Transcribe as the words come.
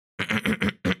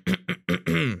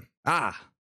Ah,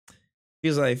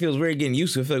 feels weird getting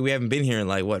used to it. I feel like we haven't been here in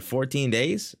like what 14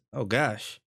 days. Oh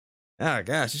gosh. Ah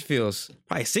gosh, it feels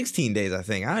probably 16 days, I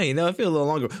think. I don't even know. It feels a little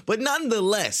longer. But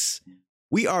nonetheless,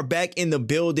 we are back in the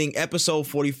building. Episode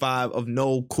 45 of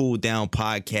No Cool Down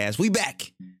Podcast. We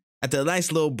back after a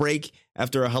nice little break,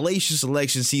 after a hellacious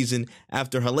election season,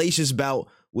 after a hellacious bout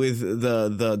with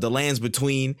the lands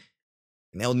between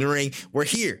and Elden Ring. We're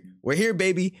here,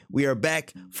 baby. We are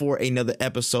back for another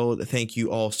episode. Thank you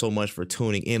all so much for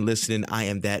tuning in, listening. I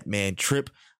am that man, Trip.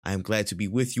 I am glad to be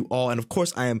with you all. And of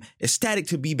course, I am ecstatic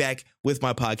to be back with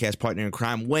my podcast partner in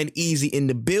crime, When Easy, in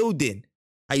the building.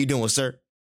 How you doing, sir?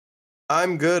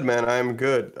 I'm good, man. I'm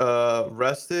good.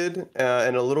 Rested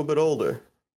and a little bit older.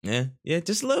 Yeah,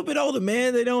 just a little bit older,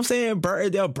 man. You know what I'm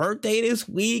saying? Their birthday this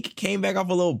week. Came back off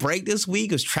a little break this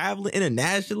week. Was traveling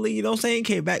internationally. You know what I'm saying?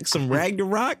 Came back some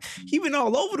Ragnarok. He been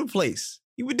all over the place.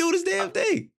 He would do this damn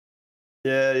thing.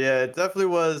 Yeah, it definitely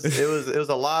was. It was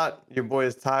a lot. Your boy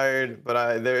is tired,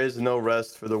 but there is no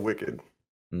rest for the wicked.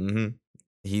 Mm-hmm.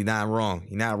 He's not wrong.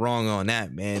 He's not wrong on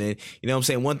that, man. And you know what I'm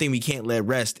saying? One thing we can't let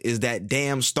rest is that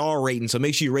damn star rating. So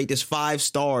make sure you rate this 5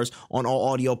 stars on all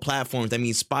audio platforms. That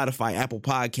means Spotify, Apple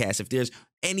Podcasts. If there's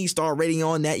any star rating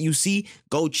on that you see,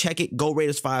 go check it. Go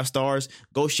rate us 5 stars.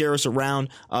 Go share us around.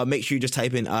 Make sure you just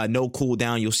type in No Cool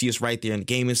Down. You'll see us right there in the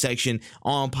gaming section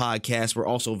on podcasts. We're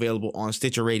also available on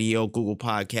Stitcher Radio, Google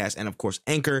Podcasts, and of course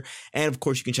Anchor. And of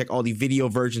course, you can check all the video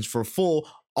versions for full.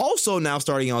 Also now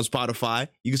starting on Spotify,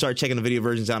 you can start checking the video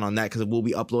versions out on that because we'll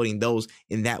be uploading those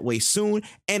in that way soon.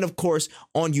 And of course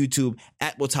on YouTube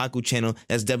at Wotaku channel.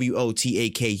 That's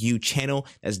WOTAKU channel.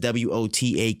 That's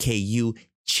WOTAKU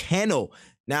channel.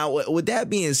 Now, with that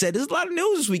being said, there's a lot of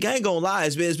news this week. I ain't gonna lie.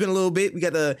 It's been a little bit. We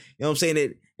got you know what I'm saying?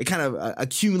 It kind of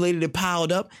accumulated, it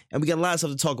piled up, and we got a lot of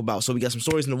stuff to talk about. So we got some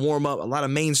stories in the warm up, a lot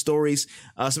of main stories,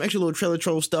 some extra little trailer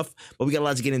troll stuff, but we got a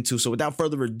lot to get into. So without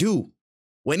further ado,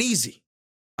 When Easy.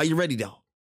 Are you ready, though?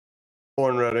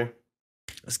 Born ready.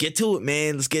 Let's get to it,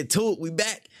 man. Let's get to it. We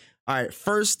back. All right.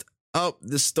 First up,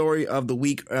 the story of the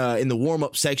week in the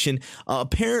warm-up section.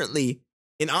 Apparently,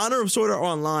 in honor of Sword Art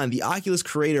Online, the Oculus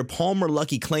creator Palmer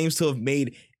Luckey claims to have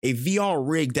made a VR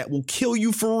rig that will kill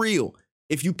you for real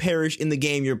if you perish in the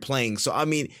game you're playing. So, I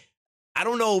mean, I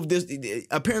don't know if this...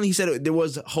 Apparently, he said there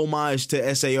was homage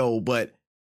to SAO, but...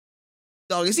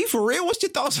 Dog, is he for real? What's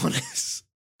your thoughts on this?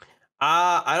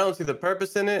 I don't see the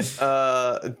purpose in it.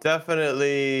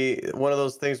 Definitely one of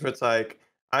those things where it's like,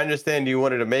 I understand you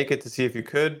wanted to make it to see if you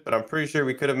could, but I'm pretty sure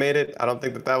we could have made it. I don't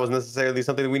think that was necessarily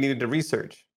something that we needed to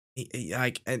research.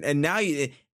 Like, and now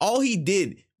all he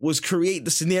did was create the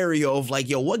scenario of like,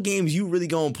 yo, what games you really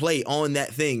gonna play on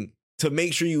that thing to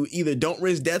make sure you either don't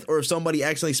risk death, or if somebody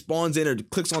actually spawns in or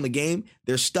clicks on the game,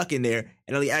 they're stuck in there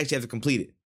and they actually have to complete it.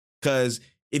 Because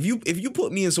if you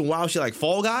put me in some wild shit like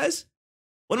Fall Guys,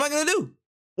 what am I going to do?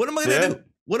 What am I going to do?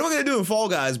 What am I going to do in Fall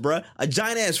Guys, bruh? A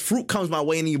giant ass fruit comes my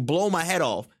way and you blow my head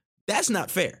off. That's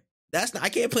not fair. I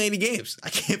can't play any games.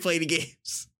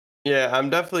 Yeah, I'm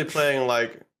definitely playing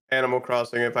like Animal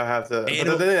Crossing if I have to. But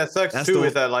the thing that sucks too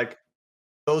is that like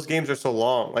those games are so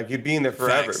long. Like you'd be in there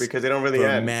forever because they don't really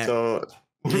end. So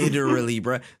literally,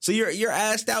 bro. So you're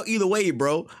asked out either way,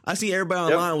 bro. I see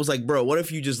everybody online was like, bro, what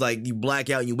if you just like you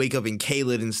black out and you wake up in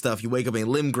Caelid and stuff? You wake up in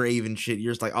Limgrave and shit.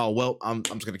 You're just like, oh well, I'm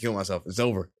just gonna kill myself. It's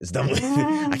over. It's done with.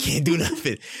 I can't do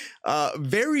nothing.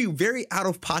 Very, very out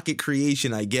of pocket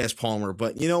creation, I guess, Palmer.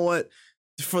 But you know what?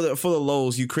 For the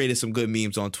lows, you created some good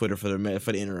memes on Twitter for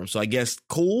the interim. So I guess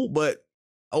cool, but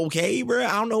okay, bro.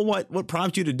 I don't know what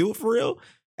prompted you to do it for real.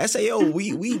 SAO,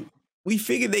 we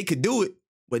figured they could do it.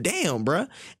 But damn, bruh.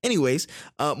 Anyways,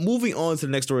 moving on to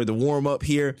the next story, the warm up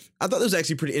here. I thought this was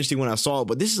actually pretty interesting when I saw it,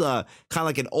 but this is kind of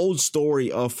like an old story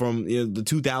from the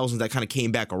 2000s that kind of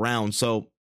came back around. So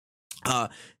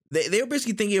they were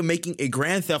basically thinking of making a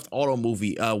Grand Theft Auto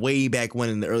movie way back when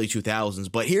in the early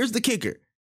 2000s. But here's the kicker.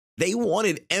 They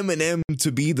wanted Eminem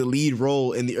to be the lead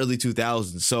role in the early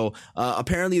 2000s. So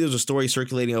apparently there's a story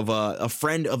circulating of a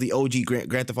friend of the OG Grand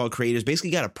Theft Auto creators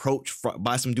basically got approached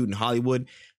by some dude in Hollywood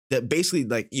that basically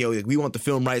like, we want the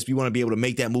film rights. We want to be able to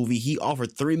make that movie. He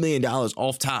offered $3 million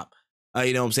off top,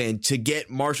 you know what I'm saying, to get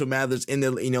Marshall Mathers in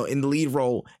the, in the lead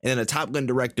role, and then a Top Gun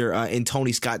director and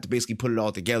Tony Scott to basically put it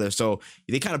all together. So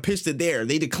they kind of pitched it there.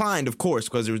 They declined, of course,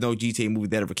 because there was no GTA movie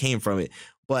that ever came from it.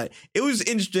 But it was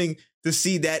interesting to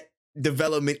see that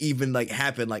development even like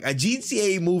happen, like a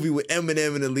GTA movie with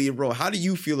Eminem in the lead role. How do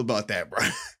you feel about that, bro?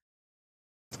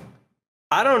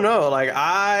 I don't know. Like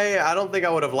I don't think I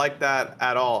would have liked that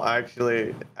at all,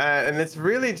 actually. And it's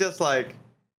really just like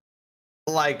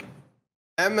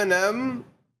Eminem.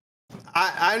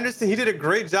 I understand he did a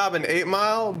great job in 8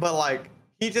 Mile, but like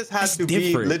he just has to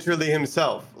be literally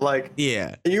himself. Like,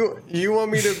 yeah, you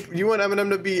want Eminem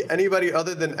to be anybody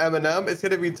other than Eminem? It's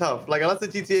gonna be tough. Like, unless the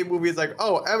GTA movie is like,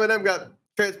 oh, Eminem got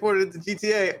transported into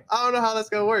GTA. I don't know how that's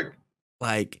gonna work.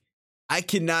 Like, I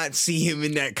cannot see him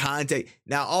in that context.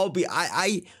 Now,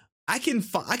 I can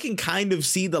kind of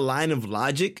see the line of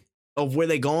logic of where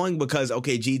they're going, because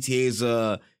okay, GTA is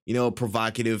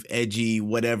provocative, edgy,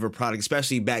 whatever product,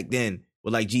 especially back then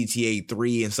with like GTA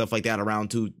 3 and stuff like that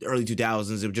around early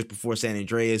 2000s. It was just before San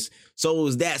Andreas. So it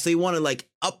was that. So you want to like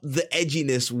up the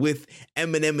edginess with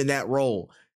Eminem in that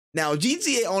role. Now,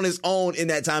 GTA on its own in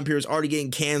that time period is already getting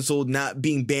canceled, not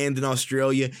being banned in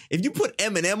Australia. If you put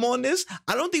Eminem on this,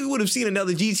 I don't think we would have seen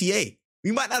another GTA.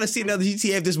 We might not have seen another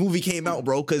GTA if this movie came out,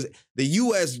 bro, because the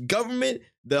U.S. government,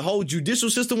 the whole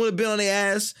judicial system would have been on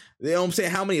their ass. You know what I'm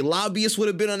saying? How many lobbyists would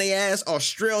have been on their ass?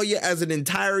 Australia as an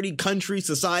entirety, country,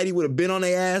 society would have been on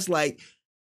their ass. Like,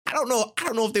 I don't know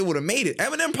if they would have made it.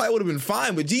 Eminem probably would have been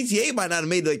fine, but GTA might not have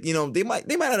made it. They might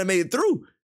not have made it through.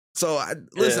 So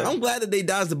listen, I'm glad that they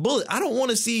dodged the bullet. I don't want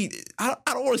to see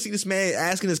this man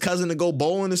asking his cousin to go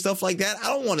bowling and stuff like that. I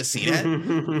don't want to see that.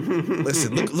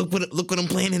 Listen, look what I'm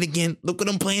planning again. Look what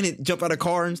I'm planning. Jump out of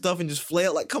car and stuff and just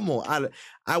flail. Like, come on.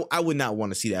 I would not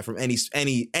want to see that from any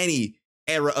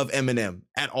era of Eminem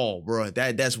at all, bro.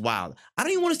 That's wild. I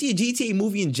don't even want to see a GTA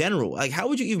movie in general. Like, how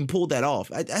would you even pull that off?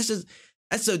 That's a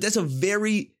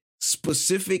very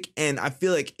specific, and I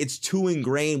feel like it's too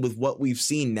ingrained with what we've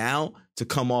seen now to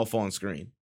come off on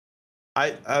screen.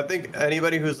 I think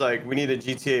anybody who's like, we need a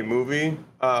GTA movie,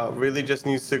 really just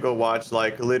needs to go watch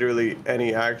like literally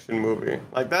any action movie.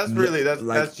 Like that's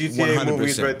GTA 100%.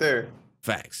 Movies right there.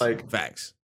 Facts. Like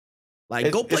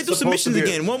go play through submissions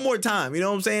again one more time. You know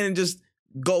what I'm saying? And just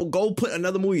go put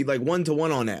another movie like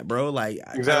 1-to-1 on that, bro. Like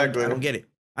exactly. I don't get it.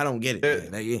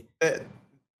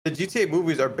 The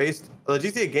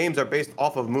GTA games are based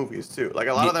off of movies too. Like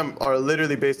a lot of them are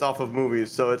literally based off of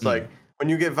movies. So it's like when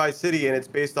you get Vice City and it's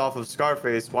based off of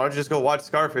Scarface, why don't you just go watch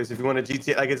Scarface if you want a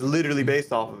GTA? Like it's literally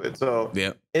based off of it. So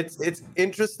it's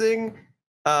interesting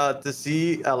to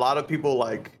see a lot of people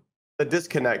like the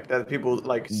disconnect that people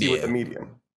like see with the medium.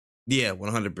 Yeah,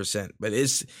 100%. But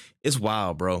it's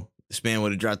wild, bro. This man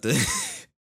would have dropped the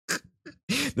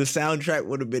soundtrack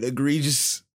would have been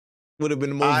egregious. Would have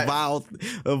been the most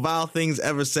vile things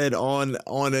ever said on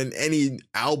any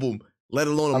album, let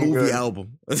alone a movie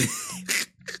album.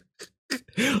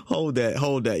 Hold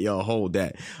that, y'all. Hold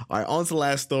that. All right, on to the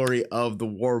last story of the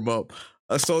warm up.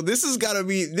 So this has got to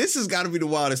be the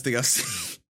wildest thing I've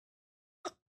seen.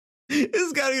 This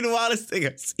has got to be the wildest thing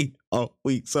I've seen all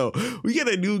week. So we get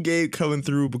a new game coming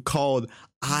through called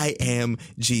I Am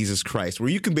Jesus Christ, where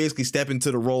you can basically step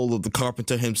into the role of the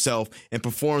carpenter himself and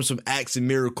perform some acts and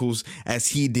miracles as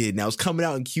he did. Now, it's coming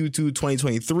out in Q2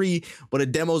 2023, but a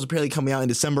demo is apparently coming out in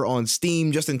December on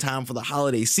Steam, just in time for the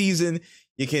holiday season.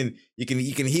 You can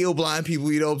heal blind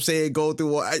people, you know what I'm saying? Go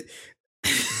through what do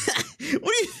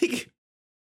you think?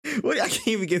 I can't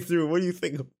even get through. What do you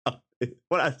think about it?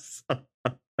 What I saw?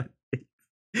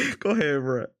 Go ahead,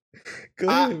 bro. Go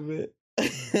ahead, man.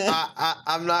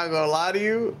 I'm not gonna lie to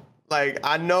you. Like,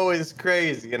 I know it's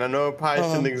crazy, and I know it probably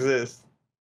shouldn't exist.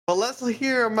 But let's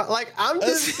hear him. Like, I'm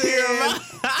just saying.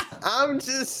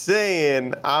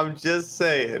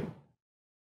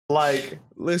 Like,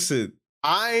 listen.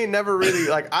 I ain't never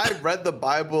really I read the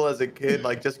Bible as a kid,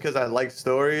 like just because I like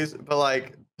stories. But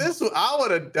like this, I would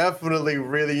have definitely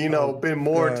really, been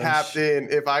more tapped in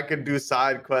if I could do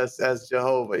side quests as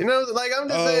Jehovah. Like I'm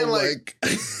just saying,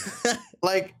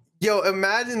 like, yo,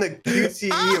 imagine the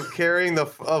QTE of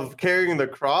carrying the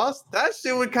cross. That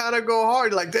shit would kind of go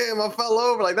hard. Like, damn, I fell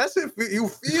over. Like that shit, you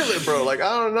feel it, bro. Like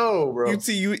I don't know, bro.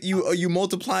 You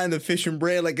multiplying the fish and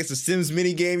bread like it's a Sims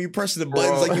mini game. You pressing the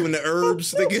buttons like you in the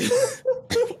herbs.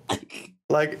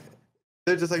 Like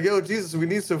they're just like, yo, Jesus, we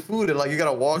need some food, and like you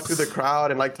gotta walk through the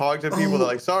crowd and like talk to people. They're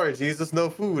like, sorry, Jesus, no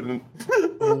food. And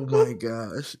oh my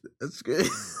gosh, that's good.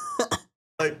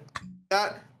 Like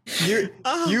that, you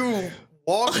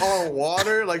walk on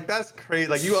water, like that's crazy.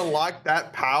 Like you unlock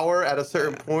that power at a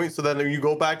certain point, so then when you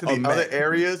go back to the other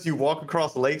areas, you walk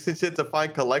across lakes and shit to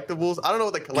find collectibles. I don't know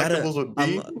what the collectibles would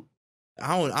be.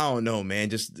 I don't know,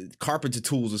 man. Just carpenter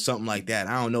tools or something like that.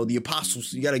 I don't know. The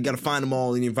apostles, you gotta find them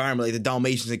all in the environment, like the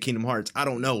Dalmatians in Kingdom Hearts. I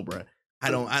don't know, bro. I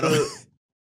don't.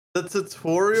 The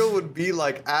tutorial would be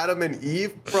like Adam and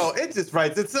Eve, bro. It just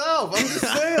writes itself. I'm just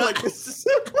saying, like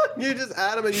you're just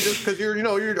Adam, and because you're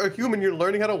a human, you're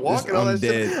learning how to walk and all that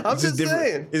shit. I'm just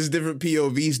saying, it's different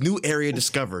POVs. New area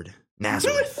discovered.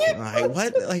 Nazareth. Like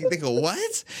what? Like they go,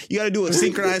 what? You got to do a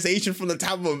synchronization from the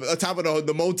top of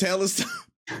the motel and stuff.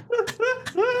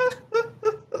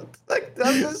 Like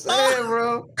just saying,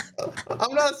 bro.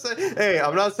 I'm not saying. Hey,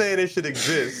 I'm not saying it should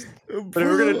exist. But if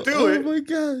we're gonna do it, my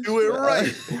gosh. do it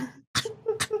right.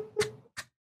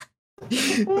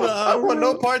 I want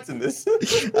no parts in this.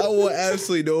 I want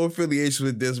absolutely no affiliation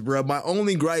with this, bro. My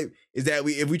only gripe is that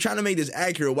if we trying to make this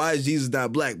accurate, why is Jesus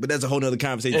not black? But that's a whole nother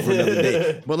conversation for another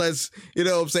day. But let's, you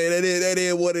know what I'm saying? That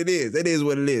is what it is. That is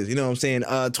what it is. You know what I'm saying?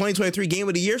 2023 Game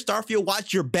of the Year, Starfield,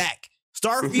 watch your back.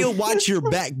 Starfield, watch your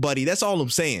back, buddy. That's all I'm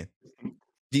saying.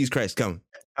 Jesus Christ, come.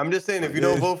 I'm just saying, if you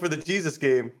don't vote for the Jesus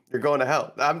game, you're going to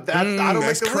hell. I don't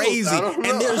that's crazy.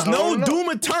 And there's no Doom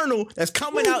Eternal that's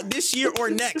coming out this year or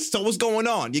next. So what's going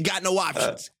on? You got no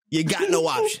options. You got no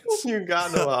options. You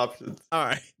got no options. All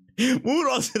right. Moving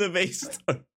on to the base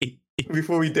story.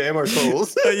 Before we damn our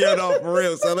souls. Yeah, no, for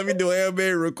real. So let me do Hail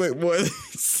Mary real quick, boy. Let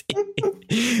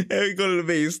me go to the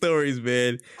main stories,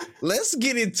 man. Let's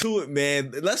get into it,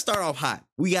 man. Let's start off hot.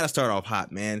 We got to start off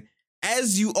hot, man.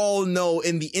 As you all know,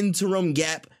 in the interim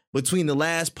gap between the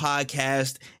last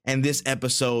podcast and this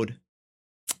episode,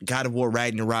 God of War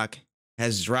Ragnarok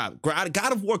has dropped.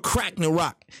 God of War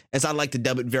Cracknarok, as I like to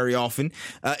dub it very often.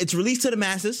 It's released to the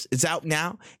masses. It's out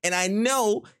now. And I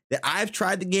know that I've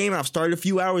tried the game and I've started a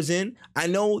few hours in. I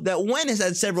know that Wen has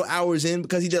had several hours in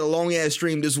because he did a long ass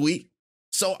stream this week.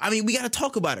 So, I mean, we got to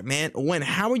talk about it, man. Wen,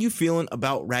 how are you feeling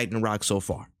about Ragnarok so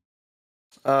far?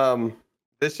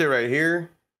 This shit right here.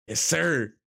 Yes,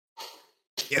 sir.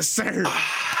 Yes, sir.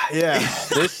 Yeah,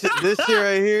 this shit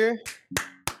right here.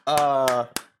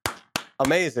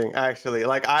 Amazing, actually.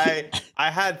 Like I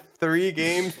had 3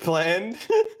 games planned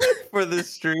for this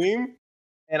stream,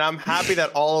 and I'm happy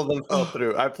that all of them fell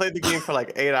through. I played the game for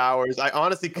like 8 hours. I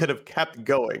honestly could have kept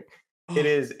going. It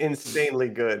is insanely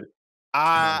good.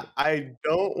 I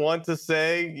don't want to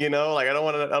say, you know, like I don't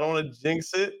want to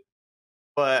jinx it,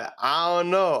 but I don't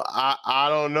know. I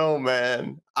don't know,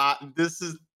 man.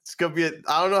 It's gonna be.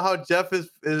 I don't know how Jeff is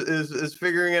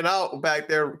figuring it out back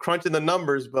there, crunching the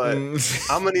numbers. But I'm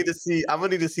gonna need to see. I'm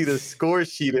gonna need to see the score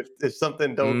sheet if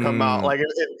something don't come out. Like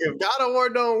if God of War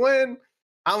don't win,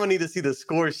 I'm gonna need to see the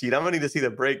score sheet. I'm gonna need to see the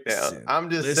breakdown. I'm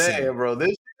just saying, bro. This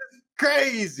shit is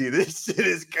crazy. This shit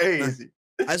is crazy.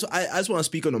 I just want to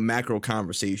speak on a macro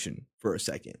conversation for a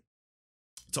second.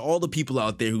 To all the people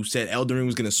out there who said Elden Ring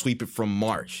was going to sweep it from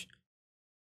March.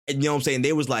 And you know what I'm saying?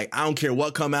 They was like, I don't care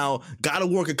what come out. God of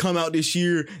War could come out this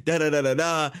year.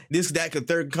 This, that, could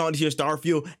third come out this year.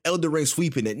 Starfield, Elden Ring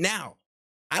sweeping it. Now,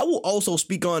 I will also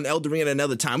speak on Elden Ring at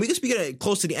another time. We can speak at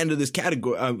close to the end of this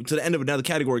category, to the end of another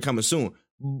category coming soon.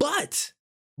 But,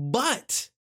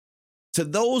 to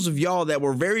those of y'all that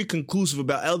were very conclusive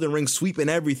about Elden Ring sweeping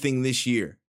everything this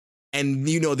year, and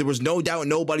you know there was no doubt in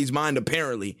nobody's mind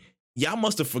apparently, y'all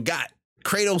must have forgot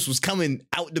Kratos was coming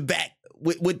out the back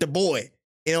with the boy.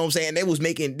 You know what I'm saying? They was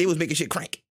making shit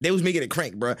crank. They was making it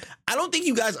crank, bro. I don't think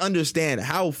you guys understand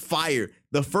how fire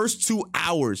the first 2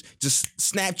 hours just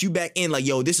snapped you back in. Like,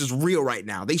 yo, this is real right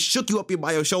now. They shook you up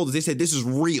by your shoulders. They said this is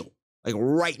real, like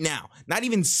right now. Not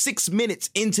even 6 minutes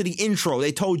into the intro,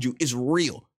 they told you it's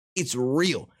real. It's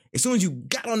real. As soon as you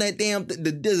got on that damn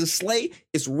the sleigh,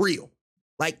 it's real.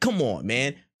 Like, come on,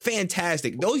 man.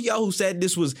 Fantastic. Those of y'all who said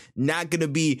this was not gonna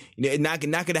be, not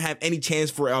gonna have any chance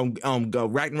for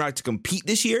Ragnarok to compete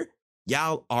this year,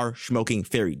 y'all are smoking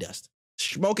fairy dust.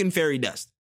 Smoking fairy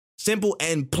dust. Simple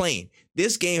and plain.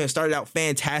 This game has started out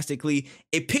fantastically.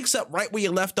 It picks up right where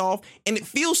you left off, and it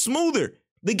feels smoother.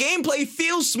 The gameplay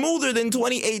feels smoother than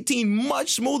 2018,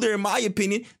 much smoother in my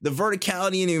opinion. The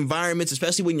verticality in the environments,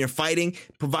 especially when you're fighting,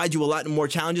 provide you a lot more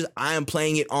challenges. I am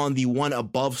playing it on the one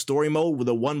above story mode with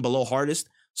the one below hardest.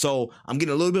 So I'm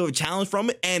getting a little bit of a challenge from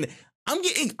it, and I'm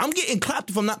getting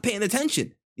clapped if I'm not paying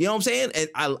attention. You know what I'm saying? And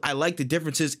I like the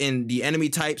differences in the enemy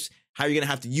types, how you're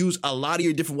gonna have to use a lot of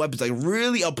your different weapons, like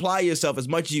really apply yourself as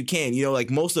much as you can. You know, like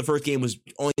most of the first game was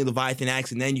only the Leviathan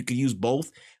axe, and then you could use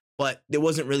both, but there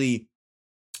wasn't really.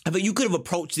 I think you could have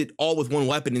approached it all with one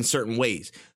weapon in certain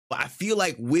ways. But I feel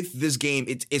like with this game,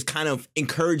 it's kind of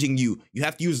encouraging you. You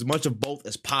have to use as much of both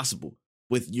as possible.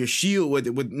 With your shield,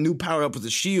 with new power up with the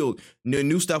shield,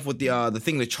 new stuff with the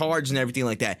thing to charge and everything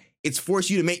like that. It's forced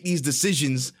you to make these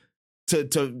decisions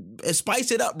to spice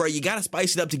it up, bro. You got to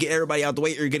spice it up to get everybody out the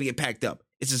way or you're going to get packed up.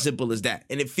 It's as simple as that.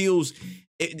 And it feels,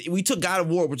 we took God of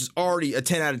War, which is already a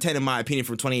 10 out of 10 in my opinion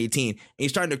from 2018, and you're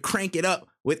starting to crank it up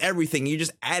with everything. You're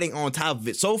just adding on top of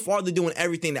it. So far, they're doing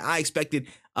everything that I expected.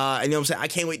 And you know what I'm saying? I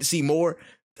can't wait to see more.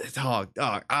 Hand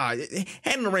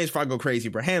in the reins before I go crazy,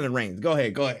 bro. Hand in the reins. Go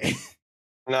ahead.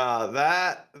 Nah,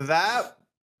 that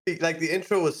like the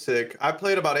intro was sick. I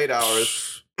played about 8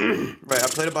 hours. Right, I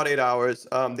played about 8 hours.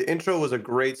 The intro was a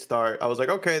great start. I was like,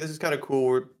 okay, this is kind of cool.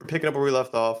 We're picking up where we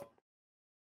left off.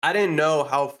 I didn't know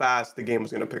how fast the game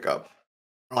was gonna pick up.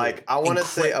 Like, I want to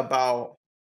say about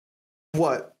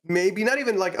what, maybe not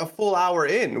even like a full hour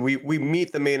in, we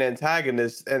meet the main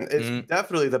antagonist, and it's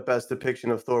definitely the best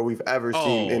depiction of Thor we've ever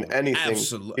seen in anything.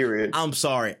 Absolutely. Period. I'm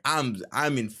sorry.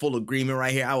 I'm in full agreement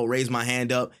right here. I will raise my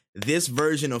hand up. This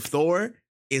version of Thor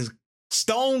is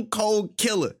stone cold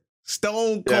killer.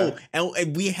 Stone cold. Yeah.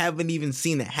 And we haven't even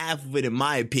seen half of it, in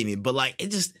my opinion. But like,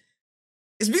 it's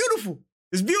beautiful.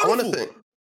 It's beautiful.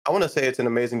 I want to say it's an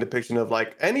amazing depiction of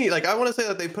like I want to say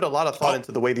that they put a lot of thought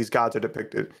into the way these gods are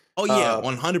depicted. Oh yeah,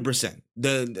 100%.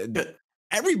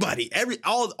 Everybody,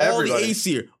 all the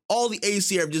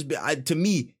Aesir, have just been, to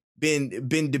me,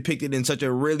 been depicted in such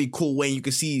a really cool way. You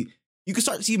can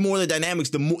start to see more of the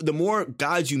dynamics. The more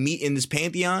gods you meet in this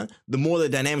pantheon, the more the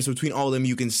dynamics between all of them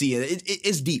you can see. And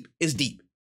it's deep. It's deep.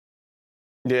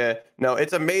 Yeah, no,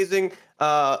 it's amazing.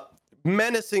 A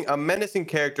menacing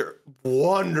character,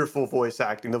 wonderful voice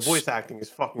acting. The voice acting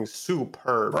is fucking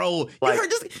superb. Bro, like, you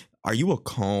heard this? Are you a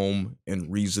calm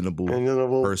and reasonable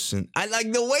person? I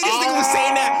like the way this nigga was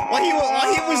saying that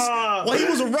while he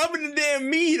was rubbing the damn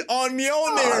meat on me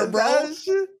on there, bro.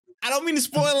 I don't mean to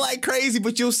spoil it like crazy,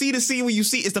 but you'll see the scene when you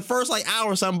see it's the first like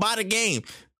hour or something by the game.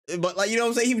 But like, you know what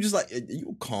I'm saying? He was just like, are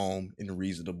you a calm and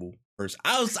reasonable person?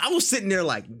 I was sitting there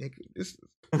like, nigga, this is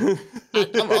I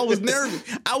was nervous.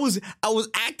 I was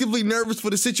actively nervous for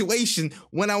the situation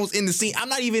when I was in the scene. I'm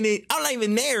not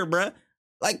even there, bro.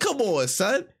 Like, come on,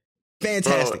 son.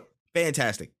 Fantastic.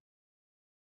 Fantastic.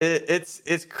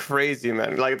 It's crazy,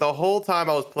 man. Like, the whole time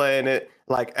I was playing it,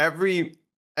 like every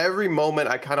moment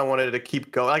I kind of wanted to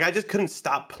keep going. Like, I just couldn't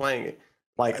stop playing it.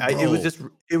 Like, it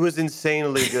was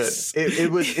insanely good. It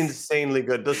was insanely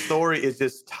good. The story is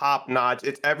just top notch.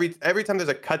 It's every time there's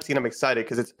a cutscene, I'm excited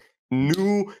because it's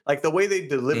new. Like, the way they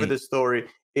deliver the story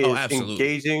is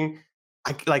engaging.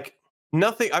 Like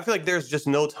nothing. I feel like there's just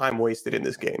no time wasted in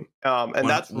this game. And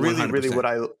that's really 100%. What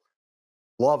I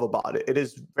love about it. It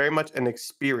is very much an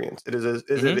experience. It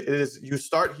is you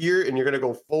start here and you're gonna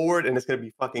go forward, and it's gonna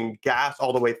be fucking gas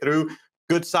all the way through.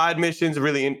 Good side missions,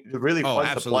 really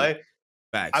fun to play.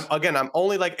 I'm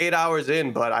only like 8 hours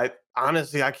in, but I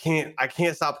honestly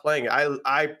can't stop playing it.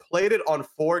 I played it on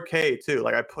 4K too.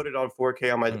 Like, I put it on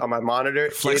 4K on my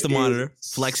monitor. Flex the monitor.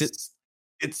 Flex it.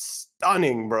 It's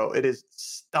stunning, bro. It is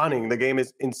stunning. The game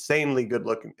is insanely good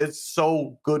looking. It's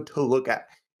so good to look at.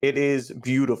 It is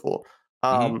beautiful.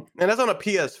 And that's on a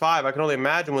PS5. I can only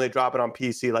imagine when they drop it on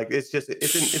PC. Like, it's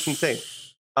insane.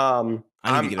 I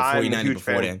need to get a 4090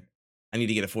 before then. I need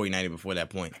to get a 4090 before that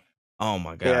point. Oh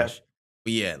my gosh. Yeah.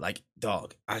 But yeah, like,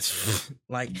 dog, the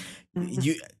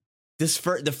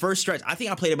first stretch, I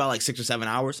think I played about like 6 or 7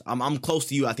 hours. I'm close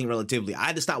to you, I think, relatively. I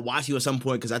had to stop watching you at some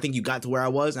point because I think you got to where I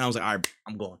was, and I was like, all right,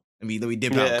 I'm going. Let me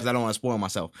dip out because I don't want to spoil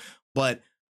myself. But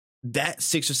that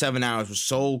 6 or 7 hours was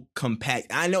so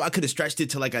compact. I know I could have stretched it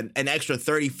to like an extra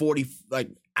 30, 40 like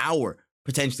hour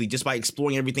potentially just by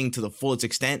exploring everything to the fullest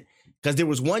extent. Because there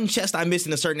was one chest I missed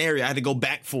in a certain area I had to go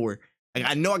back for. Like,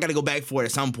 I know I got to go back for it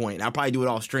at some point. And I'll probably do it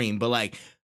off stream, but like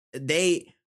they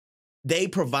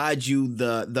provide you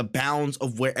the bounds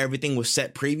of where everything was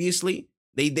set previously.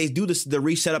 They do the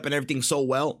reset up and everything so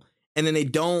well, and then they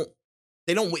don't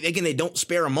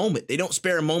spare a moment. They don't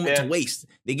spare a moment to waste.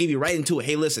 They give you right into it.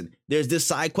 Hey, listen, there's this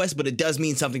side quest, but it does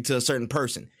mean something to a certain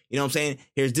person. You know what I'm saying?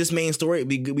 Here's this main story.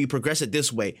 We progress it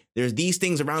this way. There's these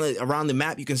things around the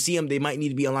map. You can see them. They might need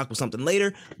to be unlocked with something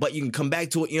later, but you can come back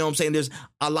to it. You know what I'm saying? There's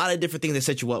a lot of different things that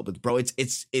set you up with, bro.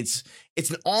 It's an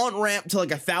on ramp to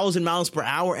like 1,000 miles per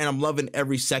hour, and I'm loving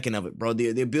every second of it, bro.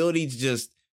 The ability to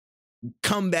just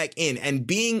come back in and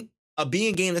being a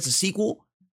game that's a sequel.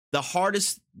 The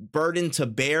hardest burden to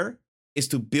bear is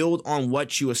to build on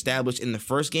what you established in the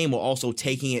first game while also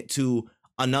taking it to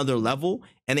another level.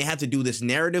 And they have to do this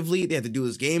narratively. They have to do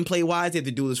this gameplay wise. They have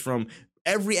to do this from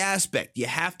every aspect. You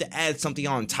have to add something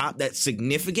on top that's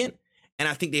significant. And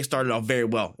I think they started off very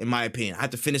well, in my opinion. I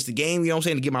have to finish the game, you know what I'm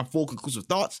saying, to get my full conclusive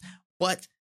thoughts. But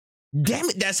damn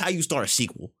it, that's how you start a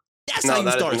sequel. That's how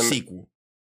you start a sequel.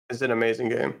 It's an amazing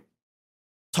game.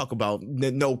 Talk about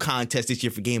no contest this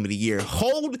year for Game of the Year.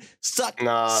 Skin. Suck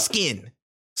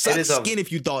skin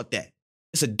if you thought that.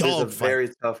 It's a dog fight. It's a very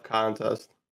tough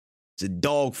contest. It's a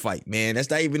dog fight, man. That's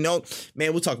not even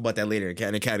man, we'll talk about that later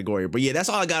in the category. But yeah, that's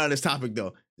all I got on this topic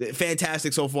though.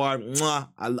 Fantastic so far. Mwah.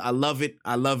 I love it.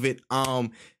 I love it. Also,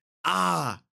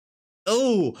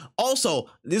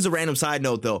 this is a random side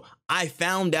note though. I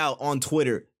found out on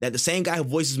Twitter that the same guy who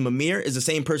voices Mimir is the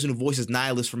same person who voices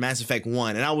Nihilus from Mass Effect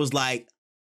 1. And I was like,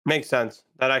 makes sense.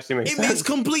 That actually makes sense. It makes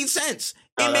complete sense.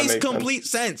 It makes complete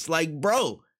sense. Like,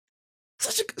 bro,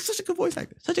 such a good voice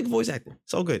actor. Such a good voice actor.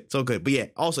 So good. But yeah,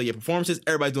 also performances,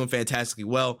 everybody's doing fantastically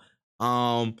well.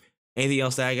 Anything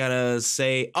else that I gotta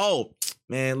say? Oh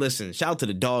man, listen, shout out to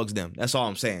the dogs them. That's all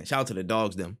I'm saying. Shout out to the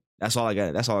dogs them. That's all I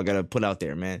gotta put out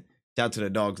there, man. Shout out to the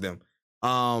dogs them.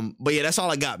 But yeah, that's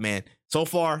all I got, man. So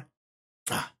far,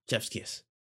 chef's kiss.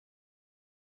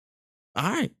 All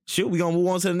right, shoot, we gonna move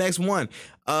on to the next one.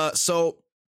 So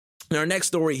in our next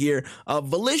story here,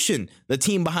 Volition, the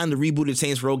team behind the rebooted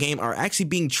Saints Row game, are actually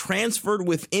being transferred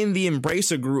within the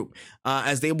Embracer Group,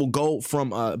 as they will go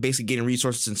from basically getting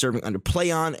resources and serving under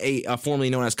PlayOn, formerly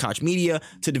known as Koch Media,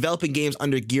 to developing games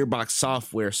under Gearbox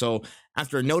Software. So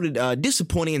after a noted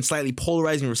disappointing and slightly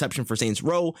polarizing reception for Saints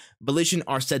Row, Volition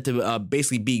are said to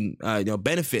basically be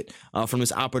benefit from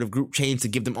this operative group change to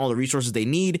give them all the resources they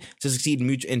need to succeed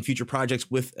in future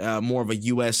projects with more of a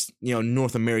U.S.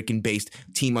 North American based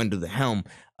team under the helm.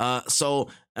 So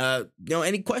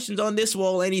any questions on this?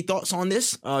 Well, any thoughts on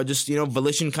this? Just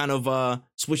Volition kind of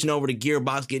switching over to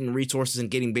Gearbox, getting resources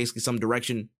and getting basically some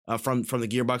direction from the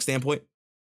Gearbox standpoint.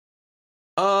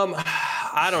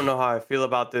 I don't know how I feel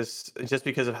about this just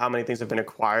because of how many things have been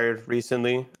acquired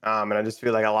recently. And I just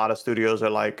feel like a lot of studios are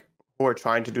like, who are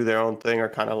trying to do their own thing, are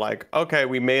kind of like, okay,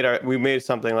 we made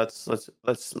something. Let's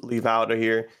leave out of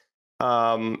here.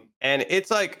 And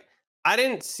it's like, I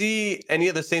didn't see any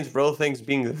of the Saints Row things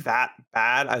being that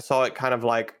bad. I saw it kind of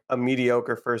like a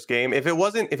mediocre first game. If it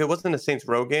wasn't a Saints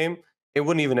Row game, it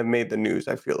wouldn't even have made the news.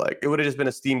 I feel like it would have just been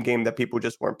a Steam game that people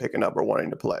just weren't picking up or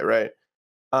wanting to play, right?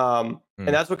 And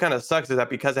that's what kind of sucks, is that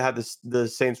because it had the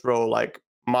Saints Row like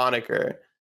moniker,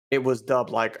 it was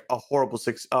dubbed like a horrible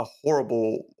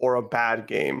or a bad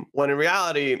game. When in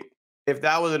reality, if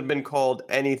that would have been called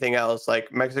anything else,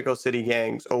 like Mexico City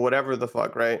Gangs or whatever the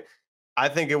fuck, right? I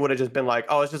think it would have just been like,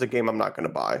 oh, it's just a game I'm not going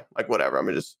to buy. Like whatever, I'm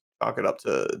gonna just chalk it up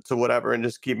to whatever and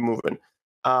just keep moving.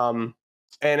 And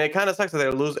it kind of sucks that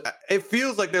they're losing. It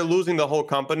feels like they're losing the whole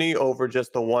company over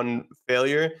just the one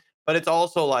failure, but it's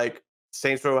also like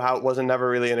Saints Row wasn't never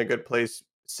really in a good place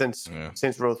since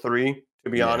Saints Row 3, to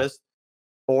be honest.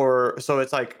 Or so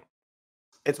it's like,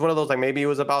 it's one of those like, maybe it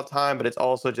was about time, but it's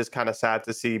also just kind of sad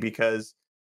to see because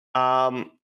I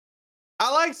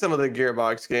like some of the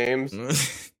Gearbox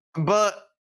games, but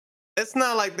it's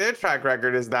not like their track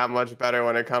record is that much better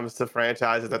when it comes to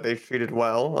franchises that they've treated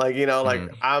well. Like,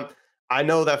 I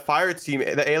know that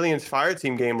the Aliens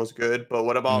Fireteam game was good, but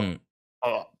what about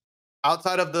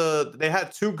outside of they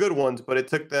had two good ones, but it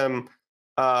took them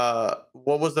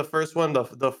what was the first one?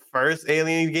 The first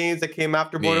Alien games that came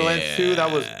after Borderlands 2,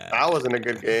 that wasn't a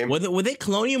good game. Were they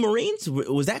Colonial Marines?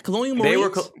 Was that Colonial Marines? They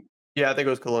were I think it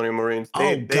was Colonial Marines.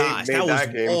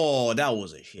 That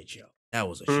was a shit show. That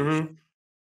was a shit show.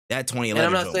 That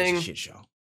 2011 was a shit show.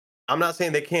 I'm not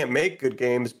saying they can't make good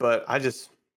games, but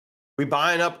we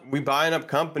buying up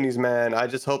companies, man. I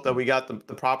just hope that we got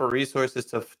the proper resources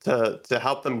to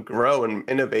help them grow and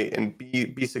innovate and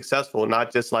be successful,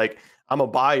 not just like, I'm gonna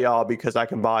buy y'all because I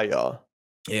can buy y'all.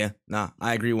 Yeah,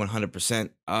 I agree 100%.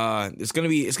 It's gonna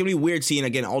be weird seeing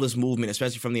again all this movement,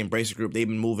 especially from the Embracer Group. They've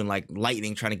been moving like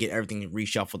lightning, trying to get everything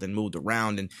reshuffled and moved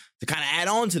around. And to kind of add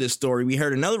on to this story, we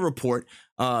heard another report,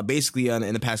 basically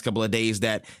in the past couple of days,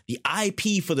 that the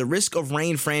IP for the Risk of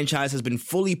Rain franchise has been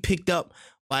fully picked up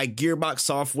by Gearbox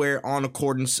Software in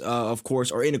accordance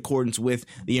with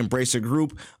the Embracer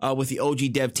Group, with the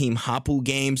OG dev team Hapu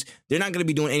Games. They're not going to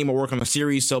be doing any more work on the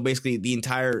series, so basically the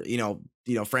entire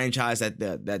franchise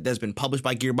that's been published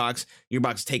by Gearbox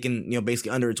is taken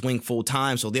basically under its wing full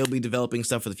time, so they'll be developing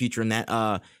stuff for the future in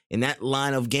that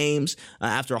line of games.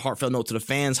 After a heartfelt note to the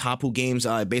fans, Hapu Games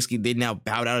basically they now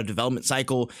bowed out of development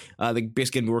cycle. They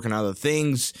basically been working on other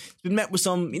things. It's been met with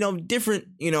some different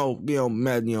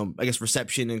I guess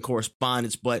reception and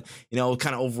correspondence, but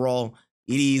kind of overall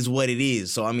it is what it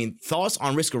is. So I mean, thoughts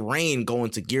on Risk of Rain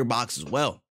going to Gearbox as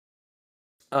well?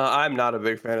 I'm not a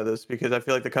big fan of this because I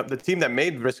feel like the team that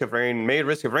made Risk of Rain.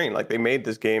 Like they made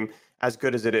this game as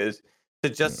good as it is. To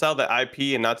just sell the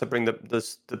IP and not to bring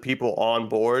the people on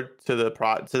board to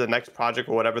the next project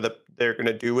or whatever that they're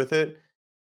gonna do with it.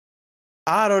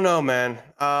 I don't know, man.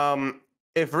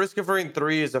 If Risk of Rain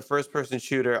 3 is a first person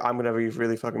shooter, I'm gonna be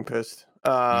really fucking pissed.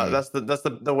 That's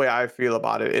the way I feel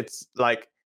about it. It's like,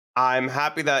 I'm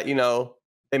happy that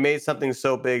they made something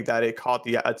so big that it caught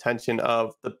the attention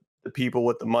of the people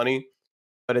with the money,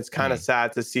 but it's kind of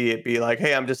sad to see it be like,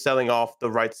 hey, I'm just selling off the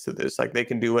rights to this. Like they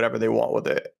can do whatever they want with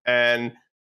it. And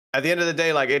at the end of the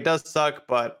day, like it does suck,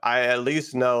 but I at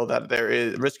least know that there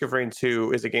is Risk of Rain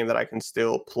 2 is a game that I can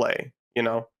still play,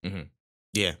 Yeah,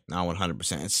 no,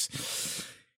 100%. It's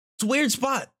It's a weird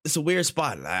spot. It's a weird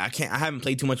spot. I haven't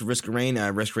played too much Risk of Rain,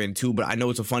 2, but I know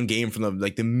it's a fun game from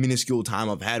the minuscule time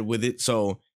I've had with it.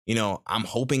 So, I'm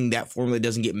hoping that formula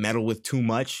doesn't get meddled with too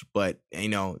much, but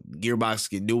Gearbox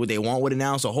can do what they want with it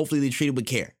now. So hopefully they treat it with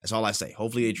care. That's all I say.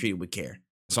 Hopefully they treat it with care.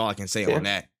 That's all I can say on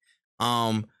that.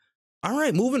 All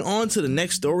right, moving on to the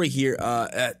next story here.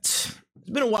 It's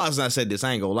been a while since I said this.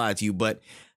 I ain't gonna lie to you, but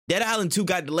Dead Island 2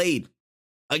 got delayed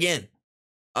again.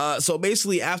 So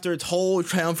basically, after its whole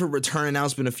triumphant return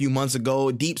announcement a few months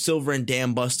ago, Deep Silver and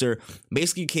Dan Buster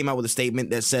basically came out with a statement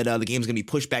that said the game's going to be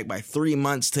pushed back by 3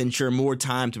 months to ensure more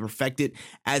time to perfect it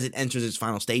as it enters its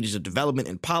final stages of development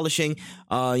and polishing.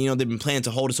 They've been planning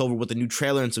to hold us over with a new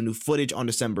trailer and some new footage on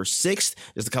December 6th,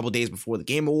 just a couple days before the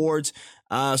Game Awards.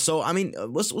 What's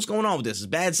going on with this? Is it a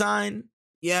bad sign?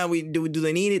 Yeah, do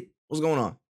they need it? What's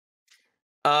going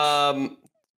on?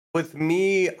 With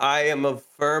me, I am a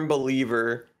firm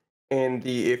believer in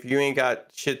the if you ain't got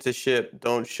shit to ship,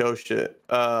 don't show shit.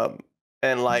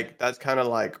 And like that's kind of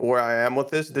like where I am with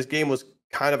this. This game was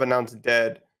kind of announced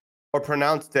dead or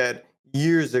pronounced dead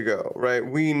years ago, right?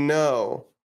 We know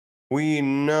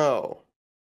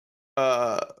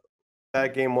that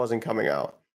game wasn't coming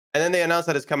out. And then they announced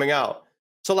that it's coming out.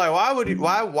 So like why would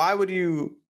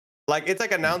you like it's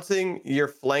like announcing you're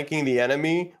flanking the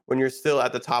enemy when you're still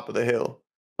at the top of the hill.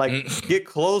 Like, get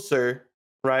closer,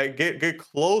 right? Get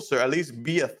closer. At least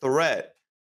be a threat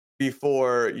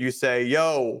before you say,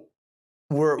 "Yo,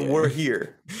 we're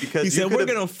here." Because he said we're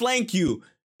gonna flank you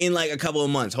in like a couple of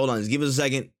months. Hold on, just give us a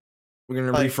second. We're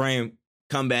gonna reframe.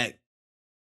 Come back.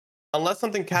 Unless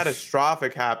something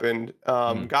catastrophic happened,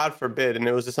 God forbid, and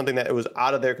it was just something that it was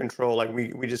out of their control. Like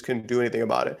we just couldn't do anything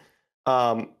about it.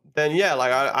 Then yeah,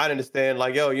 like I understand.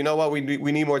 Like, yo, you know what? We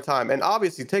need more time, and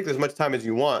obviously take as much time as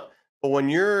you want. But when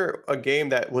you're a game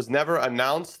that was never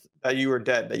announced that you were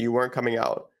dead, that you weren't coming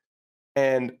out,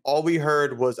 and all we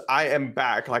heard was, I am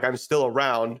back, like I'm still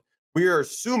around, we are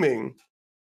assuming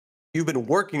you've been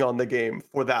working on the game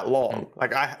for that long.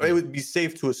 Like it would be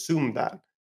safe to assume that.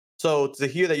 So to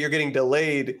hear that you're getting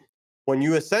delayed when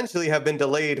you essentially have been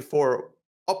delayed for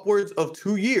upwards of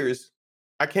 2 years,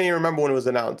 I can't even remember when it was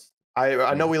announced.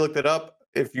 I know we looked it up.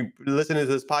 If you listen to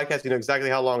this podcast, you know exactly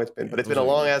how long it's been, but it's been a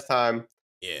long ass time.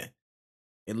 Yeah.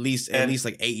 At least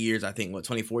like 8 years, I think. What,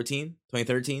 2014,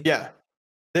 2013? Yeah.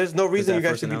 There's no reason you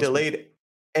guys should be delayed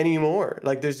anymore.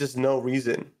 Like, there's just no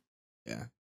reason. Yeah.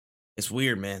 It's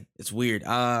weird, man. It's weird.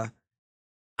 I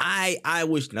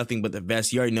wish nothing but the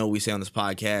best. You already know what we say on this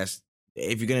podcast.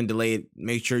 If you're going to delay it,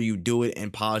 make sure you do it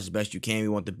and polish the best you can. We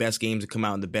want the best games to come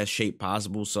out in the best shape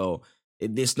possible. So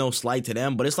there's no slight to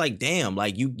them, but it's like, damn,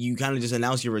 like you kind of just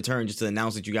announce your return just to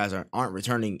announce that you guys aren't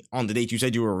returning on the date you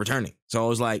said you were returning. So I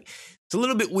was like, it's a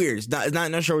little bit weird. It's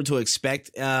not sure what to expect.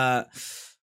 I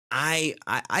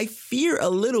fear a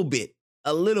little bit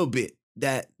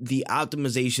that the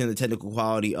optimization, the technical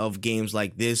quality of games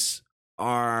like this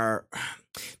they're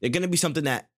going to be something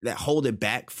that hold it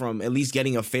back from at least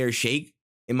getting a fair shake,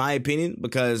 in my opinion,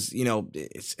 because,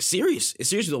 it's serious. It's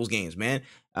serious with those games, man.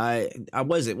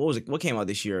 What came out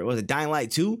this year? Was it Dying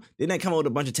Light 2? Didn't that come out with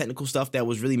a bunch of technical stuff that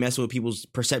was really messing with people's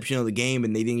perception of the game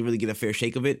and they didn't really get a fair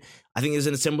shake of it? I think it's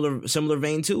in a similar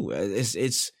vein too.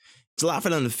 It's a lot for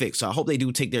them to fix. So I hope they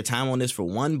do take their time on this for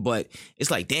one, but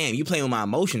it's like, damn, you playing with my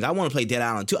emotions. I want to play Dead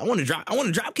Island 2. I want to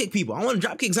drop kick people. I want to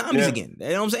drop kick zombies again. You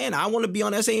know what I'm saying? I want to be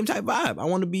on that same type vibe. I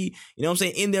want to be,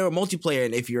 in there with multiplayer.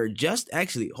 And if you're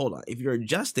if you're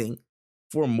adjusting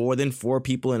for more than 4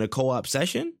 people in a co-op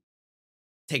session,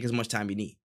 take as much time you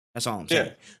need. That's all I'm saying.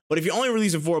 Yeah. But if you're only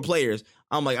releasing 4 players,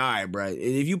 I'm like, all right, bro.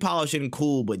 If you polish it,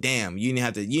 cool, but damn, you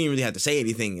didn't really have to say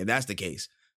anything if that's the case.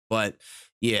 But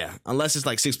yeah, unless it's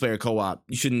like 6-player co-op,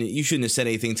 you shouldn't have said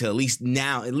anything till at least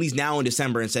now in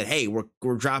December and said, hey,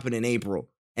 we're dropping in April,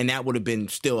 and that would have been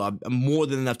still a more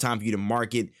than enough time for you to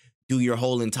market, do your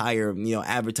whole entire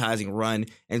advertising run,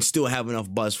 and still have enough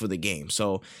buzz for the game.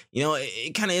 So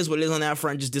it kind of is what it is on that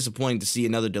front. Just disappointing to see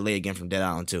another delay again from Dead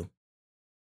Island 2.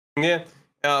 Yeah,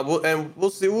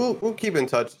 we'll see. We'll keep in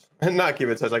touch. Not keep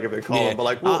in touch like if they call them, but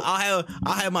like I'll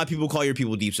have my people call your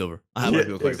people Deep Silver. I'll have my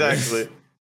people call exactly.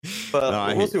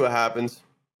 But we'll see what happens.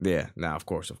 Yeah, of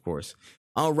course.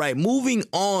 All right, moving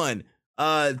on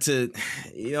to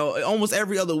almost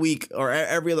every other week or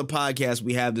every other podcast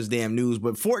we have this damn news,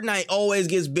 but Fortnite always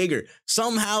gets bigger.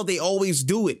 Somehow they always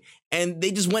do it. And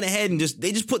they just went ahead and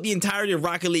they just put the entirety of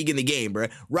Rocket League in the game, bro.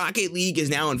 Rocket League is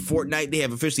now in Fortnite. They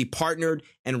have officially partnered.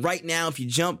 And right now, if you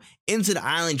jump into the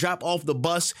island, drop off the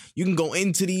bus, you can go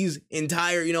into these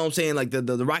entire, like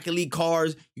the Rocket League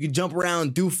cars. You can jump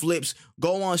around, do flips,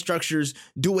 go on structures,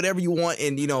 do whatever you want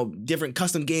in, different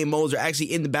custom game modes or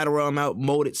actually in the Battle Royale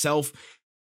mode itself.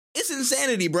 It's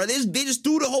insanity, bro. They just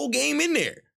threw the whole game in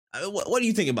there. What do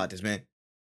you think about this, man?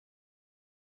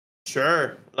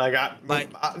 Sure.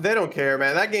 They don't care,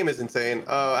 man. That game is insane.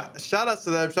 Shout outs to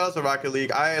them. Shout outs to Rocket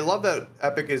League. I love that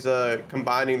Epic is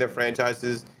combining their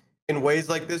franchises in ways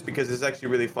like this because it's actually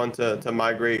really fun to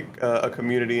migrate a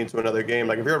community into another game.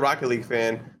 Like if you're a Rocket League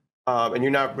fan and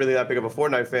you're not really that big of a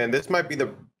Fortnite fan, this might be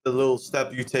the little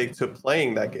step you take to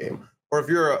playing that game. Or if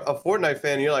you're a Fortnite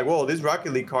fan and you're like, whoa, these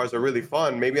Rocket League cars are really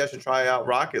fun. Maybe I should try out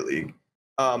Rocket League.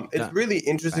 It's really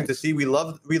interesting to see. We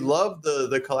love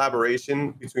the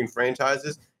collaboration between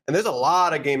franchises, and there's a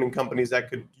lot of gaming companies that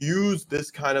could use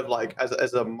this kind of like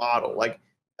as a model. Like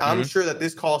I'm sure that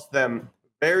this costs them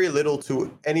very little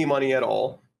to any money at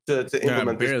all to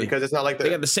implement this because it's not like they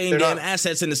got the same damn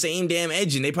assets and the same damn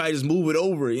engine. They probably just move it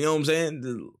over. You know what I'm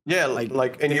saying? Yeah,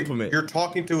 and you're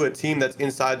talking to a team that's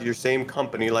inside your same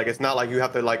company. Like it's not like you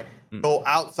have to like go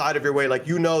outside of your way. Like,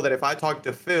 you know that if I talk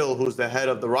to Phil, who's the head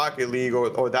of the Rocket League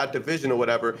or that division or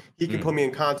whatever, he can put me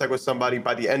in contact with somebody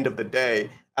by the end of the day,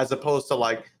 as opposed to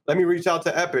like, let me reach out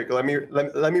to Epic. Let me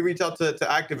reach out to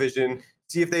Activision,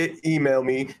 see if they email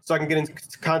me so I can get in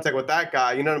contact with that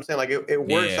guy. You know what I'm saying? Like it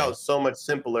works out so much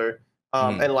simpler.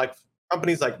 And like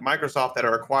companies like Microsoft that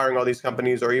are acquiring all these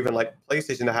companies, or even like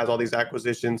PlayStation that has all these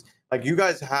acquisitions, like you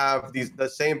guys have the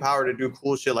same power to do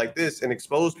cool shit like this and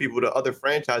expose people to other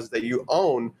franchises that you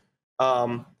own.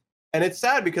 And it's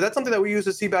sad because that's something that we used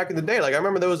to see back in the day. Like I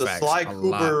remember there was a Sly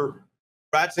Cooper,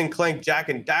 Ratchet and Clank, Jack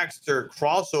and Daxter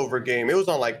crossover game. It was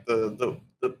on like the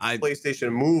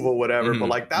PlayStation Move or whatever, but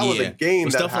like that was a game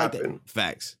that happened.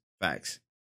 Like facts.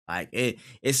 Like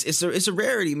it's a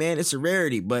rarity, man. It's a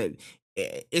rarity, but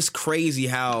it's crazy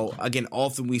how, again,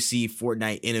 often we see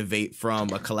Fortnite innovate from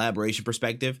a collaboration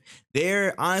perspective.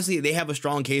 They have a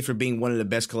strong case for being one of the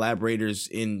best collaborators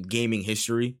in gaming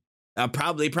history. They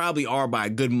probably are by a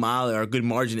good mile or a good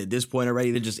margin at this point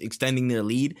already. They're just extending their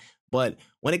lead. But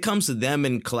when it comes to them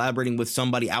and collaborating with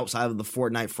somebody outside of the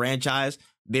Fortnite franchise,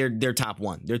 they're top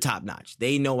one. They're top notch.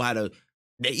 They know how to.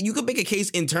 You could make a case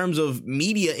in terms of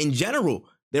media in general.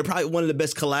 They're probably one of the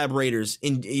best collaborators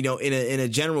in a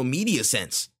general media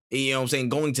sense. You know what I'm saying?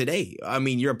 Going today. I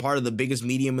mean, you're a part of the biggest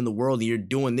medium in the world and you're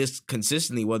doing this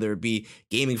consistently, whether it be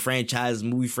gaming franchises,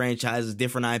 movie franchises,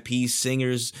 different IPs,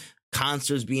 singers,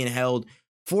 concerts being held.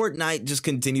 Fortnite just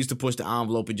continues to push the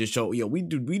envelope and just show, we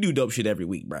do dope shit every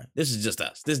week, bro. This is just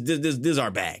us. This is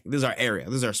our bag. This is our area.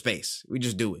 This is our space. We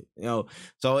just do it,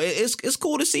 So it's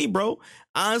cool to see, bro.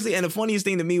 Honestly, and the funniest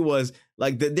thing to me was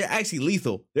like they're actually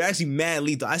lethal. They're actually mad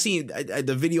lethal. I seen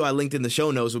the video I linked in the show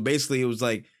notes. So basically, it was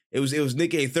like it was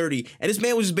Nick A30, and this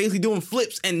man was just basically doing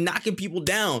flips and knocking people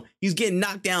down. He's getting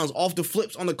knockdowns off the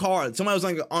flips on the car. Somebody was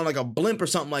like on like a blimp or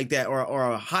something like that, or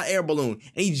a hot air balloon,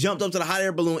 and he jumped up to the hot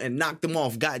air balloon and knocked them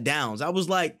off, got downs. I was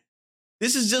like,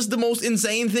 this is just the most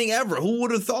insane thing ever. Who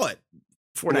would have thought?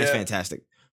 Fortnite's fantastic.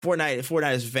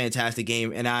 Fortnite is a fantastic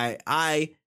game, and I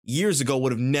years ago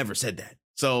would have never said that.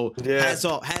 So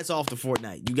hats off to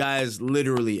Fortnite. You guys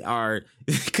literally are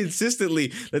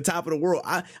consistently the top of the world.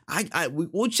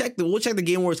 We'll check the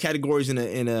Game Awards categories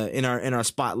in our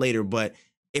spot later. But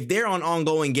if they're on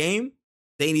ongoing game,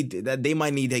 they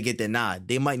might need to get that nod.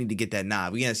 They might need to get that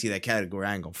nod. We gotta see that category.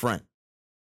 I ain't gonna front.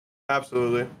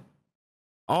 Absolutely.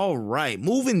 All right,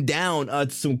 moving down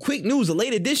to some quick news, a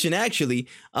late edition actually.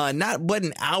 Not but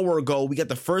an hour ago, we got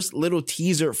the first little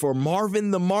teaser for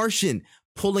Marvin the Martian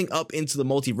pulling up into the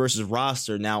Multiverses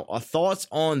roster. Now, our thoughts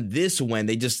on this one?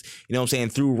 They just,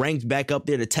 threw ranked back up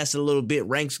there to test it a little bit.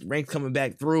 Ranks coming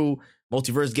back through.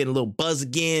 Multiverse getting a little buzz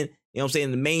again.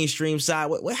 The mainstream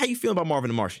side. How you feel about Marvin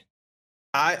the Martian?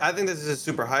 I think this is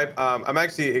super hype. I'm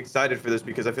actually excited for this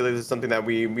because I feel like this is something that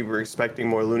we were expecting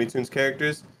more Looney Tunes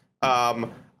characters.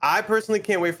 I personally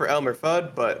can't wait for Elmer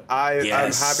Fudd, but I'm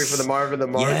happy for the Marvin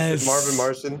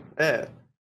Martian. Yeah.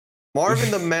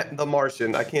 Marvin the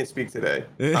Martian. I can't speak today.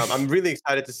 I'm really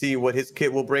excited to see what his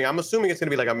kit will bring. I'm assuming it's going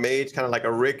to be like a mage, kind of like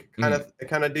a Rick kind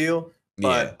of deal.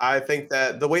 But I think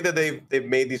that the way that they've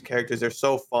made these characters, they're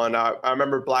so fun. I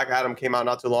remember Black Adam came out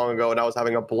not too long ago, and I was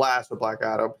having a blast with Black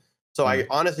Adam. So I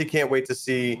honestly can't wait to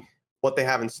see what they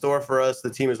have in store for us.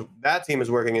 That team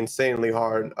is working insanely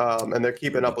hard, and they're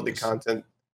keeping up with the content.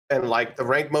 And like the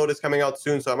rank mode is coming out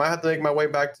soon, so I might have to make my way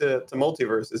back to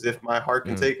Multiverses if my heart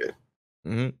can take it.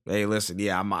 Mm-hmm. Hey, listen,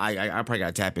 I probably got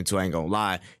to tap into. I ain't gonna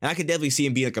lie, and I could definitely see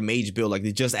him being like a mage build. Like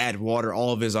they just add water,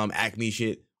 all of his Acme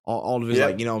shit, all of his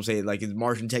like like his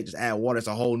Martian tech just add water. It's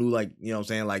a whole new like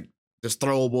like just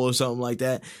throwable or something like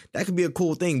that. That could be a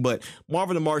cool thing. But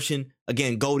Marvin the Martian,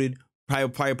 again, goated,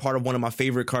 probably part of one of my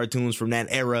favorite cartoons from that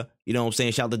era.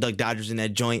 Shout out to Duck Dodgers in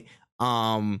that joint.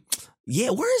 Yeah,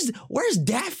 where's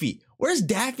Daffy? Where's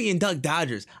Daffy and Duck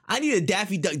Dodgers? I need a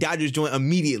Daffy Duck Dodgers joint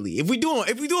immediately. If we do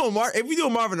a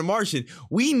Marvin the Martian,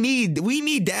 we need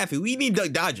Daffy. We need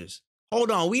Duck Dodgers. Hold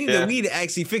on, we need to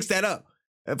actually fix that up.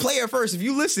 Player first, if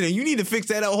you listening, you need to fix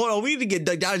that up. Hold on, we need to get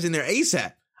Duck Dodgers in there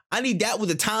ASAP. I need that with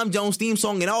the Tom Jones theme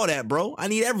song and all that, bro. I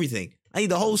need everything. I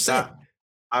need the whole set.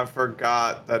 I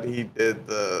forgot that he did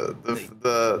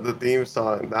the theme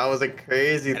song. That was a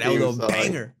crazy theme song. That was a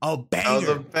banger. A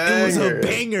banger. It was a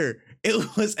banger.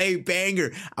 It was a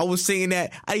banger. I was singing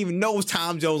that. I didn't even know it was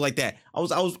Tom Jones like that. I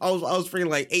was freaking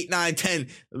like 8, 9, 10,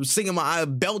 singing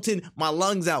belting my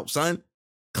lungs out, son.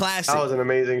 Classic. That was an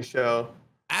amazing show.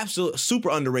 Absolute super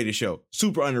underrated show.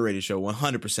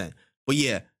 100%. But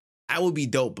yeah, that would be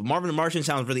dope. But Marvin the Martian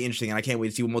sounds really interesting, and I can't wait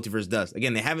to see what Multiverse does.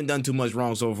 Again, they haven't done too much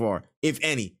wrong so far, if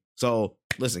any. So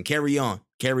listen, carry on.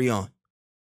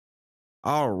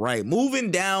 All right,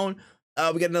 moving down.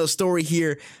 We got another story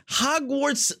here.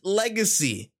 Hogwarts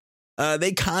Legacy.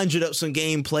 They conjured up some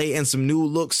gameplay and some new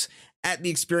looks at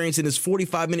the experience in this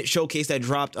 45-minute showcase that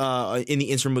dropped in the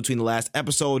interim between the last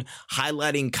episode,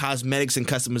 highlighting cosmetics and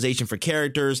customization for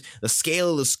characters, the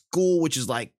scale of the school, which is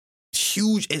like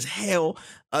huge as hell.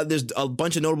 There's a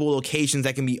bunch of notable locations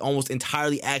that can be almost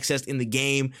entirely accessed in the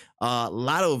game. A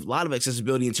lot of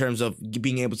accessibility in terms of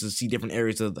being able to see different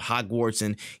areas of Hogwarts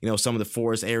and, you know, some of the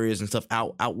forest areas and stuff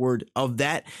outward of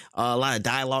that. A lot of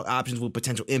dialogue options with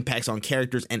potential impacts on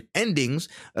characters and endings.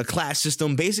 A class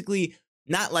system, basically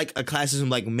not like a class system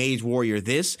like Mage Warrior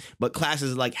but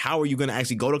classes like how are you going to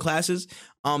actually go to classes.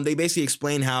 They basically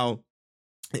explain how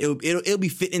it'll be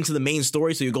fit into the main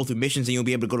story, so you'll go through missions and you'll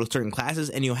be able to go to certain classes,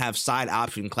 and you'll have side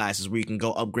option classes where you can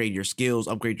go upgrade your skills,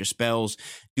 upgrade your spells,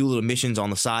 do little missions on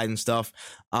the side and stuff.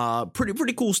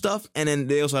 Pretty cool stuff. And then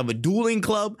they also have a dueling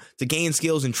club to gain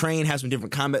skills and train, have some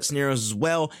different combat scenarios as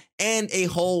well, and a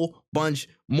whole bunch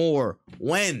more.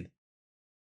 When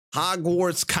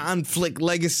Hogwarts Conflict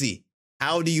Legacy,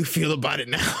 how do you feel about it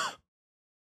now?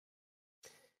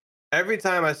 Every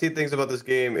time I see things about this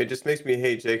game, it just makes me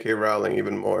hate J.K. Rowling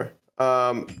even more.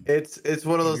 It's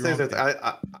one of those things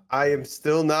that I am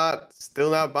still not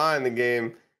buying the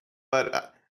game,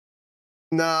 but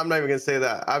no, I'm not even gonna say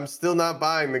that. I'm still not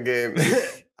buying the game.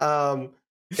 It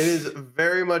is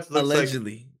very much looks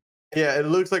allegedly. Yeah, it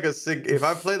looks like a sick. If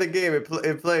I play the game,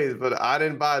 it plays, but I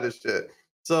didn't buy this shit.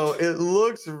 So it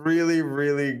looks really,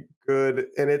 really good,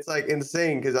 and it's like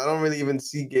insane because I don't really even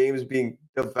see games being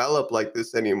developed like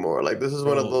this anymore. Like this is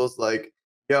one of those like,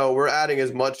 yo, we're adding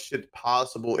as much shit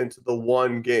possible into the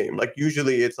one game. Like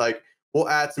usually it's like we'll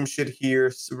add some shit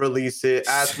here, release it,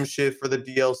 add some shit for the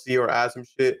DLC, or add some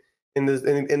shit in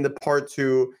the part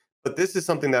 2. But this is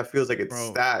something that feels like it's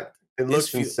stacked. It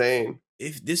looks insane.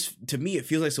 If this, to me, it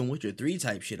feels like some Witcher 3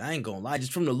 type shit. I ain't gonna lie.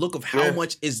 Just from the look of how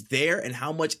much is there and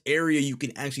how much area you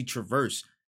can actually traverse,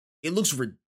 it looks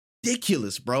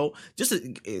ridiculous, bro. Just to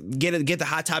get the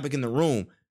hot topic in the room,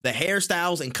 the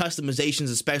hairstyles and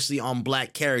customizations, especially on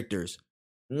black characters.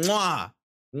 Mwah.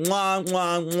 Mwah,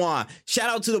 mwah, mwah.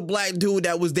 Shout out to the black dude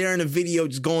that was there in the video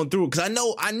just going through, because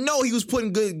I know he was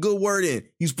putting good word in.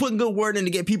 He was putting good word in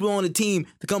to get people on the team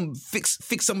to come fix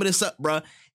some of this up, bro.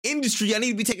 Industry, I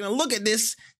need to be taking a look at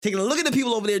this, taking a look at the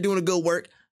people over there doing the good work,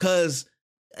 because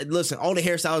listen, all the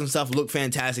hairstyles and stuff look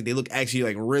fantastic. They look actually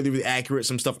like really, really accurate.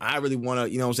 Some stuff I really want to,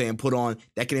 you know what I'm saying, put on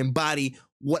that can embody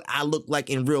what I look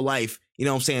like in real life, you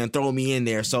know what I'm saying, throw me in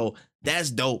there. So that's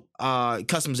dope.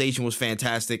 Customization was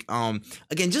fantastic.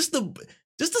 Again, just the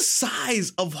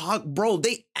size of bro,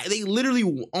 they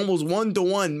literally almost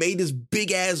 1-to-1 made this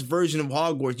big ass version of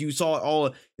Hogwarts. You saw it all,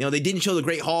 you know, they didn't show the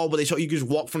Great Hall, but they show you could just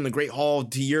walk from the Great Hall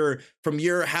to your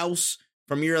house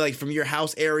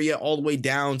area all the way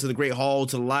down to the Great Hall,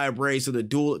 to the library, to the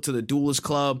Duelist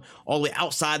Club, all the way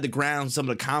outside the grounds, some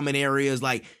of the common areas.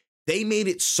 Like, they made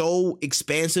it so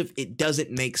expansive, it doesn't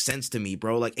make sense to me,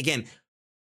 bro. Like, again,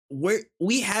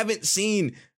 we haven't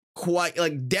seen quite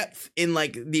like depth in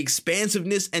like the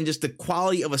expansiveness and just the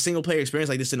quality of a single player experience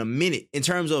like this in a minute, in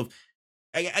terms of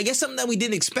I guess something that we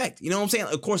didn't expect, you know what I'm saying?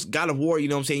 Of course, God of War, you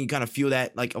know what I'm saying, you kind of feel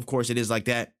that, like, of course it is like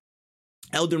that.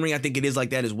 Elden Ring, I think it is like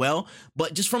that as well,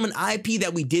 but just from an IP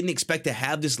that we didn't expect to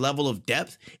have this level of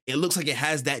depth, it looks like it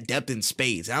has that depth in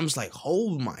spades. And I'm just like,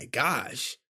 oh my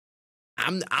gosh.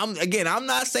 I'm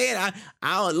not saying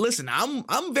I listen,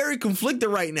 I'm very conflicted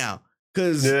right now,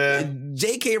 because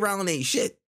J.K. Rowling ain't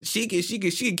shit. She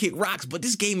can kick rocks, but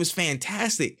this game is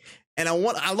fantastic, and I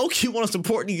low-key want to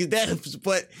support these devs,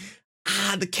 but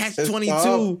the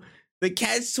catch-22,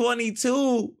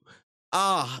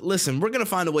 listen, we're gonna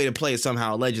find a way to play it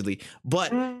somehow, allegedly,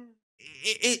 but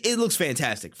it looks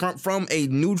fantastic from a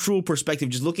neutral perspective,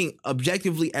 just looking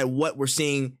objectively at what we're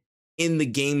seeing in the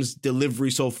game's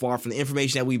delivery so far, from the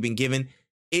information that we've been given,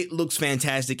 it looks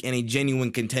fantastic and a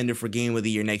genuine contender for Game of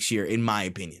the Year next year, in my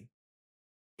opinion.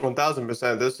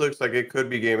 1000%. This looks like it could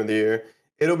be Game of the Year.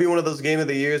 It'll be one of those Game of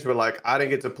the Years where like I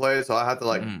didn't get to play, so I have to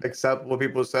like accept what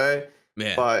people say.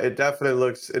 Yeah. But it definitely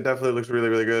looks really,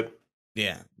 really good.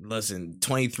 Yeah, listen,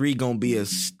 23 gonna be a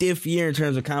stiff year in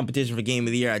terms of competition for Game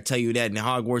of the Year. I tell you that. And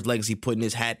Hogwarts Legacy putting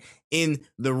his hat in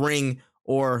the ring,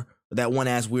 or that one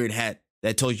ass weird hat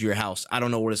that told you your house. I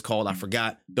don't know what it's called. I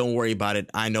forgot. Don't worry about it.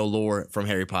 I know lore from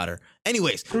Harry Potter.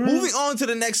 Anyways, moving on to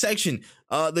the next section.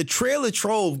 The trailer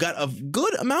trove got a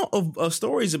good amount of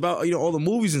stories about all the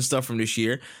movies and stuff from this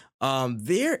year.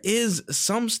 There is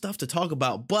some stuff to talk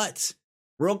about, but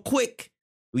real quick,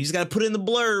 we just gotta put in the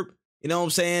blurb. You know what I'm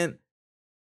saying?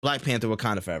 Black Panther,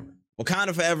 Wakanda Forever.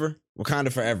 Wakanda Forever.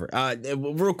 Wakanda Forever.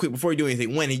 Real quick, before you do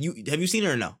anything, when have you seen it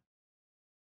or no?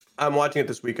 I'm watching it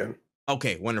this weekend.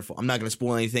 Okay, wonderful. I'm not going to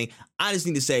spoil anything. I just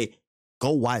need to say, go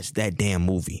watch that damn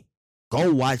movie.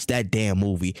 Go watch that damn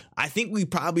movie. I think we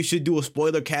probably should do a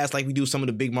spoiler cast like we do some of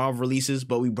the big Marvel releases,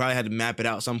 but we probably had to map it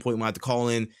out at some point. We'll have to call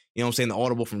in, the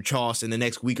Audible from Choss in the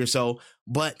next week or so.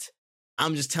 But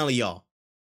I'm just telling y'all,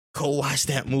 go watch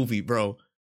that movie, bro.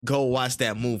 Go watch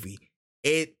that movie.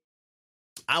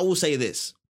 I will say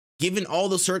this, given all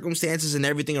the circumstances and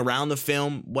everything around the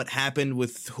film, what happened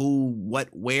with who, what,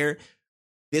 where,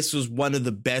 this was one of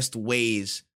the best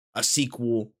ways a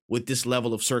sequel with this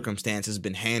level of circumstance has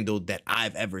been handled that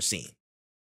I've ever seen.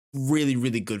 Really,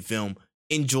 really good film.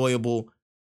 Enjoyable.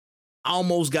 I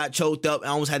almost got choked up. I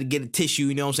almost had to get a tissue,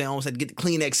 you know what I'm saying? I almost had to get the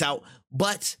Kleenex out.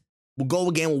 But we'll go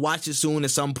again. We'll watch it soon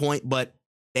at some point. But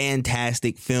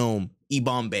fantastic film.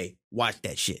 E-Bombay. Watch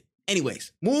that shit.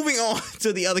 Anyways, moving on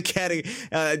to the other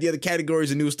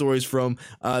categories and news stories from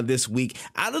this week.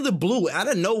 Out of the blue, out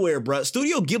of nowhere, bro,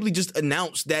 Studio Ghibli just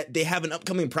announced that they have an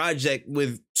upcoming project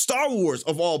with Star Wars,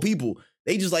 of all people.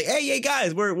 They just like, hey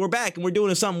guys, we're back and we're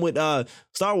doing something with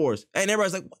Star Wars, and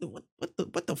everybody's like,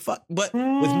 what the fuck? But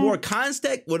with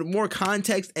more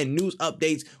context and news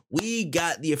updates, we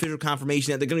got the official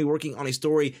confirmation that they're gonna be working on a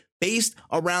story based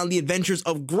around the adventures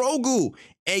of Grogu,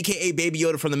 aka Baby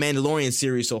Yoda from the Mandalorian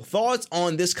series. So thoughts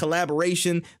on this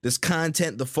collaboration, this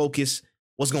content, the focus,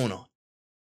 what's going on?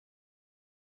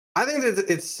 I think that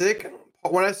it's sick.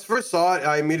 When I first saw it,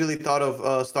 I immediately thought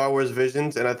of Star Wars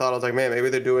Visions, and I was like, man, maybe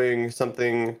they're doing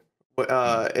something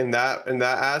in that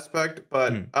aspect.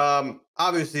 But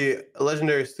obviously, a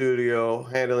legendary studio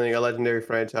handling a legendary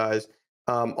franchise,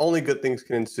 only good things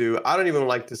can ensue. I don't even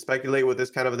like to speculate with this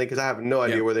kind of a thing because I have no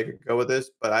idea where they could go with this.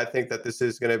 But I think that this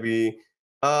is going to be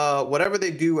whatever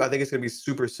they do. I think it's going to be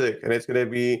super sick, and it's going to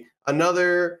be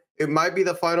another. It might be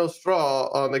the final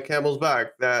straw on the camel's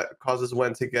back that causes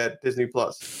Wen to get Disney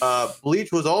Plus.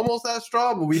 Bleach was almost that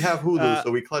straw, but we have Hulu,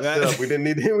 so we clutched it up. We didn't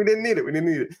need it. We didn't need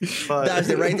it. But that's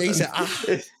it right there. He said,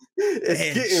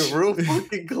 it's getting real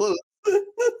fucking close.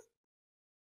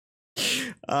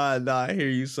 No, I hear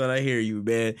you, son. I hear you,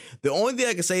 man. The only thing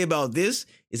I can say about this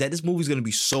is that this movie's gonna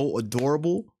be so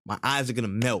adorable. My eyes are gonna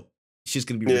melt. It's just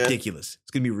gonna be ridiculous.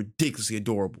 It's gonna be ridiculously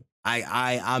adorable.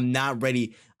 I'm not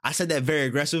ready. I said that very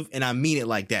aggressive, and I mean it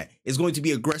like that. It's going to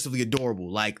be aggressively adorable,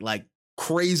 like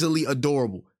crazily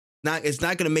adorable. It's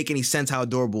not going to make any sense how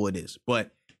adorable it is.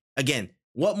 But again,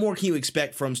 what more can you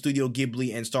expect from Studio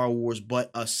Ghibli and Star Wars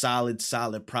but a solid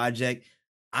project?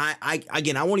 I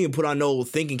won't even put on no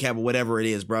thinking cap or whatever it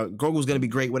is, bro. Grogu's going to be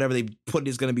great. Whatever they put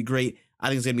is going to be great. I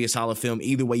think it's going to be a solid film.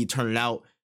 Either way you turn it out.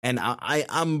 And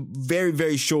I'm very,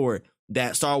 very sure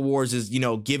that Star Wars is,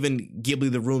 giving Ghibli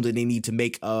the room that they need to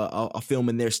make a film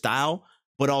in their style,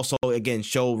 but also, again,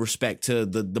 show respect to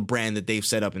the brand that they've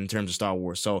set up in terms of Star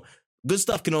Wars. So good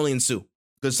stuff can only ensue.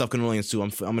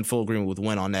 I'm in full agreement with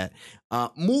Wen on that.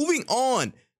 Moving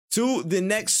on to the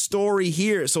next story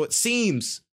here. So it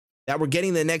seems that we're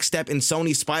getting the next step in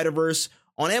Sony's Spider-Verse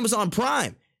on Amazon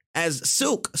Prime, as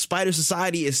Silk Spider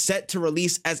Society is set to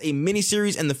release as a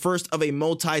miniseries and the first of a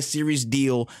multi-series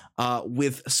deal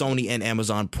with Sony and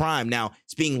Amazon Prime. Now,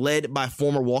 it's being led by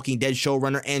former Walking Dead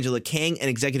showrunner Angela Kang and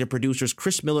executive producers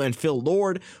Chris Miller and Phil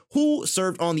Lord, who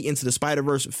served on the Into the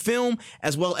Spider-Verse film,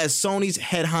 as well as Sony's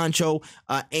head honcho,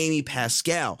 Amy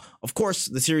Pascal. Of course,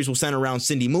 the series will center around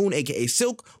Cindy Moon, aka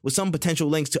Silk, with some potential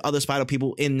links to other Spider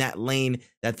people in that lane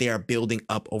that they are building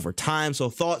up over time. So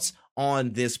thoughts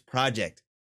on this project?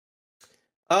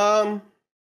 It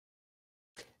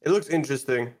looks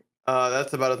interesting.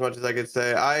 That's about as much as I could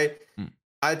say.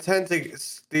 I tend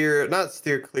to not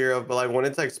steer clear of, but like when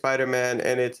it's like Spider-Man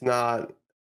and it's not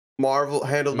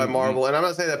handled by Marvel, and I'm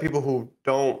not saying that people who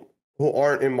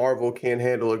aren't in Marvel can't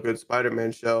handle a good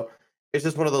Spider-Man show. It's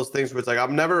just one of those things where it's like I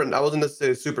wasn't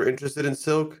necessarily super interested in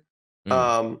Silk.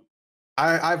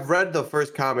 I've read the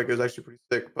first comic. It was actually pretty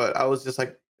sick, but I was just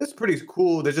like, it's pretty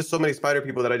cool. There's just so many spider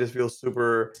people that I just feel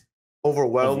super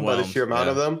overwhelmed by the sheer amount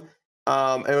of them.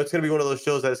 And it's gonna be one of those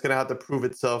shows that it's gonna have to prove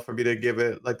itself for me to give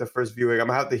it like the first viewing. I'm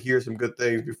gonna have to hear some good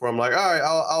things before I'm like, all right,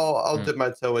 I'll dip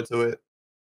my toe into it.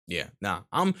 Yeah, nah.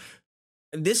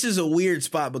 This is a weird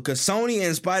spot because Sony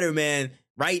and Spider-Man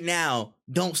right now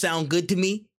don't sound good to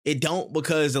me. It don't,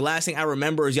 because the last thing I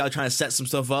remember is y'all trying to set some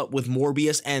stuff up with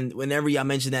Morbius, and whenever y'all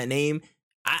mention that name,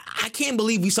 I can't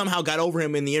believe we somehow got over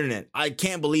him in the internet. I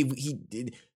can't believe he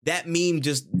did. That meme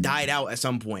just died out at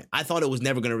some point. I thought it was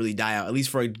never going to really die out, at least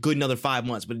for a good another 5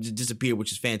 months, but it just disappeared,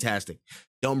 which is fantastic.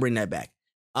 Don't bring that back.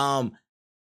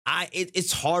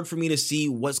 It's hard for me to see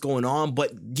what's going on,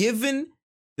 but given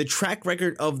the track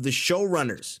record of the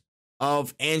showrunners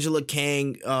of Angela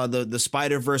Kang, the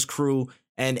Spider-Verse crew,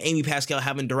 and Amy Pascal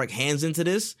having direct hands into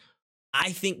this,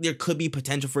 I think there could be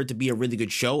potential for it to be a really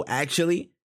good show,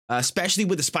 actually, especially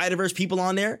with the Spider-Verse people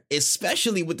on there,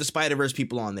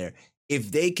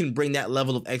 If they can bring that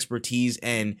level of expertise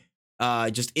and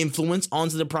just influence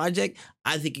onto the project,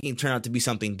 I think it can turn out to be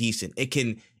something decent. It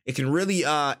can really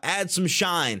add some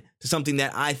shine to something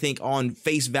that I think on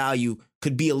face value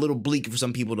could be a little bleak for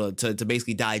some people to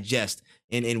basically digest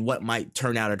in what might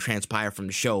turn out or transpire from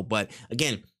the show. But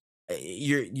again,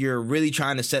 you're really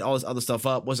trying to set all this other stuff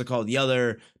up. What's it called? The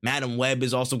other Madam Web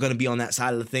is also going to be on that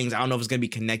side of the things. I don't know if it's going to be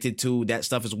connected to that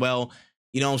stuff as well.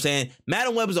 You know what I'm saying?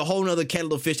 Madam Web is a whole nother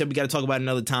kettle of fish that we got to talk about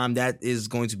another time. That is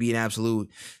going to be an absolute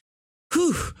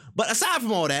whew. But aside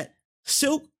from all that,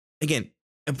 Silk, again,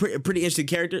 a pretty interesting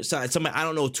character. So somebody I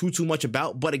don't know too much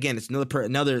about, but again, it's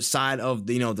another side of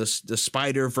the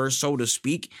Spider-Verse, so to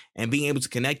speak, and being able to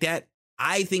connect that.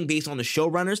 I think based on the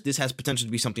showrunners, this has potential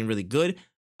to be something really good.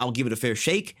 I'll give it a fair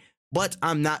shake, but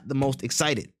I'm not the most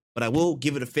excited. But I will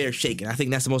give it a fair shake, and I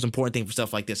think that's the most important thing for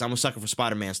stuff like this. I'm a sucker for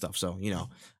Spider-Man stuff, so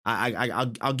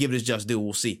I'll give it its just due.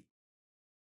 We'll see.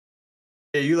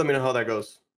 Yeah, you let me know how that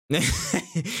goes.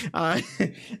 All right,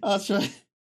 I'll try.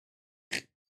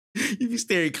 You be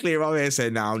staring clear. My man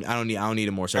said, "No, I don't need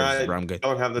more services, bro. I'm good.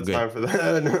 Don't have the time for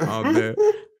that." I'm good.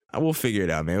 We'll figure it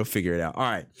out, man. We'll figure it out. All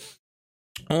right.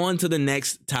 On to the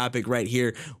next topic right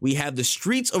here. We have the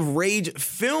Streets of Rage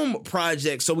film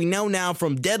project. So we know now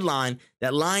from Deadline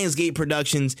that Lionsgate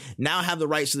Productions now have the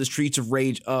rights to the Streets of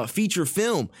Rage feature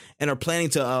film and are planning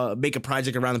to make a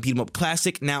project around the beat 'em up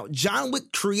classic. Now, John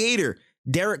Wick creator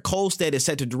Derek Kolstad is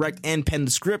set to direct and pen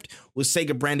the script, with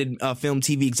Sega-branded film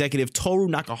TV executive Toru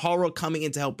Nakahara coming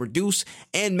in to help produce,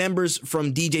 and members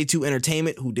from DJ2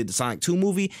 Entertainment, who did the Sonic 2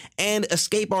 movie, and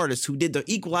Escape Artists, who did the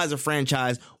Equalizer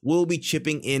franchise, will be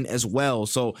chipping in as well.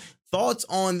 So, thoughts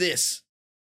on this?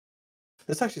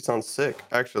 This actually sounds sick,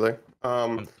 actually.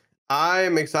 I'm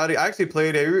excited. I actually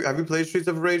played. Have you played Streets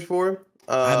of Rage 4?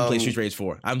 I haven't played Streets of Rage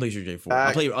 4.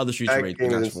 I played other Streets of Rage. That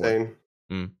game is insane.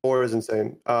 4 is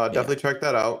insane. Definitely check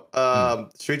that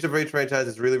out. Streets of Rage franchise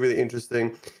is really, really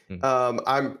interesting.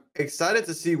 I'm excited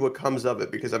to see what comes of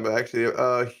it because I'm actually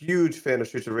a huge fan of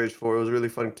Streets of Rage 4. It was a really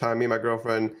fun time. Me and my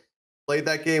girlfriend played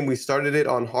that game. We started it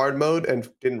on hard mode and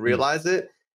didn't realize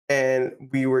it. And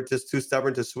we were just too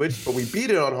stubborn to switch, but we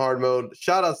beat it on hard mode.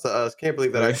 Shout outs to us. Can't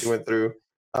believe that actually went through.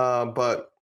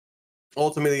 But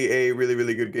ultimately a really,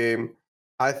 really good game.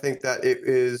 I think that it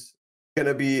is I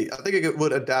think it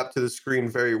would adapt to the screen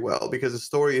very well because the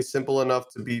story is simple enough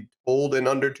to be told in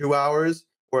under 2 hours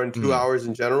or in 2 hours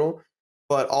in general,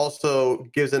 but also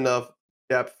gives enough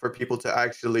depth for people to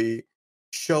actually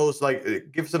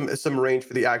give some range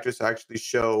for the actors to actually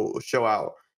show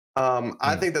out.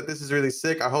 I think that this is really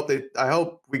sick. I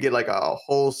hope we get like a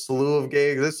whole slew of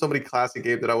games. There's so many classic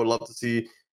games that I would love to see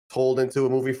told into a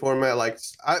movie format. Like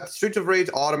Streets of Rage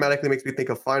automatically makes me think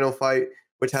of Final Fight,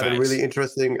 which had a really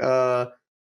interesting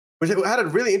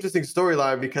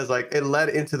storyline because like it led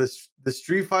into the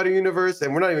Street Fighter universe,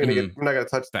 and we're not gonna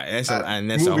touch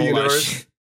that movie universe.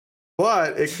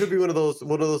 But it could be one of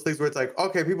those things where it's like,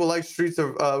 okay, people like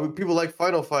people like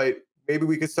Final Fight. Maybe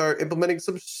we could start implementing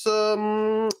some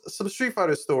Street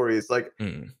Fighter stories. Like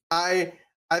I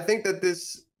think that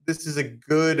this is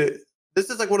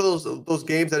like one of those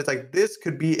games that it's like this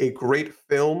could be a great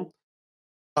film.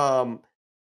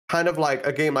 Kind of like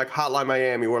a game like Hotline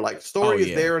Miami, where like story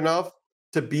is there enough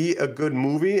to be a good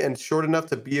movie and short enough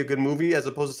to be a good movie, as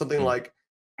opposed to something like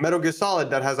Metal Gear Solid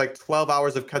that has like 12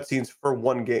 hours of cutscenes for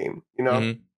one game, you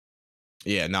know?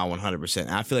 Yeah, no, 100%.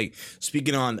 I feel like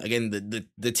speaking on, again,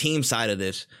 the team side of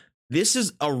this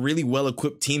is a really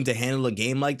well-equipped team to handle a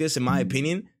game like this, in my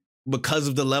opinion, because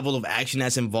of the level of action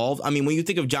that's involved. I mean, when you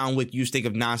think of John Wick, you just think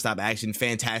of nonstop action,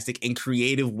 fantastic and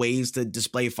creative ways to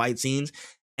display fight scenes.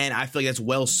 And I feel like that's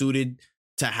well suited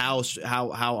to how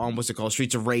what's it called,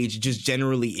 Streets of Rage just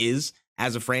generally is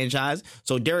as a franchise.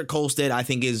 So Derek Kolstad, I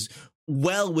think, is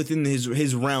well within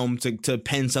his realm to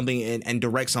pen something and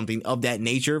direct something of that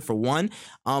nature, for one.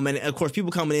 And of course,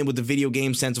 people coming in with the video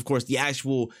game sense, of course, the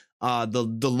actual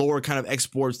the lore kind of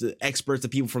experts, the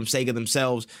people from Sega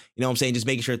themselves, you know what I'm saying, just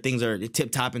making sure things are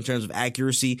tip top in terms of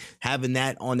accuracy. Having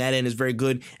that on that end is very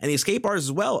good. And the escape artists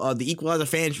as well. The Equalizer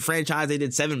franchise, they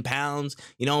did 7 pounds.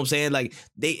 You know what I'm saying? Like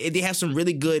they have some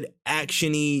really good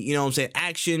actiony, you know what I'm saying,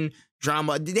 action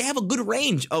drama. They have a good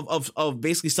range of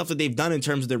basically stuff that they've done in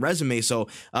terms of their resume. So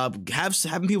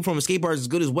having people from escape artists is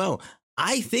good as well.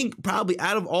 I think probably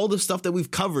out of all the stuff that we've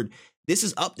covered, this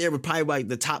is up there with probably like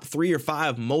the top 3 or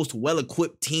 5 most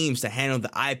well-equipped teams to handle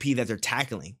the IP that they're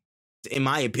tackling, in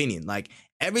my opinion. Like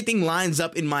everything lines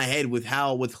up in my head with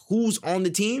who's on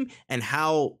the team and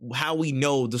how we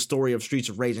know the story of Streets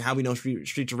of Rage and how we know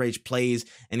Streets of Rage plays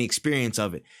and the experience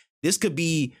of it. This could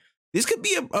be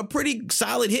a pretty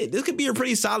solid hit. This could be a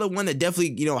pretty solid one that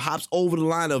definitely, you know, hops over the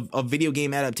line of video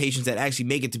game adaptations that actually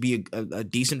make it to be a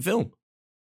decent film.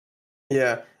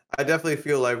 Yeah, I definitely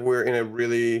feel like we're in a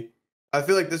really. I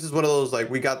feel like this is one of those, like,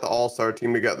 we got the all-star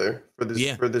team together for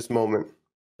this moment.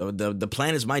 The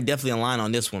planets might definitely align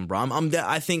on this one, bro.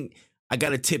 I think I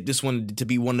got to tip this one to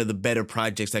be one of the better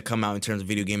projects that come out in terms of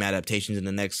video game adaptations in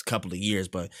the next couple of years.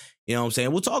 But you know what I'm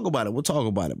saying? We'll talk about it.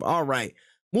 But all right,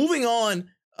 moving on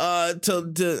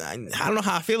to I don't know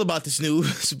how I feel about this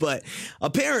news, but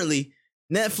apparently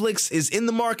Netflix is in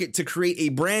the market to create a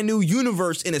brand new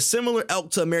universe in a similar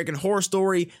ilk to American Horror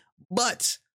Story,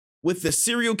 but with the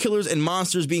serial killers and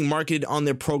monsters being marketed on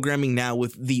their programming now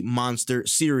with the Monster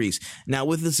series. Now,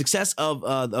 with the success of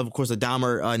course, the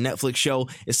Dahmer Netflix show,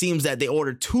 it seems that they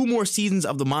ordered 2 more seasons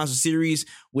of the Monster series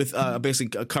with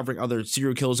basically covering other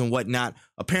serial killers and whatnot.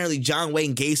 Apparently, John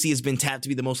Wayne Gacy has been tapped to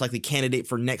be the most likely candidate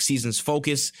for next season's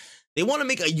focus. They want to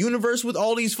make a universe with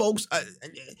all these folks.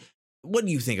 What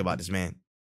do you think about this, man?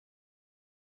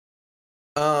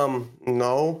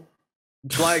 No.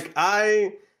 Like,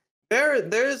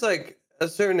 There's like a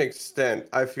certain extent,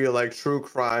 I feel like true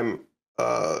crime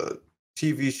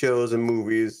TV shows and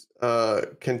movies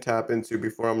can tap into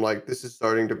before I'm like, this is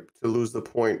starting to lose the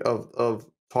point of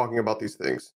talking about these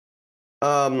things.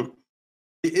 The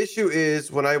issue is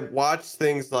when I watch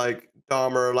things like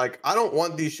Dahmer, like, I don't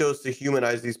want these shows to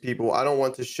humanize these people. I don't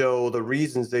want to show the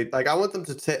reasons they, like, I want them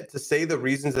to say the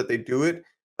reasons that they do it,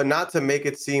 but not to make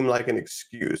it seem like an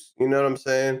excuse. You know what I'm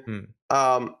saying?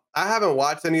 I haven't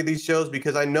watched any of these shows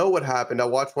because I know what happened. I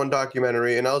watched one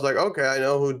documentary and I was like, okay, I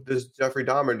know who this Jeffrey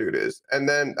Dahmer dude is. And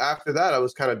then after that, I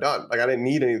was kind of done. Like, I didn't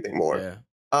need anything more. Yeah.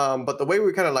 But the way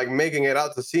we're kind of like making it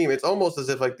out to seem, it's almost as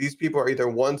if like these people are either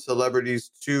 1,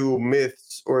 celebrities, 2,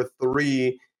 myths, or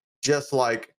 3, just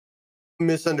like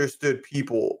misunderstood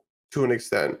people to an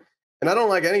extent. And I don't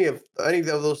like any of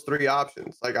those 3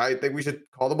 options. Like, I think we should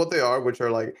call them what they are, which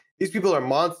are like, these people are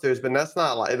monsters, but that's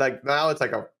not like now it's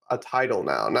like a title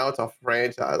now. Now it's a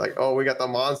franchise. Like, oh, we got the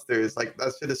monsters. Like,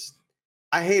 that shit is,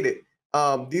 I hate it.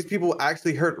 These people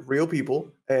actually hurt real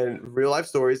people and real life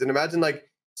stories. And imagine like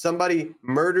somebody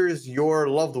murders your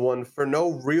loved one for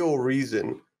no real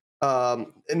reason, and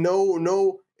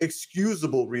no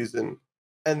excusable reason.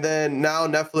 And then now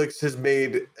Netflix has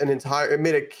made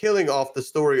a killing off the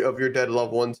story of your dead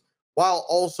loved ones, while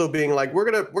also being like, we're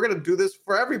gonna do this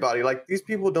for everybody. Like, these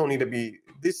people don't need to be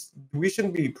this. We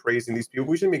shouldn't be praising these people.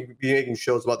 We shouldn't be making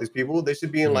shows about these people. They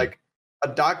should be in like a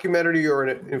documentary or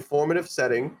an informative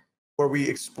setting where we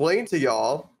explain to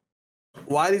y'all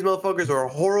why these motherfuckers are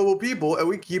horrible people, and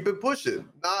we keep it pushing.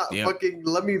 Not fucking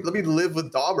let me live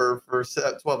with Dahmer for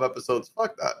 12 episodes.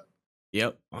 Fuck that.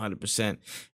 Yep, 100%.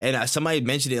 And somebody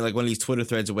mentioned it in like one of these Twitter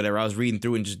threads or whatever. I was reading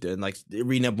through and just like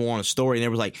reading up more on a story, and it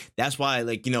was like, that's why,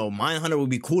 like, you know, Mindhunter would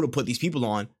be cool to put these people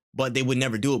on, but they would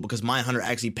never do it because Mindhunter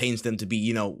actually paints them to be,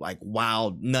 you know, like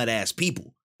wild nut ass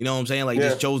people. You know what I'm saying? Like,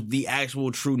 just shows the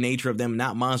actual true nature of them,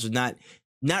 not monsters, not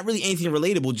really anything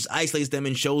relatable. Just isolates them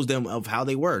and shows them of how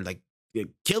they were, like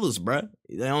killers, bruh.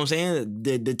 You know what I'm saying?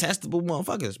 The detestable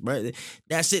motherfuckers, bruh.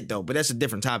 That's it though. But that's a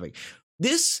different topic.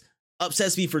 This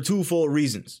upsets me for 2-fold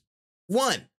reasons.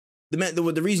 One,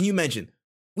 the reason you mentioned,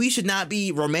 we should not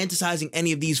be romanticizing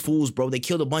any of these fools, bro. They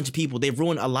killed a bunch of people. They've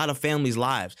ruined a lot of families'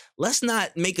 lives. Let's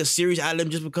not make a series out of them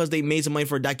just because they made some money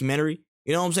for a documentary.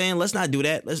 You know what I'm saying? Let's not do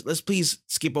that. Let's please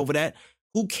skip over that.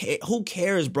 Who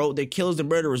cares, bro? They're killers and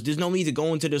murderers. There's no need to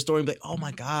go into the story and be like, oh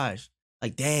my gosh,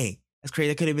 like, dang, that's crazy.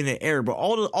 That could have been an error, bro.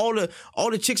 All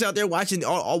the chicks out there watching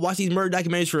watch these murder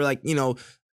documentaries for, like, you know,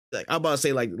 like I'm about to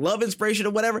say, like, love inspiration or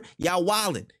whatever. Y'all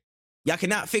wildin'. Y'all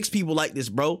cannot fix people like this,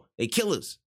 bro. They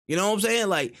killers. You know what I'm saying?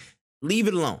 Like, leave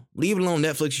it alone. Leave it alone,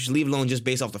 Netflix. You should leave it alone just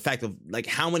based off the fact of like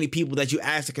how many people that you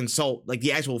asked to consult, like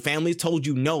the actual families told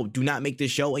you, no, do not make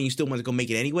this show, and you still want to go make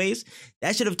it anyways.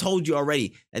 That should have told you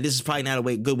already that this is probably not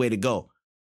a good way to go.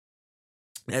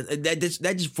 That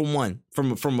just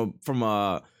from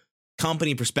a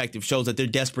company perspective shows that they're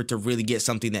desperate to really get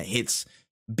something that hits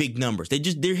big numbers.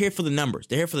 They're here for the numbers.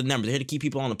 They're here for the numbers. They're here to keep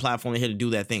people on the platform. They're here to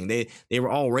do that thing. They were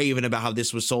all raving about how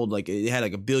this was sold, like it had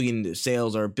like 1 billion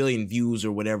sales or 1 billion views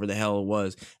or whatever the hell it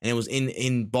was, and it was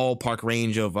in ballpark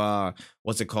range of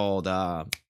what's it called,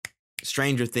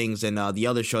 Stranger Things and the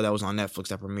other show that was on Netflix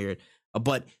that premiered.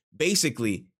 But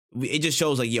basically, it just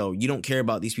shows like, yo, you don't care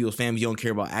about these people's families. You don't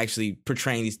care about actually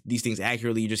portraying these things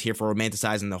accurately. You're just here for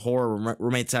romanticizing the horror,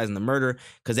 romanticizing the murder,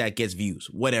 because that gets views.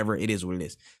 Whatever, it is what it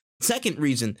is. Second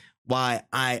reason why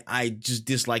I just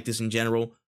dislike this in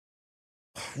general,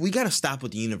 we got to stop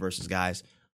with the universes, guys.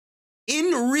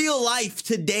 In real life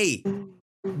today,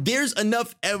 there's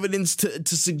enough evidence to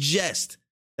suggest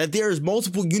that there is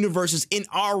multiple universes in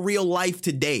our real life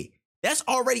today. That's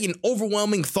already an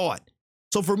overwhelming thought.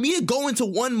 So for me to go into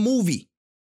one movie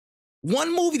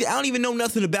that I don't even know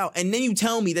nothing about, and then you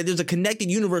tell me that there's a connected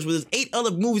universe where there's 8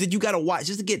 other movies that you got to watch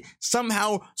just to get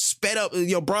somehow sped up,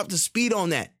 brought up to speed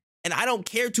on that. And I don't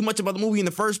care too much about the movie in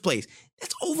the first place.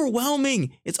 That's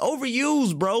overwhelming. It's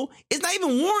overused, bro. It's not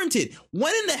even warranted.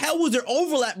 When in the hell was there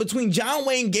overlap between John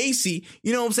Wayne Gacy,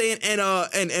 you know what I'm saying,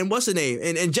 and what's the name,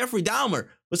 and Jeffrey Dahmer?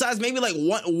 Besides maybe like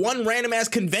one random ass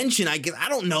convention, I guess. I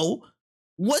don't know.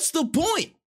 What's the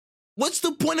point? What's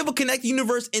the point of a connected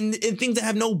universe in things that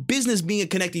have no business being a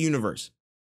connected universe?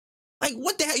 Like,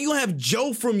 what the hell? You have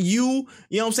Joe from You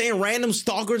know what I'm saying? Random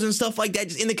stalkers and stuff like that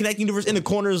just in the connected universe in the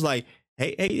corners like,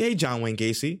 hey, John Wayne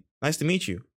Gacy, nice to meet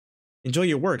you. Enjoy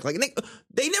your work. Like,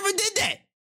 they never did that.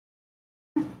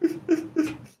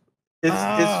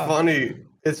 It's funny.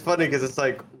 It's funny because it's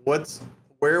like,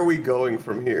 where are we going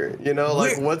from here? You know,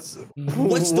 like what's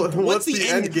the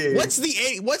end game? What's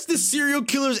the serial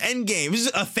killer's end game? Is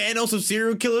it a Thanos of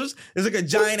serial killers? It's like a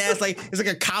giant ass, like it's like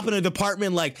a cop in a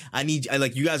department. Like you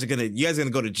guys are gonna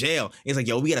go to jail. And it's like,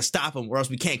 yo, we gotta stop them or else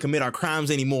we can't commit our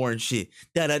crimes anymore and shit.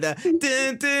 They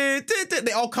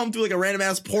all come through like a random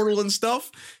ass portal and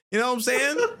stuff. You know what I'm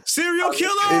saying? Serial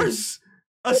killers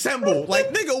assemble.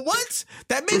 Like, nigga, what?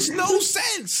 That makes no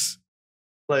sense.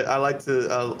 Like, I'd like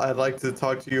to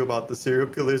talk to you about the serial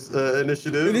killers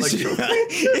initiative. Like,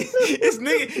 it's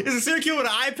a serial killer with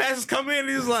an eye patch is coming in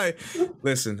and he's like,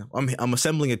 listen, I'm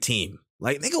assembling a team.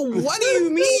 Like, nigga, what do you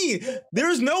mean?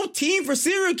 There's no team for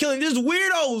serial killing. There's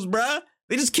weirdos, bruh.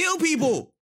 They just kill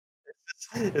people.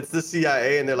 It's the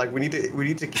CIA, and they're like, we need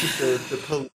to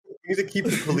keep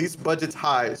the police budgets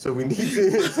high, so we need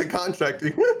to contract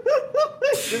you.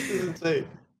 This is insane.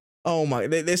 Oh my!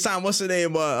 They signed what's her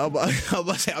name? I'm about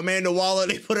to say Amanda Waller.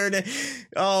 They put her in there.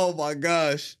 Oh my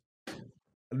gosh!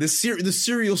 The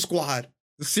Serial Squad.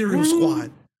 The Serial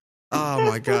Squad. Oh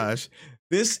my gosh!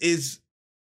 This is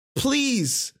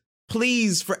please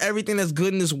for everything that's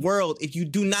good in this world. If you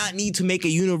do not need to make a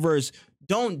universe,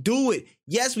 don't do it.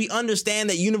 Yes, we understand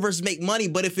that universes make money,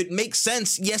 but if it makes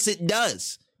sense, yes, it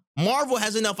does. Marvel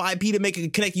has enough IP to make a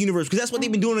connected universe because that's what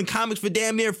they've been doing in comics for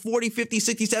damn near 40, 50,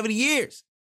 60, 70 years.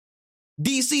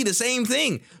 DC, the same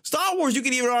thing. Star Wars, you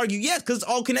can even argue, yes, because it's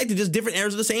all connected, just different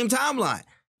eras of the same timeline.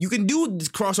 You can do this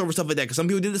crossover stuff like that because some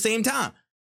people did it at the same time.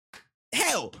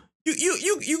 Hell,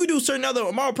 you could do certain other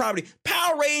Marvel property.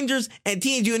 Power Rangers and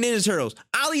Teenage Mutant Ninja Turtles.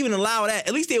 I'll even allow that.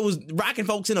 At least they was rocking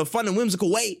folks in a fun and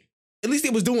whimsical way. At least they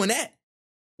was doing that.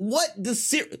 What the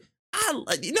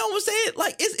you know what I'm saying?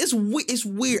 Like, it's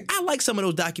weird. I like some of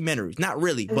those documentaries. Not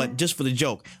really, but just for the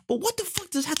joke. But what the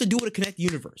fuck does it have to do with a connected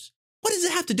universe? What does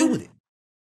it have to do with it?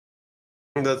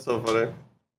 That's so funny.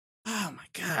 Oh my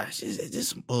gosh, it's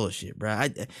just some bullshit, bro.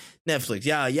 Netflix,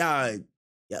 y'all,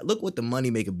 look what the money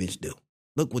make a bitch do.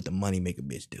 Look what the money make a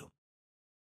bitch do.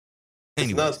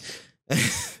 Anyway,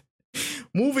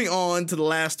 moving on to the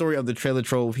last story of the trailer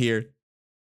trove here.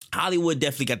 Hollywood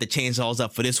definitely got the chainsaws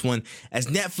up for this one, as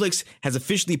Netflix has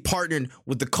officially partnered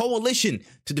with the Coalition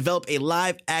to develop a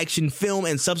live-action film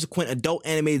and subsequent adult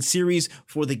animated series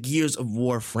for the Gears of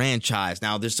War franchise.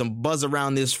 Now, there's some buzz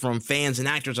around this from fans and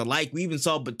actors alike. We even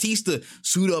saw Batista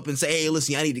suit up and say, hey,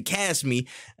 listen, I need to cast me.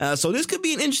 So this could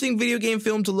be an interesting video game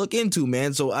film to look into,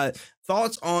 man. So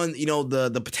thoughts on,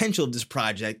 the potential of this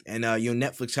project and,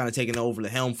 Netflix kind of taking over the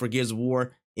helm for Gears of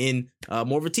War in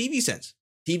more of a TV sense,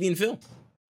 TV and film.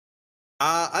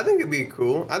 I think it'd be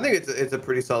cool. I think it's a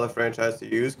pretty solid franchise to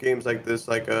use. Games like this,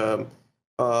 like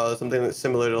something that's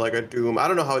similar to like a Doom. I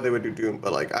don't know how they would do Doom,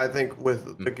 but like I think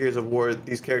with the Gears of War,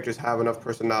 these characters have enough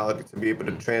personality to be able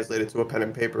to translate it to a pen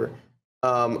and paper.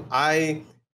 I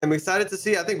I'm excited to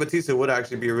see. I think Batista would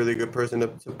actually be a really good person to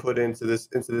put into this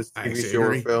TV show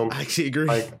or film. I actually agree.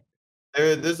 Like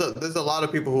there's a lot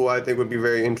of people who I think would be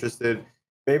very interested.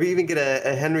 Maybe even get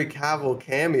a Henry Cavill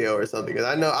cameo or something. Because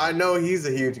I know he's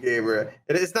a huge gamer.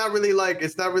 And it's not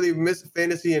really Miss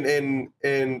Fantasy and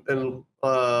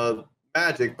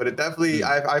Magic, but it definitely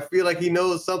I feel like he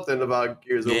knows something about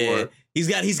Gears of War. He's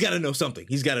got to know something.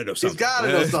 He's got to know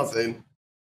something.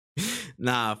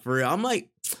 Nah, for real. I'm like,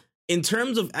 in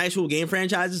terms of actual game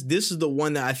franchises, this is the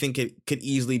one that I think it could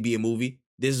easily be a movie.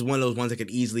 This is one of those ones that could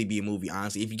easily be a movie,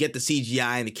 honestly. If you get the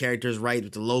CGI and the characters right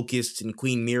with the Locusts and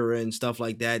Queen Mira and stuff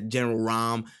like that, General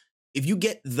Rom, if you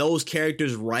get those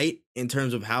characters right in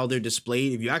terms of how they're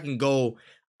displayed, I can go,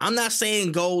 I'm not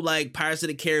saying go like Pirates of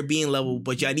the Caribbean level,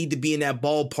 but I need to be in that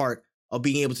ballpark of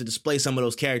being able to display some of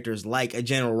those characters like a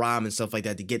General Rom and stuff like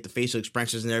that to get the facial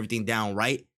expressions and everything down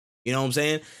right. You know what I'm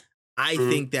saying? I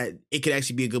think that it could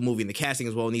actually be a good movie, and the casting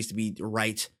as well needs to be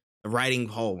right. The writing,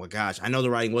 oh my gosh, I know the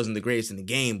writing wasn't the greatest in the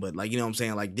game, but like, you know what I'm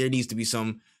saying? Like there needs to be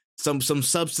some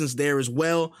substance there as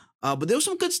well. But there was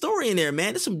some good story in there,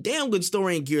 man. There's some damn good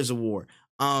story in Gears of War.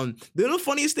 The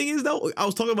funniest thing is though, I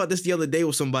was talking about this the other day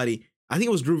with somebody. I think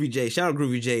it was Groovy J. Shout out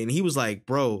Groovy J. And he was like,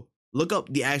 bro, look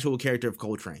up the actual character of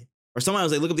Coltrane. Or somebody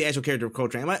was like, look up the actual character of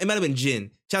Coltrane. It might have been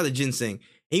Jin. Shout out to Jin Singh. And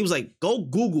he was like, go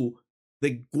Google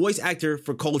the voice actor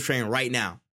for Coltrane right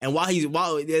now. And while you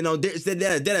know,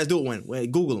 Deadass do it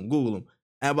when Google him.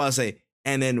 I'm about to say,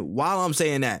 and then while I'm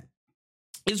saying that,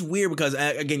 it's weird because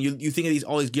again, you think of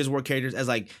all these Gears of War characters as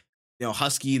like, you know,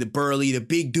 husky, the burly, the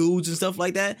big dudes and stuff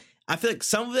like that. I feel like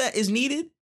some of that is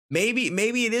needed. Maybe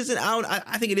it isn't.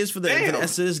 I think it is for the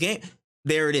essence of this game.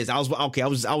 There it is. I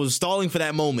was stalling for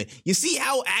that moment. You see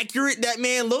how accurate that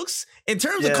man looks? In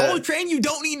terms of Coltrane, you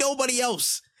don't need nobody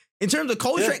else. In terms of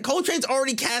Coltrane, Coltrane's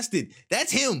already casted.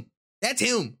 That's him.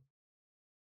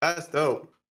 That's dope.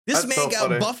 This man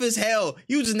got buff as hell.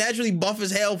 He was just naturally buff as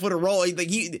hell for the role. Like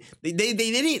they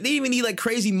didn't even need like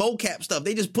crazy mocap stuff.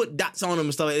 They just put dots on him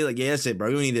and stuff. They're like, yeah, that's it, bro.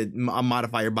 You don't need to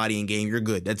modify your body in game. You're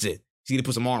good. That's it. You need to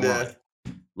put some armor on.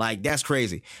 Like that's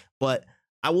crazy. But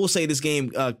I will say this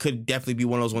game could definitely be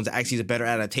one of those ones that actually is a better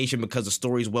adaptation because the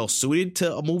story is well suited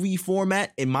to a movie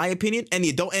format, in my opinion. And the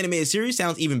adult animated series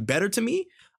sounds even better to me.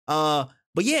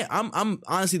 But yeah, I'm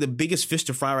honestly the biggest fish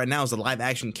to fry right now is the live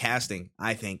action casting,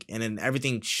 I think. And then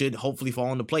everything should hopefully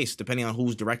fall into place depending on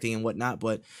who's directing and whatnot.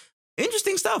 But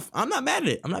interesting stuff. I'm not mad at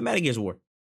it. I'm not mad at Gears of War.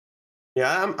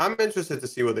 Yeah, I'm interested to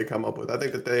see what they come up with. I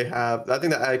think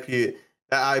that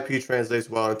IP translates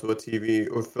well into a TV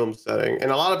or film setting.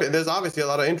 And there's obviously a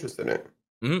lot of interest in it.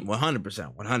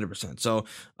 100%. So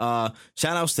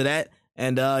shout outs to that.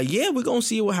 And yeah, we're going to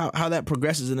see how that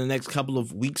progresses in the next couple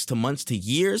of weeks to months to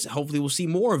years. Hopefully we'll see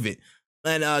more of it.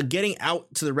 And getting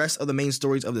out to the rest of the main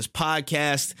stories of this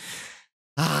podcast.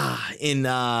 In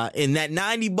that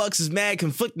 $90 is mad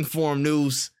conflicting forum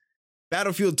news.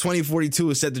 Battlefield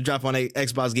 2042 is set to drop on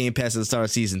Xbox Game Pass at the start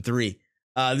of Season 3.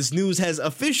 This news has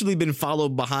officially been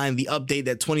followed behind the update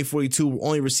that 2042 will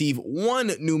only receive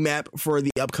one new map for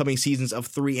the upcoming seasons of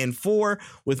 3 and 4,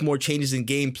 with more changes in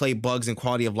gameplay, bugs, and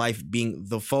quality of life being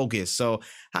the focus. So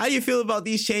how do you feel about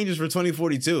these changes for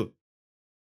 2042?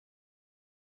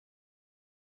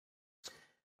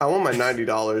 I want my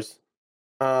 $90.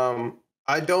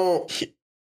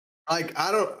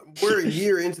 We're a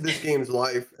year into this game's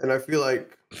life, and I feel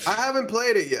like I haven't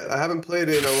played it yet. I haven't played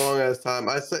it in a long ass time.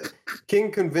 I said King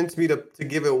convinced me to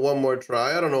give it one more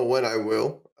try. I don't know when I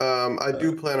will. I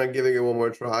do plan on giving it one more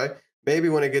try. Maybe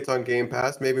when it gets on Game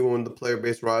Pass. Maybe when the player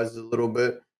base rises a little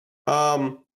bit.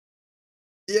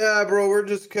 Yeah, bro, we're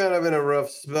just kind of in a rough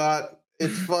spot.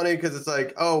 It's funny because it's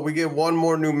like, oh, we get one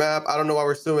more new map. I don't know why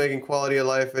we're still making quality of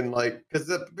life and like,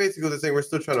 because basically the thing we're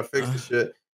still trying to fix the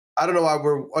shit. I don't know why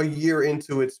we're a year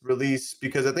into its release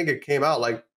because I think it came out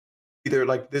like either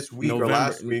like this week or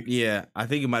last week. Yeah, I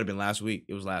think it might have been last week.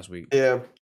 It was last week. Yeah.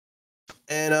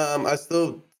 And I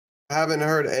still haven't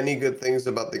heard any good things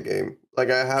about the game.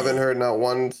 Like I haven't heard not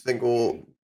one single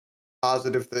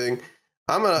positive thing.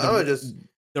 I'm gonna just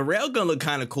the railgun looked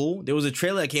kind of cool. There was a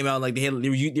trailer that came out like they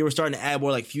were starting to add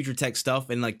more like future tech stuff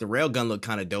and like the railgun looked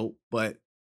kind of dope, but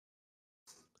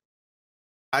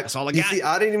that's all I got. See,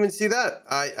 I didn't even see that.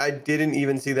 I didn't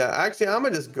even see that. Actually, I'm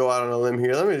gonna just go out on a limb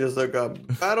here. Let me just look up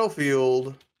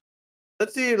Battlefield.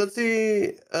 Let's see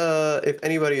if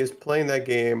anybody is playing that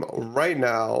game right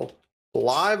now,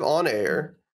 live on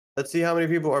air. Let's see how many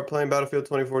people are playing Battlefield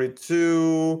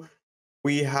 2042.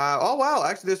 We have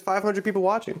actually there's 500 people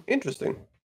watching. Interesting.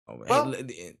 Well,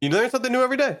 you learn something new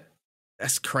every day.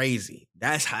 That's crazy.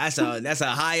 That's a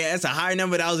higher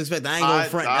number than I was expecting. I ain't gonna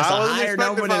front. That's a higher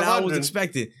number than I was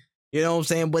expecting. You know what I'm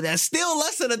saying? But that's still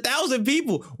less than 1,000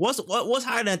 people. What's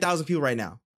higher than 1,000 people right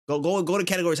now? Go to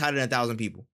categories higher than 1,000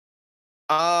 people.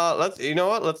 Let's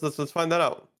find that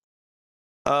out.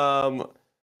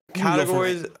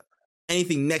 Categories.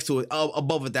 Anything next to it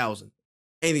above 1,000.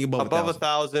 Anything above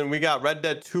 1,000. We got Red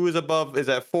Dead 2 is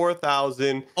at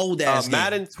 4,000. Old ass game.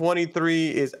 Madden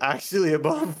 23 is actually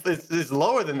above. It's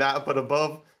lower than that, but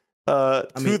above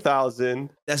 2,000.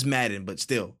 That's Madden, but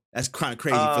still, that's kind of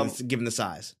crazy given the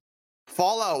size.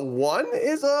 Fallout 1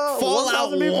 is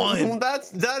Fallout 1. That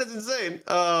is insane.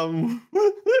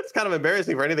 It's kind of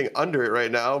embarrassing for anything under it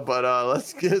right now, but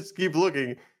let's just keep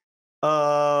looking.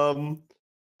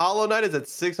 Hollow Knight is at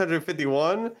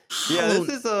 651. This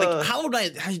is like Hollow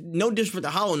Knight. No disrespect to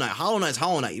Hollow Knight. Hollow Knight's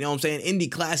Hollow Knight. You know what I'm saying?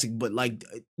 Indie classic, but like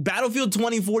Battlefield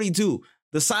 2042,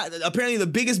 apparently the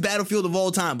biggest Battlefield of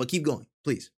all time. But keep going,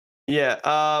 please. Yeah.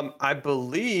 I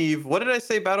believe. What did I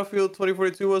say? Battlefield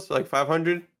 2042 was like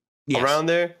 500. Yes. Around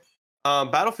there.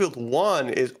 Battlefield 1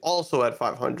 is also at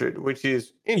 500, which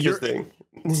is interesting.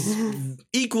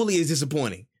 Equally as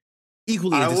disappointing.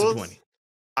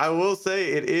 I will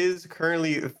say it is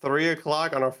currently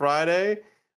 3:00 on a Friday,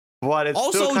 but it's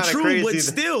also still true. Crazy. But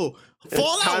still,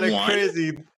 Fallout 1.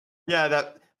 Crazy. Yeah,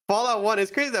 that Fallout 1 is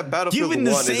crazy. That Battlefield 1 is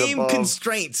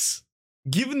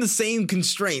Given the same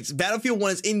constraints, Battlefield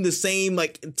 1 is in the same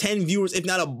 10 viewers, if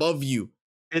not above you.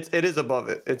 It is above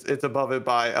it. It's above it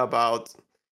by about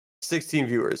 16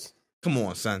 viewers. Come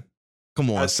on, son.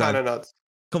 That's kind of nuts.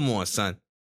 Come on, son.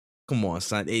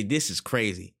 Hey, this is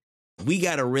crazy. We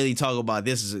gotta really talk about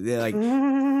this.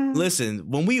 Listen,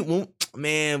 I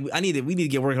need to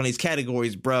get work on these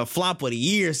categories, bro. Flop of the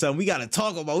year, son. We gotta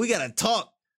talk.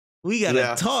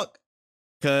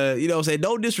 Cause you know what I'm saying,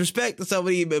 no disrespect to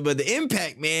somebody, but the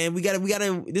impact, man, we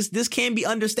gotta this can't be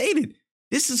understated.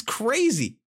 This is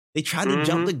crazy. They tried to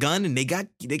jump the gun and they got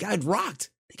rocked.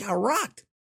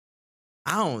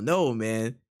 I don't know,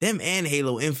 man. Them and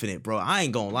Halo Infinite, bro. I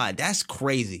ain't gonna lie. That's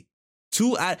crazy.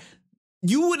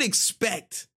 You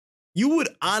would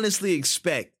honestly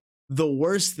expect the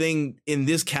worst thing in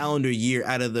this calendar year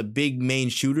out of the big main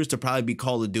shooters to probably be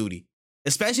Call of Duty,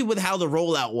 especially with how the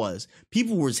rollout was.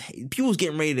 People was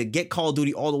getting ready to get Call of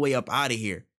Duty all the way up out of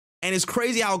here. And it's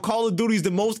crazy how Call of Duty is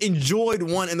the most enjoyed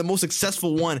one and the most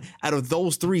successful one out of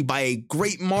those three by a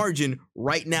great margin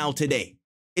right now today.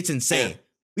 It's insane.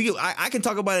 Yeah. I can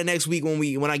talk about it next week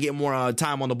when I get more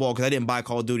time on the ball, because I didn't buy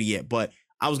Call of Duty yet, but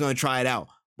I was going to try it out.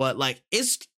 But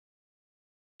it's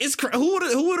who would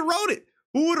have wrote it?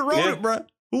 Who would have wrote it, bro?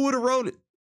 Who would have wrote it?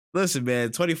 Listen, man,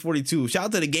 2042. Shout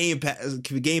out to the Game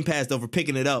Pass though for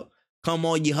picking it up. Come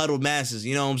on, you huddled masses.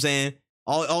 You know what I'm saying?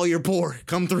 All your poor,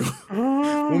 come through.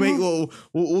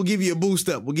 We'll give you a boost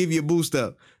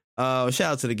up. Shout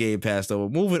out to the Game Pass though.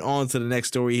 Moving on to the next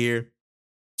story here.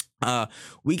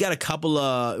 We got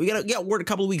word a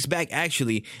couple of weeks back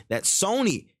actually that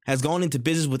Sony has gone into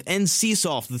business with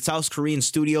NCSoft, the South Korean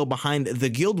studio behind the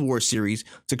Guild Wars series,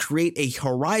 to create a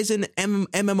Horizon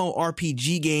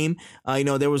MMORPG game.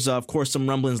 There was of course some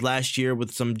rumblings last year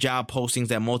with some job postings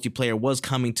that multiplayer was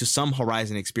coming to some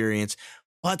Horizon experience,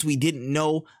 but we didn't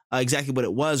know exactly what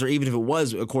it was, or even if it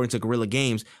was, according to Guerrilla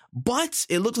Games. But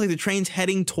it looks like the train's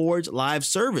heading towards live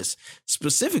service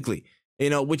specifically,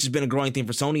 which has been a growing thing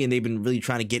for Sony, and they've been really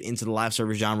trying to get into the live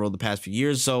service genre the past few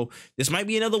years. So this might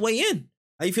be another way in.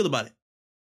 How you feel about it?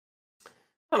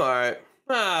 I'm all right.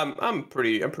 I'm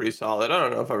pretty solid. I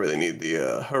don't know if I really need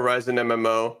the Horizon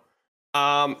MMO.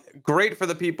 Great for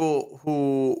the people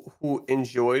who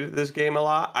enjoyed this game a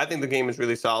lot. I think the game is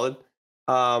really solid.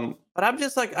 But I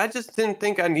just didn't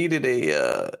think I needed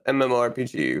a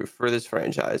MMORPG for this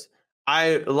franchise.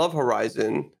 I love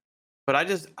Horizon, but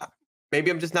maybe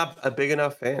I'm just not a big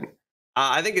enough fan.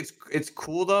 I think it's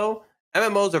cool though.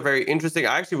 MMOs are very interesting.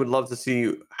 I actually would love to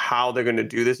see how they're going to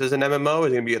do this as an MMO.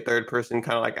 Is it going to be a third person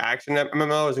kind of like action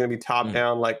MMO? Is it going to be top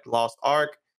down like Lost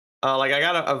Ark? I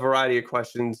got a variety of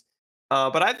questions.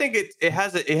 But I think it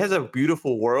has a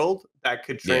beautiful world that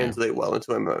could translate well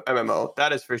into MMO.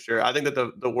 That is for sure. I think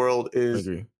that the world is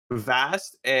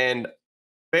vast and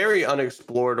very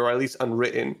unexplored, or at least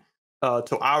unwritten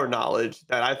to our knowledge,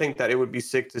 that I think that it would be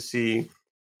sick to see.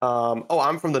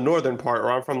 I'm from the northern part,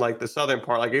 or I'm from like the southern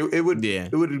part. Like it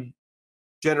would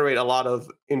generate a lot of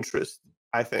interest,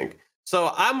 I think.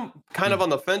 So I'm kind of on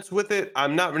the fence with it.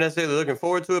 I'm not necessarily looking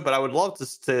forward to it, but I would love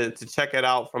to check it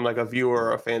out from like a viewer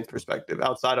or a fan's perspective,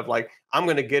 outside of like, I'm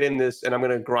going to get in this and I'm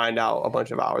going to grind out a bunch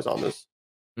of hours on this.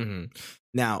 Mm-hmm.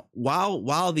 Now,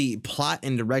 while the plot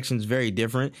and direction is very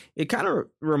different, it kind of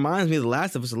reminds me of The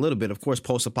Last of Us a little bit. Of course,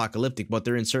 post-apocalyptic, but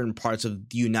they're in certain parts of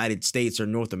the United States or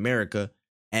North America.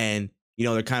 And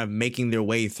they're kind of making their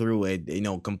way through a,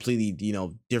 completely,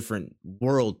 different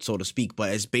world, so to speak,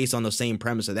 but it's based on the same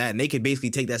premise of that. And they could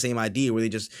basically take that same idea where they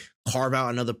just carve out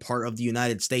another part of the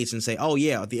United States and say, oh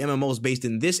yeah, the MMO is based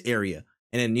in this area.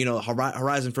 And then,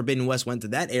 Horizon Forbidden West went to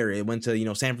that area. It went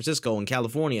to, San Francisco and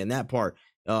California and that part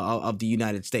of the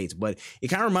United States. But it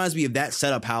kind of reminds me of that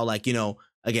setup, how like,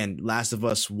 again, Last of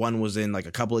Us 1 was in like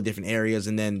a couple of different areas,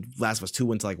 and then Last of Us 2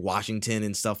 went to like Washington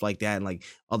and stuff like that, and like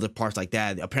other parts like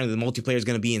that. Apparently the multiplayer is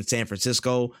going to be in San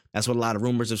Francisco. That's what a lot of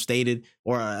rumors have stated,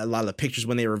 or a lot of the pictures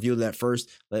when they revealed that first.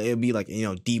 It'll be like,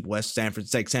 deep West San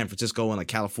Francisco and like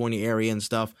California area and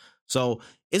stuff. So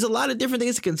it's a lot of different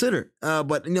things to consider.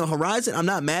 But Horizon, I'm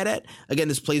not mad at. Again,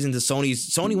 this plays into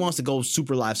Sony wants to go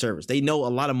super live service. They know a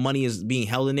lot of money is being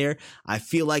held in there. I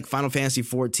feel like Final Fantasy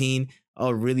 14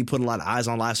 really put a lot of eyes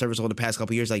on live service over the past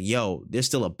couple of years. Like, yo, there's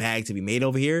still a bag to be made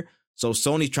over here. So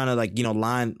Sony's trying to like,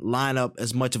 line up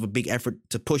as much of a big effort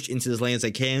to push into this lane as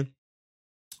they can.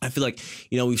 I feel like,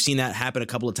 we've seen that happen a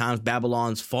couple of times.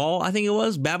 Babylon's Fall, I think it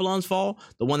was Babylon's Fall,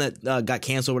 the one that got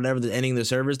canceled or whatever, the ending of the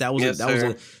servers. That was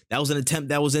an attempt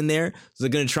that was in there. So they're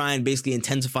going to try and basically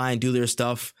intensify and do their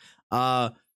stuff.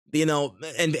 And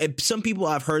some people,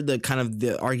 I've heard the kind of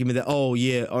the argument that, oh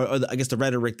yeah, or I guess the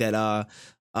rhetoric that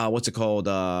what's it called?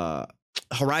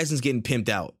 Horizon's getting pimped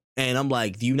out. And I'm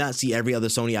like, do you not see every other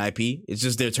Sony IP? It's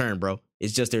just their turn, bro.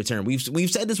 It's just their turn. We've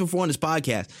said this before on this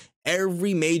podcast.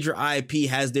 Every major IP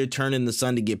has their turn in the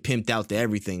sun to get pimped out to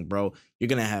everything, bro. You're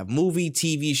going to have movie,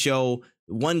 TV show,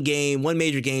 one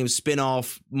major game,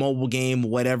 spinoff, mobile game,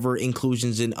 whatever,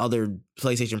 inclusions in other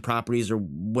PlayStation properties or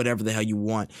whatever the hell you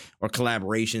want, or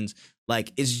collaborations.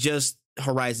 Like, it's just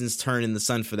Horizon's turn in the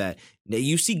sun for that. Now,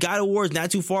 you see God of War is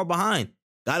not too far behind.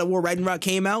 God of War Ragnarök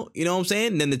came out, you know what I'm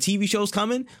saying? And then the TV show's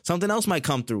coming. Something else might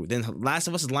come through. Then Last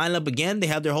of Us is lining up again. They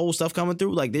have their whole stuff coming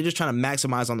through. Like, they're just trying to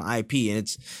maximize on the IP. And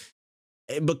it's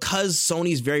because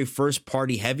Sony's very first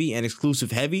party heavy and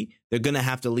exclusive heavy, they're going to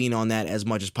have to lean on that as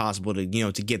much as possible to,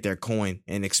 to get their coin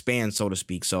and expand, so to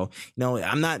speak. So,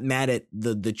 I'm not mad at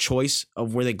the choice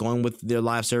of where they're going with their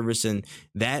live service. And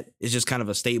that is just kind of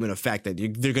a statement of fact that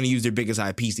they're going to use their biggest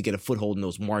IPs to get a foothold in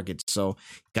those markets. So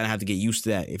kind of have to get used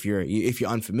to that if you're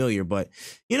unfamiliar. But,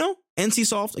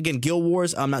 NCSoft, again, Guild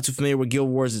Wars, I'm not too familiar with Guild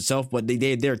Wars itself, but they're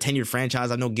a 10-year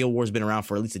franchise. I know Guild Wars has been around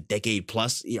for at least a decade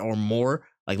plus or more.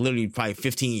 Like literally probably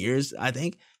 15 years, I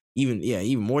think.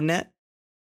 Even more than that.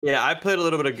 Yeah, I played a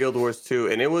little bit of Guild Wars too,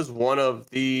 and it was one of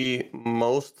the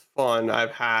most fun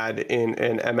I've had in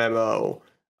an MMO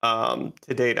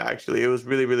to date, actually. It was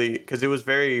really, really, because it was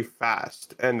very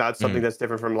fast, and that's something that's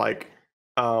different from like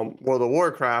World of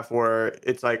Warcraft, where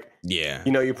it's like,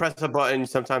 you press a button,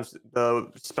 sometimes the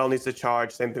spell needs to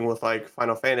charge, same thing with like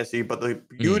Final Fantasy, but the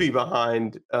beauty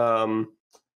behind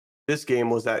this game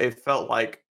was that it felt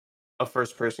like a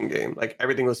first-person game. Like,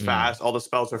 everything was fast, all the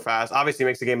spells were fast. Obviously, it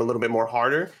makes the game a little bit more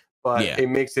harder, but it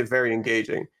makes it very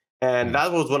engaging. And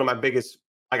that was one of my biggest,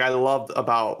 like, I loved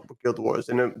about Guild Wars.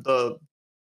 And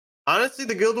honestly,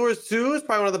 the Guild Wars 2 is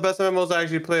probably one of the best MMOs I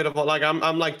actually played. Like,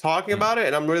 I'm like talking about it,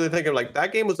 and I'm really thinking like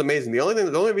that game was amazing. The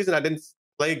only reason I didn't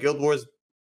play Guild Wars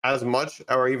as much,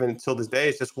 or even until this day,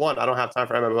 is just one, I don't have time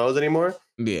for MMOs anymore.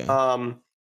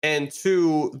 And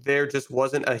two, there just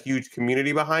wasn't a huge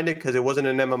community behind it, because it wasn't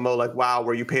an MMO like WoW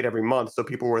where you paid every month, so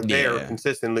people were there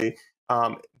consistently.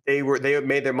 They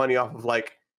made their money off of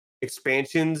like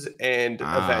expansions and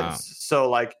events. So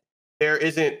like there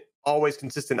isn't always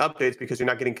consistent updates because you're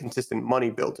not getting consistent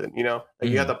money built in. Like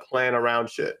you have to plan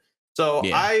around shit. So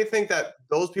I think that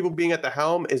those people being at the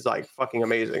helm is like fucking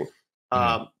amazing.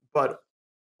 But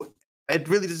it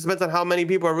really just depends on how many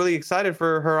people are really excited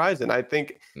for Horizon. I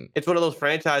think it's one of those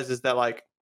franchises that like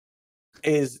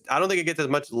I don't think it gets as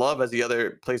much love as the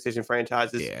other PlayStation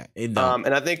franchises. And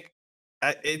I think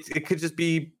it could just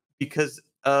be because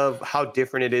of how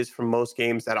different it is from most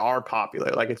games that are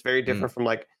popular. Like, it's very different from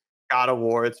like God of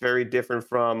War. It's very different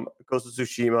from Ghost of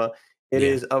Tsushima. It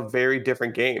is a very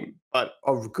different game, but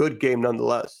a good game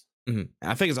nonetheless.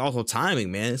 I think it's also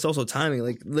timing, man. It's also timing.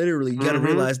 Like, literally, you got to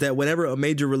realize that whenever a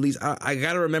major release, I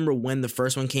got to remember when the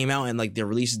first one came out and like the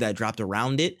releases that dropped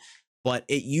around it, but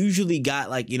it usually got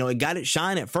like, it got its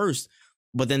shine at first,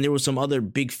 but then there was some other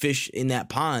big fish in that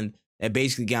pond that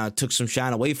basically kind of took some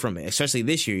shine away from it. Especially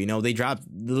this year, they dropped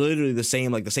literally the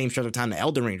same stretch of time that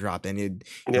Elden Ring dropped, and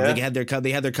they had their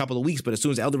couple of weeks, but as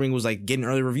soon as Elden Ring was like getting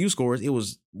early review scores,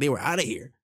 they were out of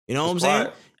here. You know what I'm saying?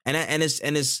 And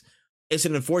it's it's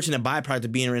an unfortunate byproduct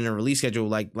of being in a release schedule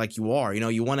like you are.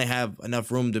 You want to have enough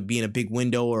room to be in a big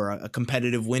window or a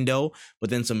competitive window, but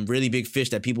then some really big fish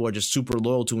that people are just super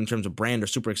loyal to in terms of brand or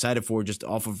super excited for just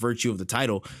off of virtue of the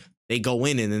title, they go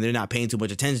in and then they're not paying too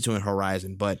much attention to in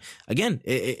Horizon. But again,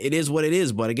 it is what it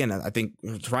is. But again, I think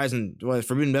Horizon,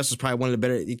 Forbidden West was probably one of the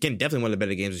better, definitely one of the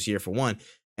better games this year for one.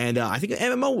 And I think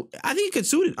MMO, I think it could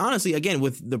suit it, honestly. Again,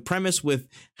 with the premise, with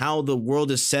how the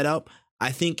world is set up,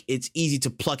 I think it's easy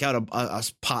to pluck out a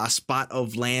spot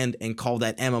of land and call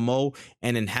that MMO,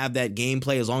 and then have that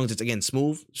gameplay, as long as it's, again,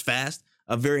 smooth, fast,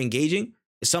 very engaging.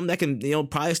 It's something that can,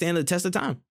 probably stand the test of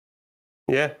time.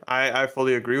 Yeah, I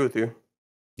fully agree with you.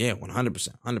 Yeah,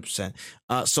 100%.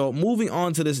 So moving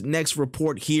on to this next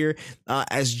report here,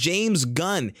 as James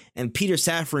Gunn and Peter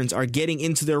Safran are getting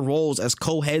into their roles as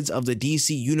co-heads of the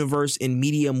DC Universe in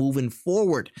media moving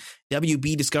forward.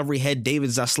 WB Discovery head David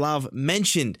Zaslav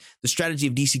mentioned the strategy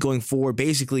of DC going forward,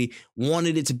 basically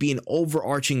wanted it to be an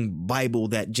overarching Bible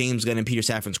that James Gunn and Peter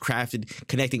Safran crafted,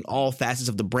 connecting all facets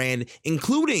of the brand,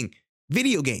 including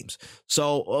video games.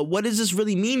 So what does this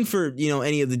really mean for,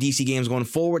 any of the DC games going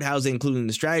forward? How's it including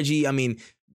the strategy? I mean,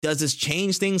 does this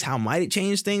change things? How might it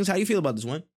change things? How do you feel about this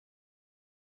one?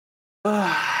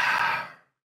 I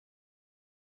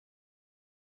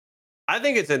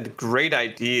think it's a great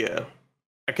idea,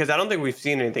 because I don't think we've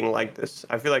seen anything like this.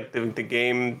 I feel like the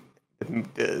game,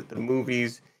 the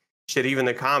movies, shit, even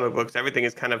the comic books, everything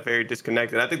is kind of very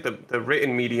disconnected. I think the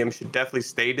written medium should definitely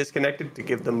stay disconnected to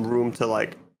give them room to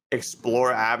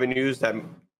explore avenues that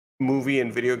movie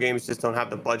and video games just don't have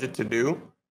the budget to do.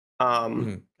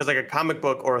 Because a comic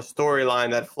book or a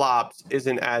storyline that flops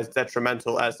isn't as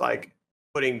detrimental as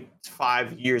putting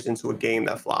 5 years into a game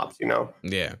that flops,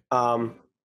 Yeah.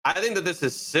 I think that this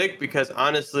is sick because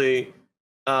honestly,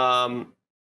 not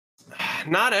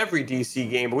every DC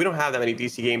game, but we don't have that many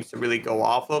DC games to really go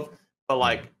off of.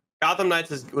 But Gotham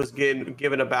Knights was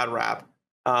given a bad rap.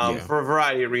 For a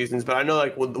variety of reasons, but I know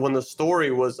when the story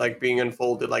was being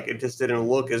unfolded, it just didn't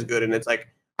look as good. And it's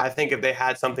I think if they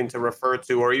had something to refer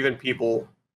to, or even people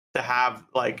to have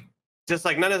just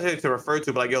not necessarily to refer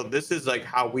to, but yo, this is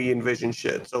how we envision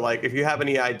shit. So if you have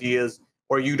any ideas,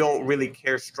 or you don't really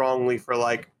care strongly for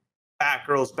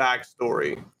Batgirl's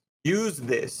backstory, use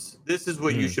this. This is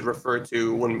what you should refer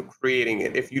to when creating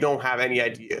it. If you don't have any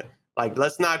idea,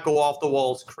 let's not go off the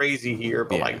walls crazy here,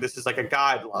 but this is a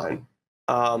guideline.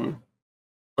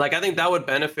 I think that would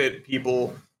benefit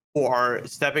people who are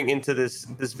stepping into this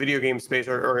video game space,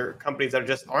 or companies that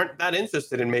just aren't that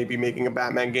interested in maybe making a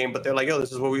Batman game, but they're yo,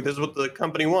 this is what the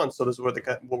company wants, so this is what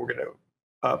we're going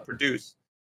to produce.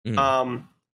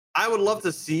 I would love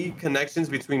to see connections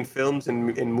between films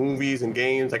and movies and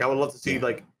games. I would love to see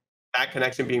that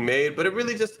connection being made, but it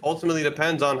really just ultimately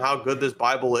depends on how good this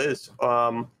Bible is,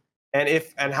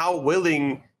 and how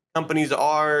willing companies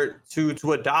are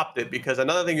to adopt it. Because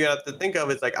another thing you have to think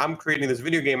of is I'm creating this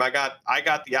video game. I got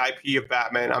the IP of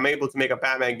Batman. I'm able to make a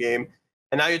Batman game,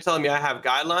 and now you're telling me I have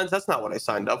guidelines. That's not what I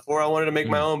signed up for. I wanted to make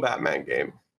my own Batman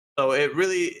game. So it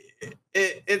really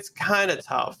it's kind of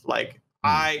tough.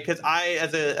 Because I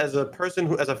as a person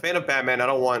who, as a fan of Batman, I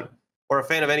don't want, or a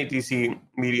fan of any DC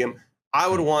medium, I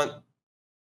would want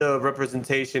the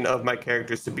representation of my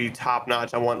characters to be top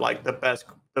notch. I want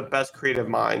the best creative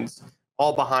minds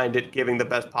all behind it, making the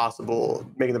best possible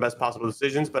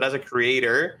decisions. But as a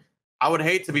creator, I would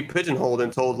hate to be pigeonholed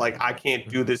and told I can't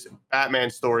do this Batman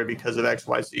story because of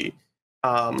XYZ.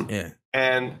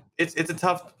 And it's a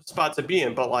tough spot to be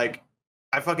in. But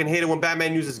I fucking hate it when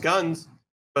Batman uses guns,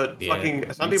 but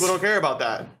some people don't care about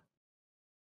that.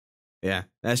 Yeah,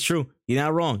 that's true. You're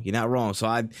not wrong. So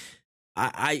I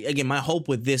again, my hope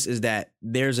with this is that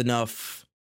there's enough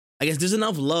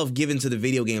love given to the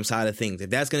video game side of things. If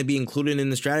that's going to be included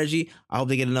in the strategy, I hope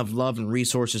they get enough love and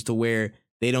resources to where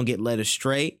they don't get led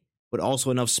astray, but also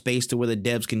enough space to where the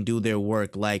devs can do their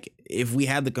work. If we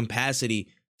have the capacity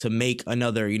to make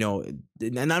another, and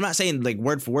I'm not saying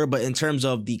word for word, but in terms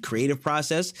of the creative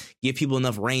process, give people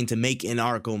enough reign to make an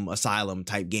Arkham Asylum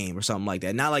type game or something like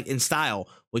that. Not in style,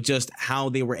 but just how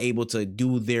they were able to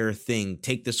do their thing,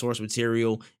 take the source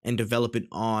material and develop it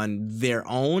on their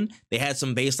own. They had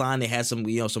some baseline, they had some,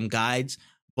 some guides,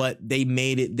 but they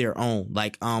made it their own.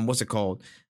 What's it called?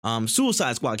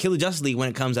 Suicide Squad, Killer Justice League, when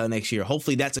it comes out next year.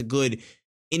 Hopefully that's a good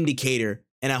indicator,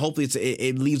 and I hopefully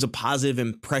it leaves a positive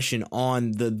impression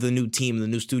on the new team, the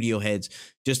new studio heads,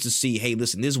 just to see, hey,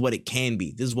 listen, this is what it can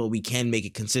be. This is what we can make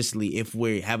it consistently if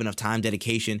we have enough time,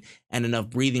 dedication, and enough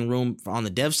breathing room on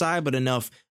the dev side, but enough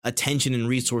attention and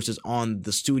resources on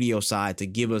the studio side to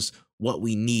give us what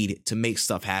we need to make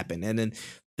stuff happen. And then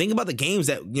think about the games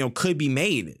that, you know, could be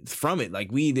made from it.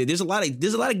 Like there's a lot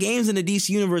of games in the DC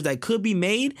universe that could be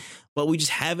made, but we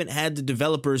just haven't had the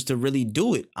developers to really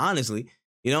do it, honestly.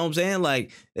 You know what I'm saying?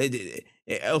 Like,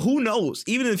 who knows?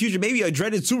 Even in the future, maybe a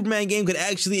dreaded Superman game could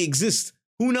actually exist.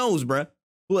 Who knows, bruh?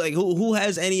 Who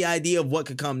has any idea of what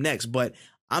could come next? But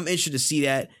I'm interested to see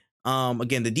that.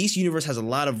 Again, the DC universe has a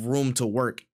lot of room to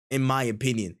work, in my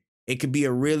opinion. It could be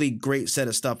a really great set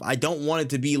of stuff. I don't want it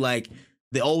to be like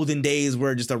the olden days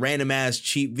where just a random ass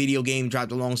cheap video game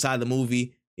dropped alongside the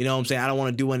movie. You know what I'm saying? I don't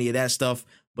want to do any of that stuff,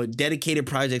 but dedicated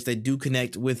projects that do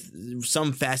connect with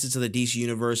some facets of the DC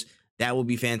universe, that would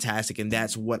be fantastic. And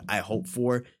that's what I hope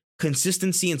for.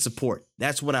 Consistency and support.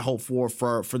 That's what I hope for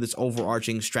this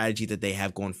overarching strategy that they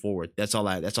have going forward. That's all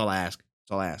I ask.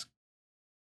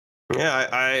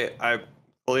 Yeah, I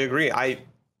fully agree. I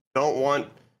don't want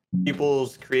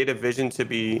people's creative vision to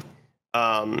be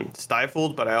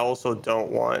stifled, but I also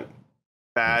don't want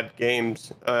bad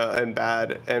games and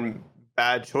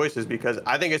bad choices, because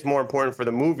I think it's more important for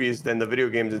the movies than the video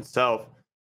games itself.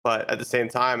 But at the same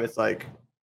time, it's like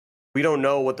we don't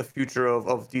know what the future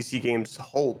of DC games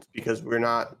holds, because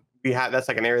that's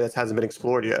like an area that hasn't been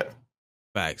explored yet.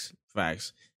 Facts.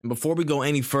 And before we go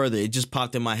any further, it just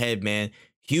popped in my head, man.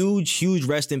 Huge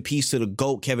rest in peace to the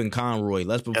GOAT Kevin Conroy.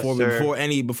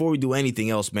 Before we do anything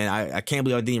else, man. I can't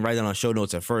believe I didn't write that on show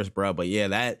notes at first, bro. But yeah,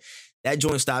 that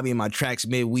joint stopped me in my tracks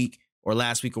midweek or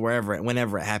last week or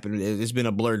whenever it happened. It's been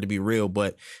a blur, to be real,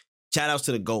 but shout outs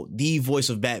to the GOAT, the voice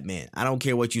of Batman. I don't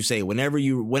care what you say.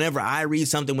 Whenever I read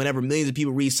something, whenever millions of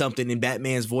people read something in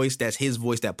Batman's voice, that's his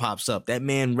voice that pops up. That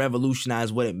man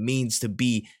revolutionized what it means to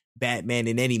be Batman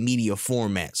in any media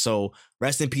format. So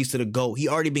rest in peace to the GOAT. He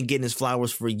already been getting his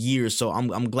flowers for years, so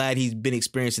I'm glad he's been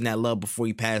experiencing that love before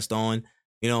he passed on.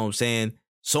 You know what I'm saying?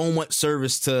 So much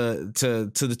service to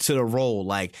the role.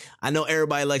 Like, I know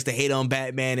everybody likes to hate on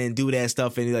Batman and do that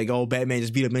stuff, and like, oh, Batman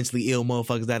just beat a mentally ill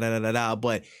motherfuckers, da.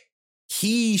 But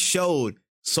he showed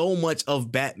so much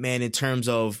of Batman in terms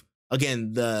of,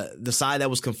 again, the side that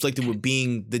was conflicted with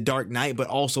being the Dark Knight, but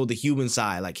also the human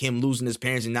side, like him losing his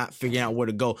parents and not figuring out where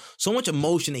to go. So much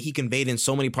emotion that he conveyed in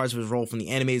so many parts of his role, from the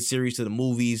animated series to the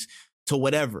movies to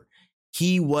whatever.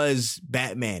 He was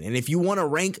Batman. And if you want to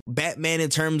rank Batman in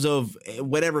terms of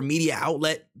whatever media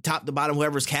outlet, top to bottom,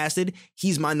 whoever's casted,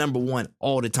 he's my number one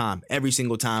all the time, every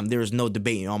single time. There is no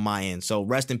debating on my end. So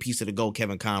rest in peace to the GOAT,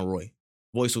 Kevin Conroy.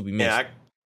 Voice will be missed. Yeah,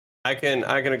 I can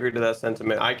agree to that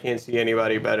sentiment. I can't see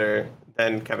anybody better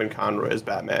than Kevin Conroy as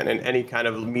Batman in any kind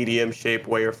of medium, shape,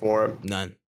 way, or form.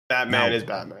 None. Batman is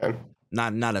Batman.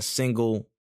 Not a single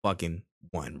fucking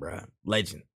one, bro.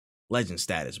 Legend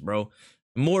status, bro.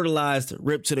 Immortalized,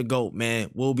 ripped to the GOAT,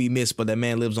 man. Will be missed, but that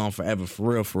man lives on forever,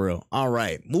 for real. All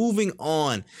right, moving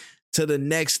on to the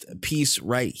next piece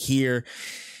right here.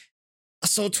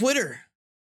 So Twitter,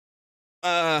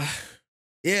 yeah,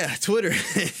 Twitter.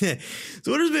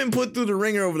 Twitter's been put through the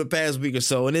ringer over the past week or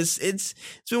so, and it's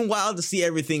been wild to see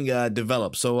everything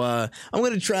develop. So I'm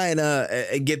gonna try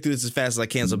and get through this as fast as I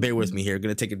can. So bear with me here.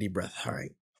 Gonna take a deep breath. All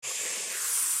right.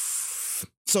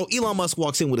 So Elon Musk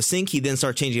walks in with a sink. He then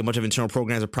starts changing a bunch of internal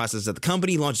programs and processes at the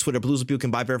company. He launches Twitter Blue so people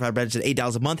can buy verified badges at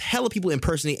 $8 a month. Hella people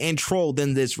impersonate and troll.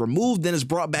 Then it's removed. Then it's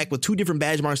brought back with 2 different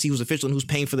badge marks. See who's official and who's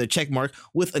paying for their check mark,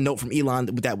 with a note from Elon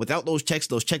that without those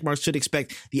check marks should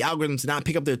expect the algorithm to not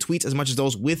pick up their tweets as much as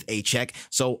those with a check.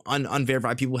 So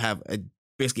unverified people have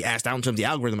basically asked out in terms of the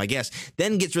algorithm, I guess.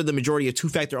 Then gets rid of the majority of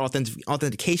two-factor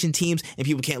authentication teams, and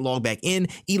people can't log back in.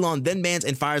 Elon then bans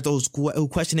and fires those who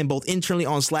question him both internally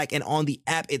on Slack and on the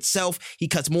app itself. He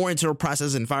cuts more internal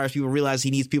processes and fires people, realize he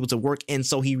needs people to work in,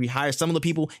 so he rehires some of the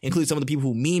people, including some of the people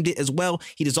who memed it as well.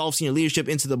 He dissolves senior leadership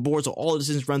into the board, so all the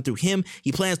decisions run through him.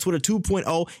 He plans Twitter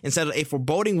 2.0 and set a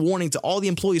foreboding warning to all the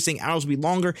employees saying hours will be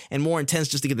longer and more intense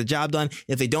just to get the job done.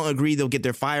 If they don't agree, they'll get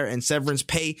their fire and severance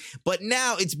pay. But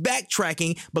now it's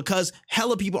backtracking because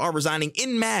hella people are resigning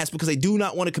in mass because they do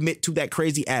not want to commit to that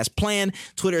crazy ass plan.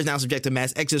 Twitter is now subject to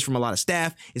mass exodus from a lot of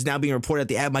staff. It's now being reported that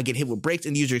the app might get hit with breaks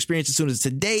in the user experience as soon as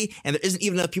today, and there isn't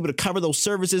even enough people to cover those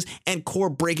services and core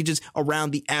breakages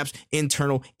around the app's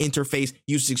internal interface,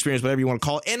 user experience, whatever you want to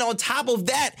call it. And on top of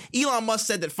that, Elon Musk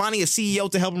said that finding a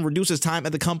CEO to help him reduce his time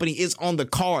at the company is on the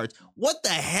cards. What the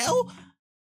hell?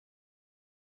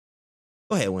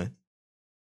 Go ahead, Win.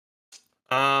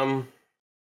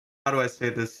 How do I say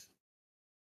this?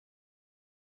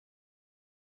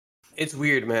 It's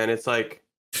weird, man. It's like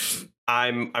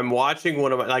I'm watching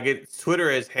one of my Twitter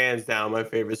is hands down my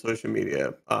favorite social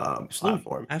media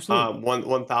platform. Absolutely.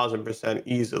 1000%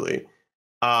 easily.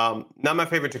 Not my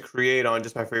favorite to create on,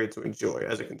 just my favorite to enjoy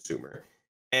as a consumer.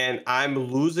 And I'm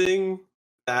losing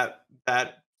that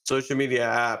social media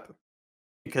app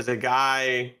because a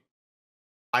guy,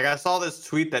 like I saw this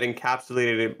tweet that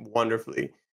encapsulated it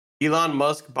wonderfully. Elon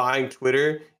Musk buying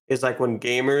Twitter is like when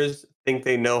gamers think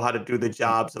they know how to do the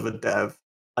jobs of a dev.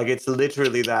 Like it's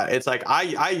literally that. It's like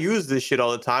I use this shit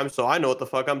all the time, so I know what the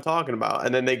fuck I'm talking about.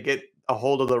 And then they get a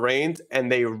hold of the reins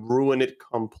and they ruin it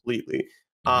completely.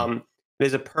 It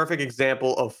is a perfect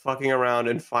example of fucking around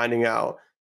and finding out.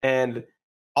 And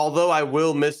although I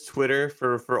will miss Twitter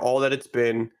for all that it's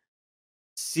been,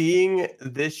 seeing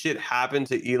this shit happen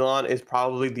to Elon is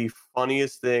probably the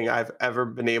funniest thing I've ever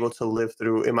been able to live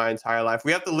through in my entire life.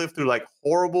 We have to live through like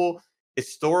horrible,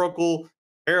 historical,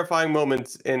 terrifying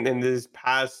moments in these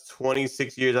past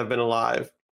 26 years I've been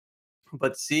alive.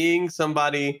 But seeing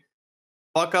somebody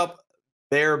fuck up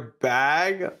their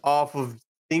bag off of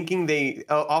thinking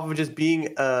off of just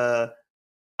being I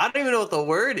don't even know what the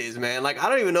word is, man. Like, I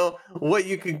don't even know what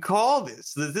you can call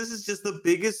this. This is just the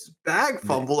biggest bag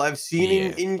fumble I've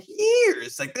seen in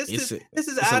years. Like, this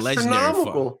is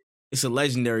astronomical. It's a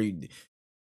legendary.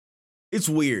 It's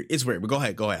weird. It's weird. But go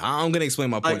ahead. I'm gonna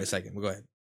explain my point in a second. But go ahead.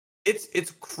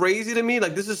 It's crazy to me.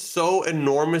 Like, this is so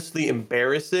enormously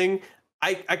embarrassing.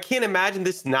 I can't imagine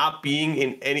this not being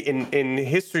in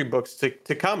history books to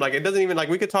come. Like, it doesn't even, like,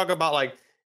 we could talk about like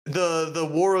the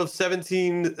War of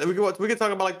 17. We could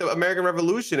talk about like the American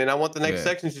Revolution, and I want the next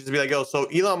section just to be like, yo, so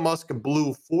Elon Musk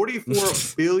blew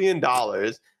 $44 billion.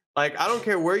 Like, I don't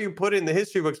care where you put it in the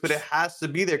history books, but it has to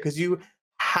be there because you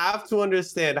have to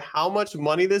understand how much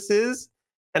money this is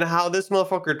and how this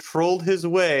motherfucker trolled his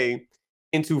way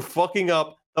into fucking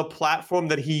up the platform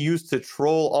that he used to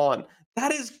troll on.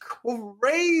 That is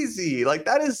crazy. Like,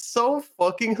 that is so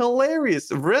fucking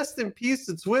hilarious. Rest in peace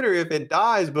to Twitter if it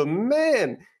dies. But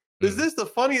man, is this the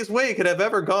funniest way it could have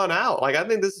ever gone out? Like, I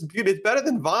think this is beautiful. It's better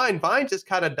than Vine. Vine just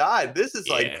kind of died. This is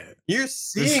like, you're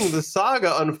seeing the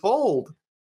saga unfold.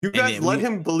 You guys let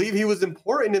him believe he was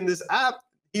important in this app.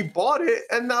 He bought it,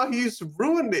 and now he's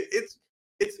ruined it. It's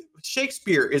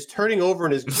Shakespeare is turning over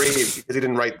in his grave because he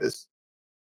didn't write this.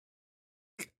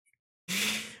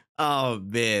 Oh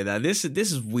man, this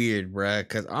is weird, bruh,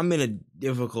 because I'm in a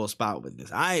difficult spot with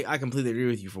this. I completely agree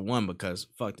with you for one, because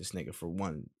fuck this nigga for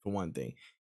one thing.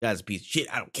 Guy's a piece of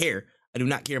shit. I don't care. I do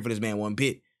not care for this man one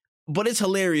bit. But it's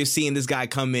hilarious seeing this guy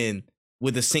come in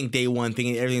with a sync day one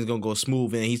thinking everything's gonna go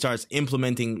smooth, and he starts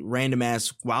implementing random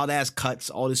ass, wild ass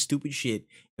cuts, all this stupid shit.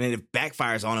 And then it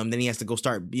backfires on him, then he has to go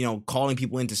start, calling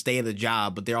people in to stay at the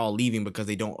job, but they're all leaving because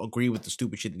they don't agree with the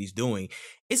stupid shit that he's doing.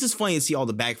 It's just funny to see all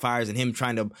the backfires and him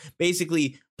trying to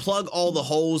basically plug all the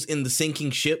holes in the sinking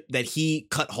ship that he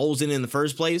cut holes in the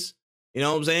first place. You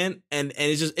know what I'm saying? And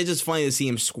it's just funny to see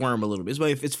him squirm a little bit.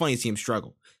 It's funny to see him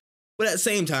struggle. But at the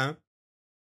same time,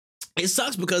 it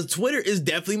sucks because Twitter is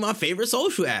definitely my favorite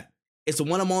social app. It's the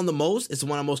one I'm on the most. It's the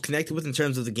one I'm most connected with in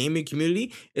terms of the gaming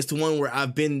community. It's the one where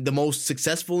I've been the most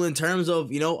successful in terms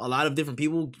of, a lot of different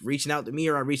people reaching out to me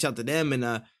or I reach out to them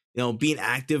and, being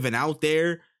active and out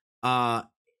there.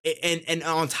 And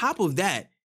on top of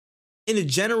that, in a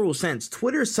general sense,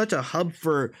 Twitter is such a hub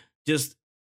for just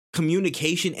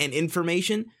communication and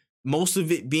information. Most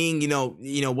of it being,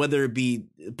 whether it be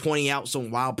pointing out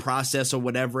some wild process or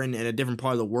whatever in a different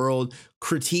part of the world,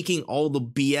 critiquing all the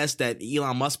BS that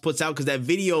Elon Musk puts out, because that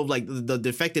video of like the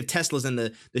defective Teslas and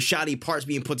the shoddy parts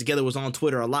being put together was on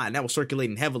Twitter a lot, and that was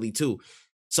circulating heavily too.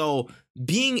 So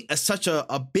being such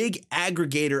a big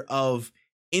aggregator of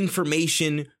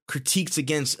information, critiques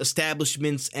against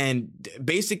establishments, and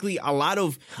basically a lot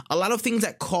of things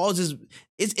that causes,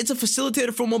 it's a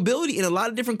facilitator for mobility in a lot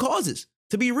of different causes.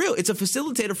 To be real, it's a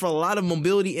facilitator for a lot of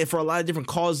mobility and for a lot of different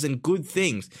causes and good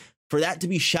things. For that to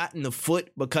be shot in the foot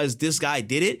because this guy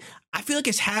did it, I feel like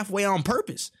it's halfway on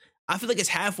purpose. I feel like it's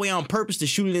halfway on purpose to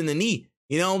shoot it in the knee.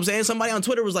 You know what I'm saying? Somebody on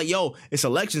Twitter was like, yo, it's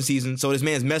election season, so this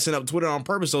man's messing up Twitter on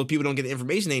purpose so people don't get the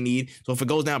information they need. So if it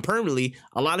goes down permanently,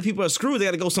 a lot of people are screwed. They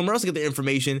got to go somewhere else to get the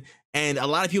information. And a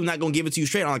lot of people not going to give it to you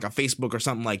straight on like a Facebook or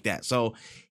something like that. So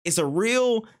it's a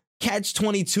real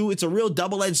catch-22. It's a real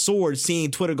double-edged sword seeing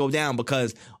Twitter go down,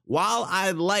 because while I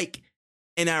like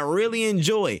and I really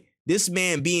enjoy this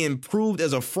man being proved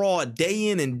as a fraud day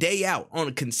in and day out on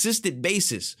a consistent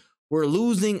basis, we're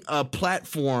losing a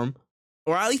platform,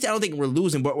 or at least I don't think we're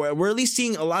losing, but we're at least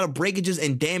seeing a lot of breakages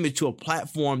and damage to a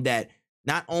platform that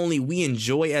not only we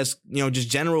enjoy as, just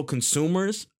general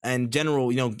consumers and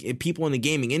general, people in the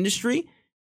gaming industry,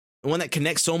 one that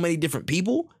connects so many different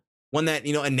people, one that,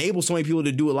 enables so many people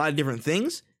to do a lot of different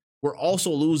things. We're also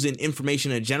losing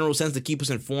information in a general sense to keep us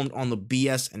informed on the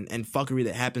BS and fuckery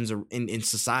that happens in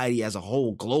society as a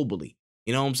whole globally.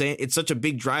 You know what I'm saying? It's such a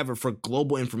big driver for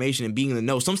global information and being in the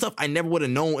know. Some stuff I never would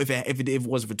have known if it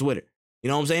wasn't for Twitter. You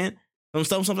know what I'm saying?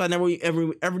 Something I never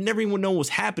even know was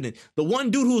happening. The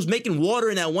one dude who was making water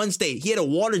in that one state, he had a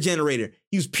water generator.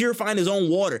 He was purifying his own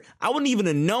water. I wouldn't even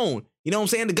have known. You know what I'm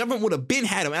saying? The government would have been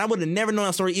had him, and I would have never known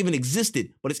that story even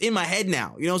existed. But it's in my head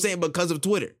now. You know what I'm saying? Because of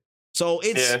Twitter. So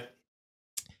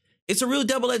it's a real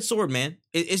double-edged sword, man.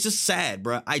 It's just sad,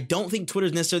 bro. I don't think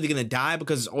Twitter's necessarily gonna die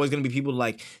because there's always gonna be people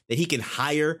like that he can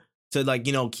hire to like,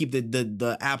 you know, keep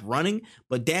the app running.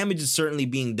 But damage is certainly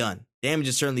being done. And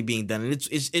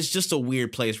it's just a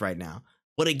weird place right now.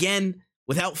 But again,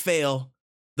 without fail,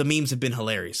 the memes have been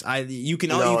hilarious. You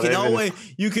can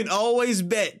always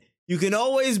bet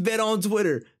on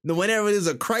Twitter that whenever there's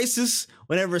a crisis,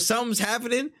 whenever something's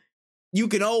happening, you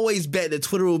can always bet that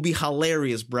Twitter will be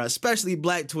hilarious, bro. Especially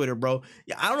Black Twitter, bro.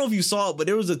 Yeah, I don't know if you saw it, but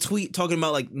there was a tweet talking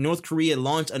about like North Korea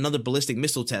launched another ballistic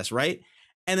missile test, right?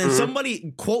 And then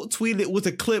somebody quote tweeted it with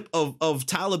a clip of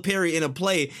Tyler Perry in a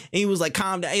play, and he was like,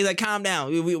 "Calm down." He's like, "Calm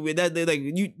down. You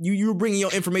were bringing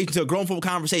your information to a grown folk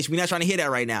conversation. We're not trying to hear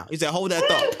that right now." He said, "Hold that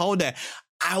thought. Hold that."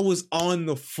 I was on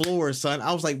the floor, son.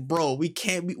 I was like, "Bro, we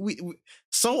can't be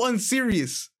so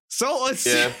unserious, so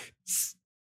unserious."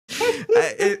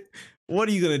 Yeah. What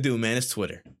are you gonna do, man? It's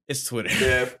Twitter.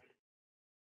 Yeah,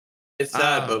 it's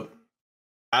sad, but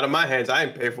out of my hands, I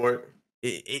didn't pay for it.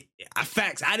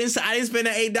 Facts. I didn't spend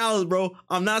that $8, bro.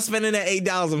 I'm not spending that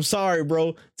 $8. I'm sorry,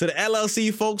 bro. To the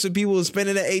LLC folks and people who are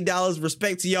spending that $8,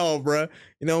 respect to y'all, bro.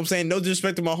 You know what I'm saying? No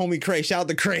disrespect to my homie Cray. Shout out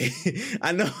to Cray.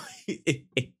 I know.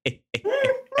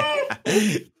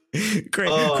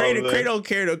 Cray don't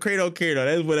care though. Cray don't care though.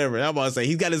 That's whatever. I'm about to say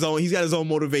he's got his own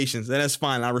motivations, and that's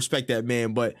fine. I respect that,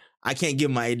 man. But I can't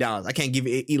give him my $8. I can't give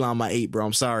Elon my 8, bro.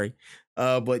 I'm sorry.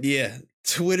 But yeah,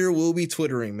 Twitter will be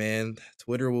twittering, man.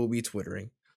 Twitter will be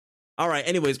twittering. All right.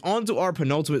 Anyways, on to our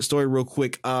penultimate story real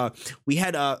quick. We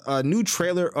had a new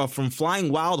trailer from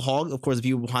Flying Wild Hog, of course, the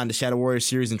people behind the Shadow Warrior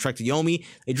series and Trek to Yomi.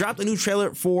 They dropped a new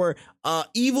trailer for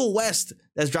Evil West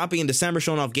that's dropping in December,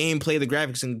 showing off gameplay, the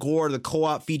graphics and gore, the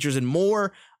co-op features, and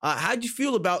more. How'd you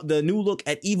feel about the new look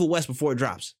at Evil West before it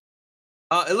drops?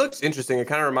 It looks interesting. It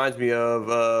kind of reminds me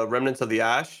of Remnants of the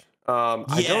Ash. Yes.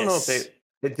 I don't know if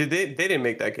they didn't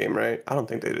make that game, right? I don't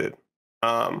think they did.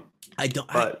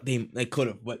 They could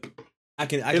have, but I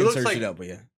can search it up. But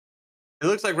yeah, it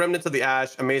looks like Remnants of the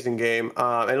Ash, amazing game,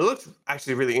 and it looks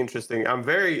actually really interesting. I'm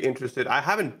very interested. I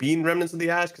haven't beaten Remnants of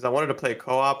the Ash because I wanted to play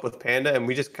co-op with Panda, and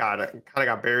we just kind of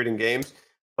got buried in games.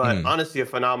 But honestly, a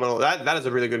phenomenal. That is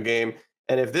a really good game,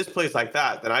 and if this plays like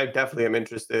that, then I definitely am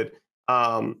interested.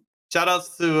 Shout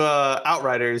outs to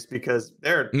Outriders because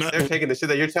they're taking the shit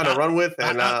that you're trying to run with,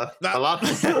 and a lot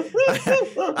of they're doing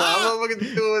what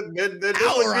you're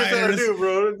trying to do,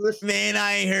 bro. Man,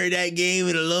 I ain't heard that game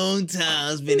in a long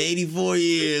time. It's been 84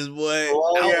 years, boy.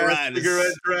 Outriders.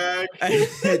 Cigarette drag. I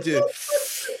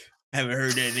haven't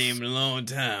heard that name in a long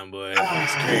time, boy.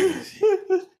 That's crazy.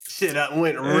 Shit, I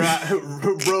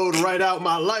rode right out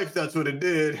my life. That's what it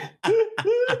did.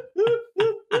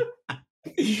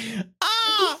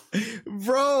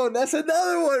 Bro, that's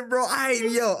another one, bro. I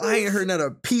ain't heard not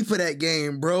a peep of that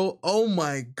game, bro. Oh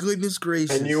my goodness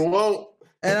gracious. And you won't.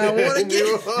 And I want to get.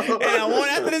 And I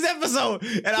want after this episode.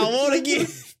 And I want to get.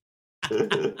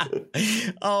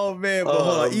 Oh man, but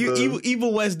hold on.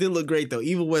 Evil West did look great though.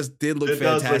 Evil West did look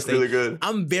fantastic. Does look really good.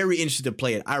 I'm very interested to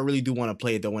play it. I really do want to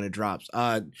play it though when it drops.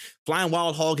 Flying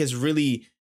Wild Hog has really.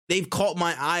 They've caught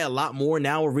my eye a lot more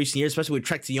now in recent years, especially with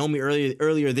Trek to Yomi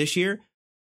earlier this year.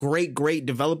 Great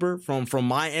developer from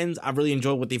my ends. I really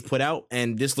enjoyed what they've put out,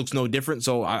 and this looks no different.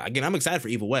 So again, I'm excited for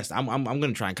Evil West. I'm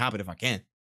gonna try and cop it if I can.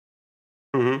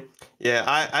 Mm-hmm. Yeah,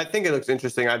 I think it looks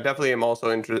interesting. I definitely am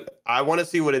also interested. I want to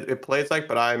see what it plays like,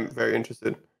 but I'm very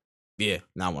interested. Yeah,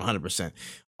 not 100%.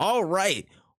 All right,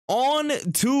 on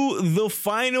to the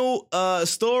final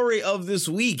story of this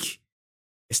week.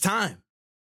 It's time.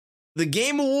 The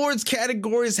Game Awards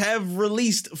categories have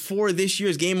released for this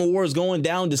year's Game Awards going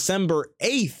down December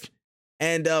 8th.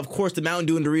 And of course, the Mountain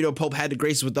Dew and Dorito Pope had to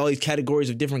grace us with all these categories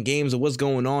of different games and what's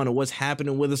going on and what's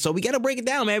happening with us. So we got to break it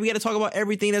down, man. We got to talk about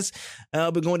everything that's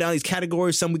been going down these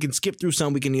categories. Some we can skip through,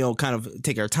 some we can, kind of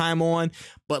take our time on.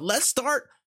 But let's start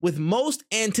with most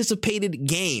anticipated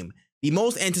game. The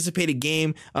most anticipated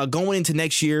game going into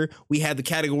next year, we have the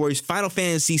categories Final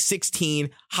Fantasy 16,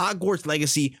 Hogwarts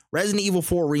Legacy, Resident Evil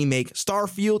 4 Remake,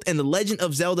 Starfield, and The Legend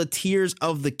of Zelda Tears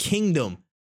of the Kingdom.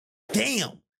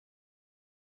 Damn.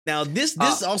 Now, this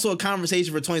is also a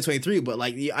conversation for 2023, but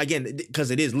again, because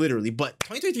it is literally, but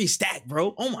 2023 stacked,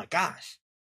 bro. Oh my gosh.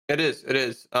 It is.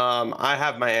 I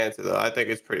have my answer, though. I think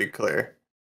it's pretty clear.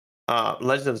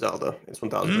 Legend of Zelda. It's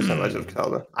 1000% Legend of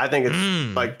Zelda. I think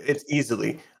it's it's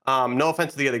easily. No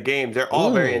offense to the other games, they're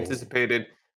all very anticipated.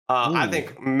 I Ooh,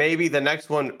 think maybe the next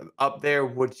one up there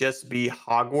would just be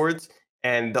Hogwarts.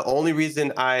 And the only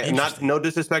reason not interesting. no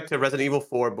disrespect to Resident Evil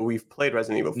 4, but we've played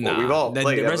Resident Evil 4. We've Nah, all the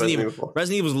played Resident Evil 4.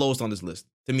 Resident Evil is lowest on this list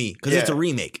to me because it's a Yeah.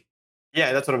 remake.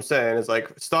 Yeah, that's what I'm saying. It's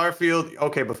like Starfield,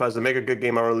 okay, Bethesda, make a good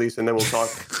game on release and then we'll talk.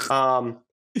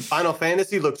 Final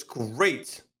Fantasy looks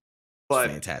great, but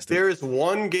Fantastic. there is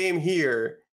one game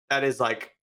here that is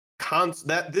like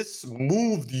that this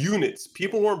moved units.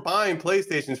 People weren't buying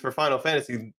PlayStations for Final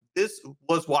Fantasy. This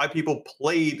was why people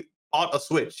bought a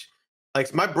Switch.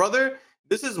 Like my brother,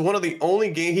 this is one of the only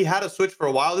game he had a Switch for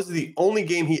a while. This is the only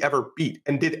game he ever beat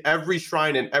and did every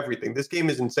shrine and everything. This game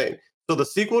is insane. So the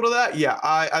sequel to that, yeah,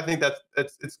 I think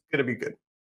it's gonna be good.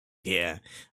 Yeah,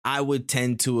 I would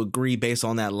tend to agree based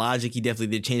on that logic. He definitely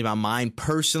did change my mind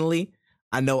personally.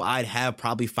 I know I'd have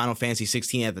probably Final Fantasy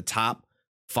 16 at the top,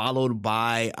 followed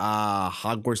by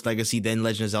Hogwarts Legacy, then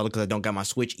Legend of Zelda because I don't got my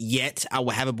Switch yet. I will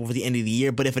have it before the end of the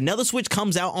year. But if another Switch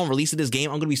comes out on release of this game,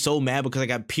 I'm going to be so mad because I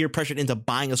got peer pressured into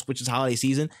buying a Switch this holiday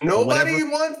season. Nobody told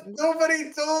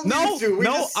me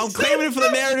to. I'm claiming it for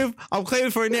the narrative. I'm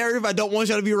claiming for a narrative. I don't want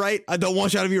y'all to be right.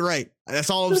 That's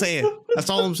all I'm saying. It's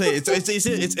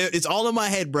all in my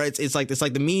head, bro. It's like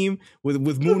the meme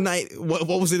with Moon Knight. What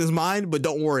was in his mind? But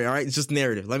don't worry, all right. It's just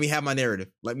narrative. Let me have my narrative.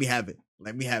 Let me have it.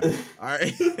 All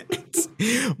right.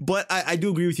 But I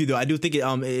do agree with you though. I do think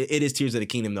it is Tears of the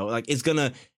Kingdom though. Like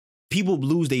people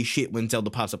lose their shit when Zelda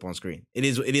pops up on screen. It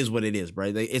is what it is,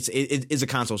 right? It's a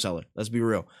console seller. Let's be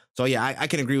real. So yeah, I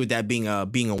can agree with that being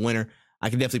a winner. I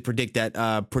can definitely predict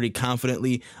that pretty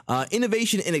confidently.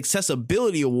 Innovation and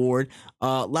Accessibility Award.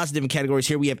 Lots of different categories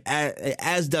here. We have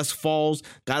As Dusk Falls,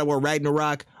 God of War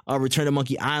Ragnarok, Return to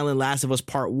Monkey Island, Last of Us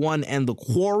Part 1, and The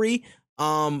Quarry.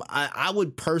 I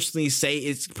would personally say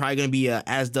it's probably going to be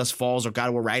As Dusk Falls or God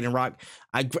of War Ragnarok.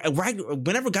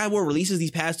 Whenever God of War releases these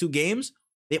past two games,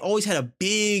 they've always had a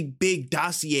big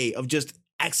dossier of just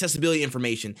accessibility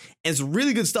information, and it's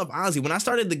really good stuff. Honestly, when I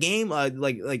started the game,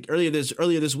 like earlier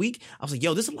this week, I was like,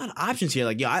 yo, there's a lot of options here.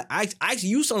 Like, yo, I actually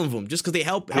use some of them just because they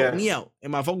help me out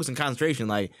in my focus and concentration.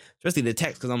 Like, especially the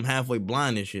text because I'm halfway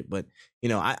blind and shit. But you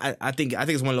know, I think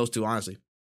it's one of those two, honestly.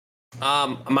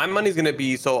 My money's gonna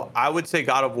be, so I would say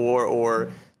God of War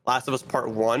or Last of Us Part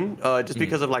 1, just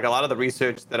because of like a lot of the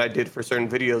research that I did for certain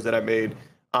videos that I made.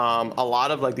 A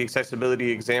lot of like the accessibility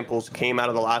examples came out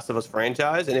of the Last of Us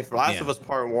franchise, and if Last of Us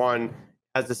Part 1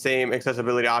 has the same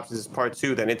accessibility options as Part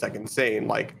 2, then it's like insane.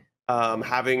 Like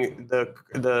having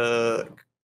the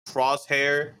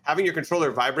crosshair, having your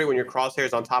controller vibrate when your crosshair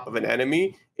is on top of an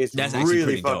enemy is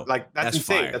really fun. Like that's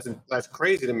insane. Fire. That's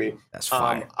crazy to me. That's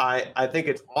fire. I think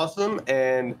it's awesome,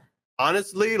 and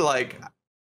honestly, like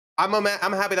I'm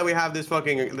happy that we have this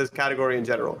category in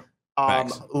general.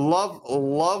 Love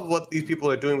what these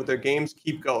people are doing with their games.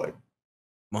 Keep going.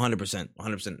 100%.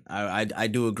 I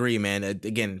do agree, man.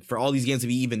 Again, for all these games to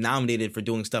be even nominated for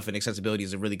doing stuff in accessibility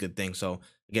is a really good thing. So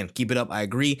again, keep it up. I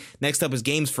agree. Next up is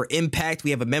Games for Impact.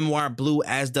 We have A Memoir, Blue,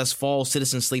 As Dusk Falls,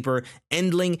 Citizen Sleeper,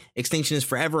 Endling, Extinction is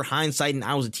Forever, Hindsight, and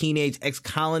I Was a Teenage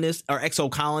Exo-colonist.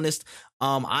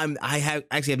 I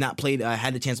have not played,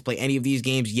 had the chance to play any of these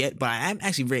games yet, but I am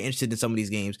actually very interested in some of these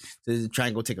games to try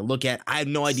and go take a look at. I have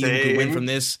no idea who could win from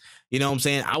this. You know what I'm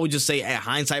saying? I would just say at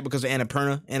Hindsight because of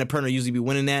Annapurna. Annapurna usually be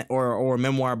winning that, or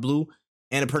Memoir Blue.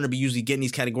 Annapurna be usually getting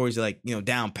these categories like, you know,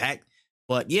 down packed.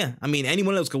 But yeah, I mean,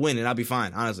 anyone else could win and I'll be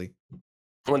fine, honestly.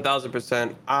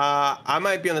 1000%. I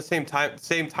might be on the same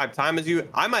type time as you.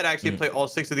 I might actually play all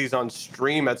 6 of these on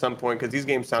stream at some point because these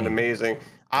games sound amazing.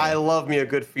 I love me a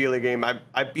good feeling game.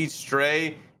 I beat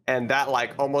Stray, and that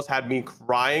like almost had me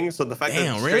crying. So the fact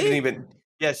that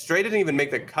Stray didn't even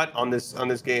make the cut on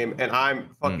this game, and I'm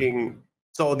fucking.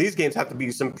 So these games have to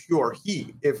be some pure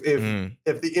heat if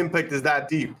the impact is that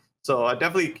deep. So I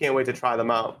definitely can't wait to try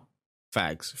them out.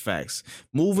 Facts.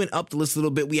 Moving up the list a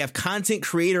little bit, we have Content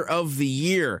Creator of the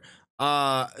Year.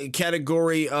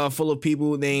 Category full of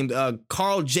people named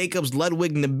Carl Jacobs,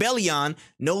 Ludwig Nebelion,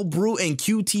 No Brew, and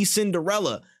QT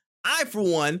Cinderella. I, for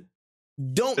one,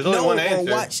 don't know or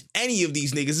watch any of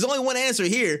these niggas. There's only one answer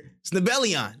here. It's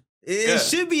Nebelion. It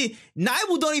should be.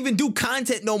 Nibel don't even do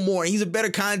content no more. He's a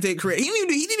better content creator. He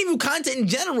didn't even do content in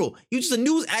general. He was just a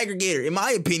news aggregator, in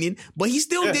my opinion. But he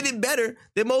still did it better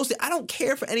than most. I don't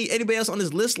care for anybody else on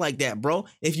this list like that, bro.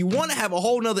 If you want to have a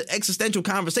whole nother existential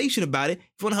conversation about it, if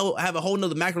you want to have a whole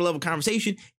nother macro level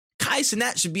conversation, Kai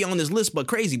Cenat should be on this list, but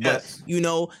crazy. Yes. But you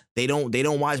know, they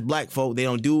don't watch black folk. They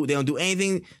don't do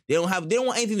anything. They don't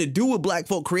want anything to do with black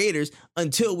folk creators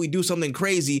until we do something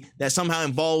crazy that somehow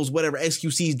involves whatever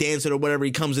XQC's dancer or whatever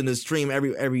he comes in the stream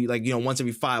every like, you know, once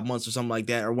every 5 months or something like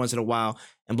that, or once in a while,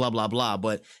 and blah blah blah.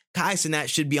 But Kai Cenat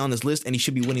should be on this list, and he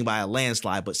should be winning by a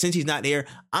landslide. But since he's not there,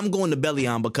 I'm going to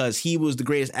Bellion because he was the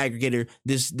greatest aggregator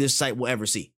this site will ever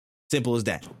see. Simple as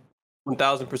that.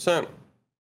 1000%.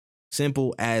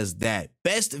 Simple as that.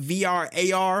 Best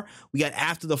VR AR, we got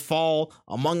After the Fall,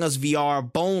 Among Us VR,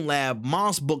 Bone Lab,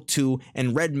 Moss Book 2,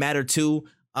 and Red Matter 2.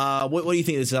 What do you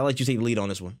think of this? I'll let you take the lead on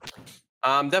this one.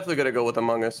 I'm definitely gonna go with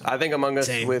Among Us. I think Among Us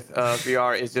Same. with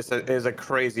VR is just a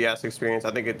crazy ass experience.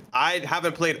 I think I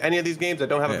haven't played any of these games. I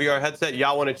don't have a VR headset.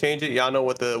 Y'all want to change it? Y'all know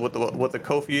what the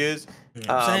Kofi is.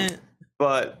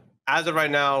 But as of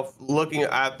right now, looking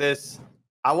at this,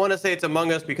 I want to say it's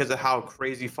Among Us because of how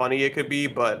crazy funny it could be.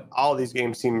 But all these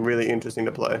games seem really interesting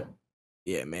to play.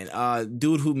 Yeah, man.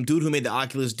 Dude who made the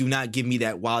Oculus, do not give me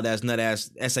that wild ass nut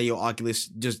ass SAO Oculus.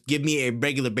 Just give me a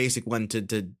regular basic one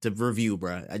to review,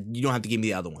 bro. You don't have to give me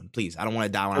the other one, please. I don't want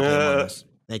to die when I play Among Us.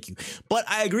 Thank you. But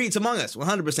I agree, it's Among Us,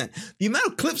 100%. The amount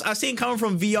of clips I've seen coming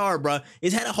from VR, bro,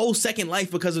 it's had a whole second life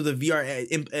because of the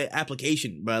VR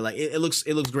application, bro. Like it looks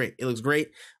great. It looks great.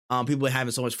 People are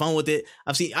having so much fun with it.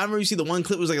 I remember you see the one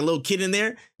clip was like a little kid in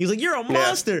there. He was like, "You're a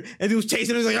monster," and he was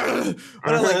chasing him. He was like, "Ugh."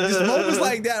 But I'm like, just moments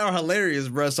like that are hilarious,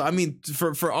 bro. So I mean,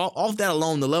 for off that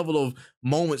alone, the level of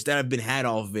moments that have been had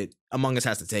off of it, Among Us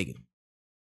has to take it.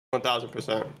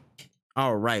 1000%.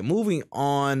 All right, moving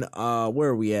on.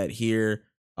 Where are we at here?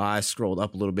 I scrolled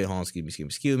up a little bit. Hold on,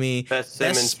 excuse me. Best sim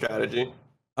and strategy.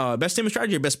 Best sim and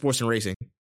strategy or best sports and racing?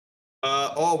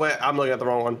 Oh wait, I'm looking at the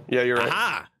wrong one. Yeah, you're right.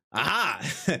 Aha.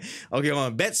 Okay,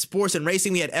 on Bet Sports and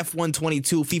Racing, we had F1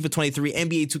 22, FIFA 23,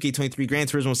 NBA 2K23, Gran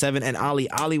Turismo 7, and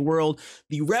Ali World.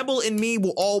 The rebel in me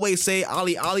will always say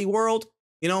Ali World,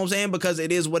 you know what I'm saying? Because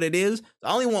it is what it is.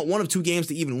 I only want one of two games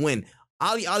to even win.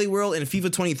 Ali World and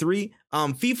FIFA 23.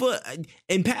 FIFA,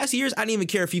 in past years, I didn't even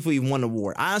care if FIFA even won an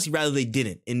award. I honestly rather they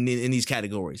didn't in these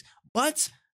categories. But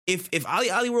if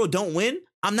Ali World don't win,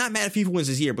 I'm not mad if FIFA wins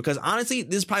this year, because honestly,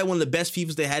 this is probably one of the best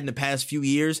FIFAs they had in the past few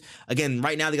years. Again,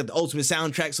 right now they got the ultimate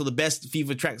soundtrack, so the best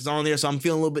FIFA tracks are on there. So I'm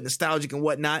feeling a little bit nostalgic and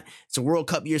whatnot. It's a World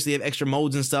Cup year, so they have extra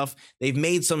modes and stuff. They've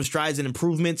made some strides and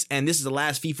improvements, and this is the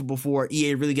last FIFA before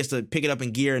EA really gets to pick it up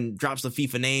in gear and drops the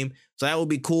FIFA name. So that would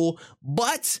be cool.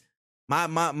 But my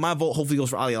vote hopefully goes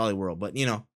for Ali World. But you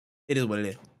know, it is what it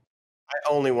is. I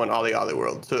only want Ali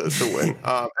World to win. And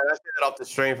I say that off the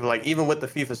strength of, like, even with the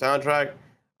FIFA soundtrack,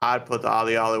 I'd put the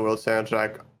Ali World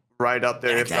soundtrack right up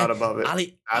there, if not above it.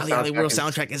 Ali World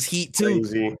soundtrack is heat too.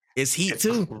 Crazy. It's heat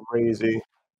too. Crazy.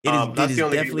 It is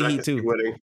definitely heat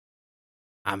too.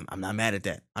 I'm not mad at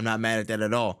that. I'm not mad at that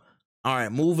at all. All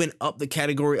right, moving up the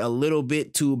category a little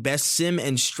bit to best sim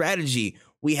and strategy.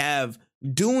 We have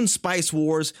Dune Spice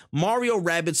Wars, Mario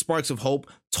Rabbids Sparks of Hope,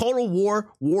 Total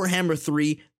War, Warhammer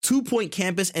 3, 2 Point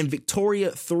Campus, and Victoria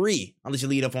 3. I'll let you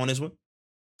lead up on this one.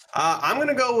 I'm going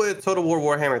to go with Total War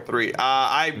Warhammer 3.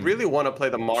 I really want to play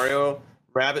the Mario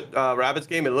Rabbids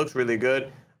game. It looks really good.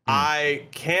 I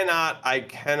cannot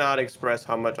express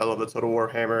how much I love the Total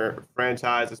Warhammer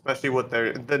franchise, especially with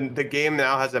the game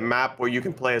now has a map where you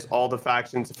can play as all the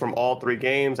factions from all 3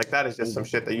 games. Like, that is just some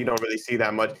shit that you don't really see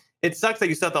that much. It sucks that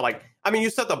you still have to you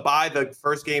still have to buy the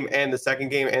first game and the second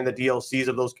game and the DLCs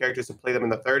of those characters to play them in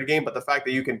the third game. But the fact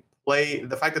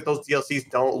that those DLCs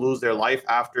don't lose their life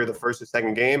after the first or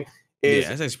second game is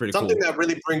that's pretty something cool. That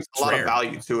really brings a lot of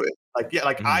value to it.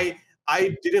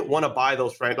 I didn't want to buy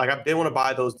those I didn't want to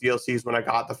buy those DLCs when I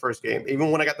got the first game.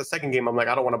 Even when I got the second game, I'm like,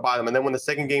 I don't want to buy them. And then when the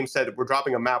second game said we're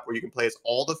dropping a map where you can play as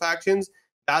all the factions,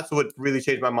 that's what really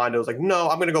changed my mind. I was like, no,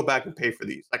 I'm gonna go back and pay for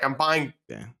these. Like, I'm buying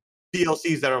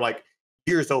DLCs that are like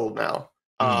years old now.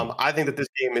 I think that this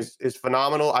game is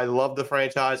phenomenal. I love the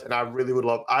franchise, and I really would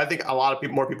love. I think a lot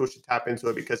of more people should tap into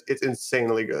it because it's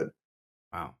insanely good.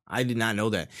 Wow, I did not know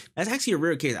that. That's actually a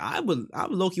rare case. I would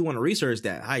low-key want to research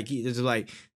that. It's like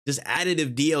just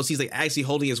additive DLCs, like actually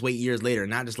holding its weight years later,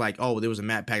 not just like, oh, there was a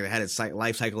map pack that had its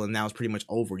life cycle and now it's pretty much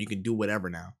over. You can do whatever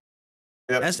now.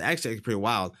 Yep. That's actually pretty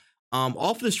wild.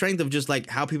 Off the strength of just like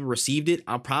how people received it,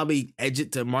 I'll probably edge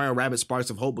it to Mario Rabbids Sparks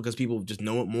of Hope because people just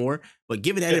know it more. But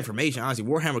given that information, honestly,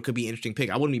 Warhammer could be an interesting pick.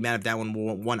 I wouldn't be mad if that one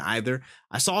won either.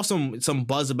 I saw some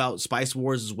buzz about Spice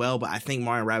Wars as well, but I think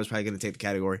Mario Rabbids probably going to take the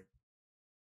category.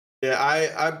 Yeah,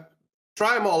 I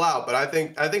try them all out, but I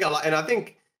think a lot, and I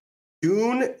think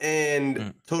Dune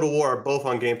and Total War are both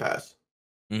on Game Pass.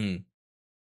 Mm-hmm.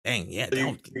 Dang, yeah. So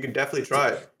you can definitely try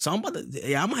it. So I'm gonna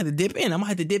have to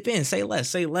dip in. Say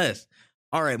less.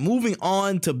 All right, moving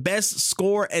on to best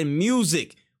score and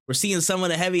music. We're seeing some of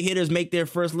the heavy hitters make their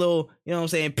first little, you know what I'm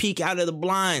saying, peek out of the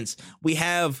blinds. We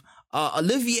have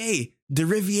Olivier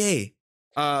Derivier,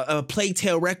 Plague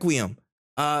Tale Requiem,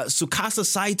 Tsukasa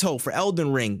Saito for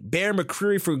Elden Ring, Bear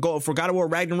McCreary for God of War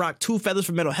Ragnarok, 2 Feathers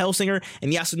for Metal Hellsinger,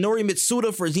 and Yasunori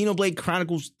Mitsuda for Xenoblade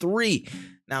Chronicles 3.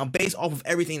 Now, based off of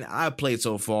everything that I've played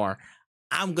so far,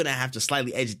 I'm going to have to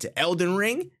slightly edge it to Elden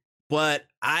Ring, but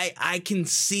I can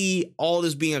see all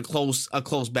this being a close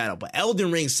battle. But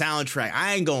Elden Ring soundtrack,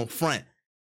 I ain't going front.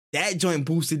 That joint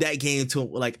boosted that game to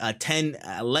like a 10,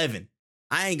 11.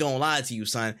 I ain't gonna lie to you,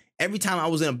 son. Every time I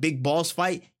was in a big boss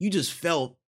fight, you just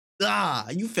felt,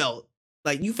 you felt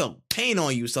pain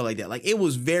on you, stuff like that. Like it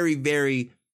was very, very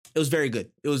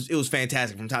good. It was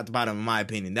fantastic from top to bottom, in my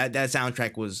opinion. That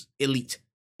soundtrack was elite,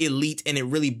 and it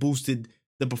really boosted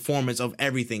the performance of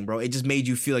everything, bro. It just made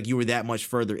you feel like you were that much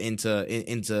further into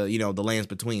you know, the lands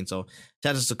between. So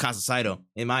shout out to Tsukasa Saito.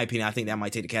 In my opinion, I think that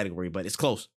might take the category, but it's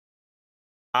close.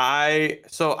 I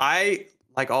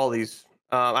like all these.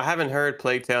 I haven't heard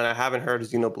Plague Tale and I haven't heard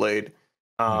Xenoblade.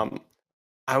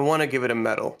 I want to give it a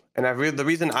medal, and the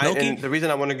reason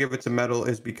I want to give it a medal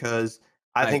is because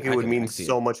I think it would mean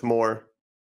so much more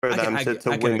for them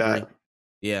to win that.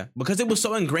 Yeah, because it was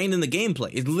so ingrained in the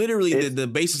gameplay. It's literally the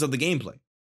basis of the gameplay.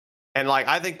 And like,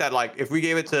 I think that like, if we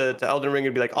gave it to Elden Ring,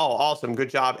 it'd be like, oh, awesome, good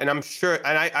job. And I'm sure,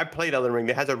 and I played Elden Ring.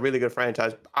 It has a really good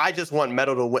franchise. I just want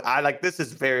Metal to win. This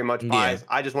is very much biased.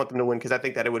 Yeah. I just want them to win because I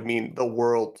think that it would mean the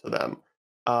world to them.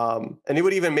 And it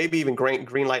would maybe even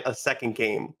green light a second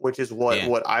game, which is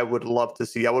what I would love to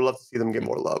see. I would love to see them get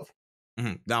more love.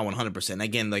 Not 100%.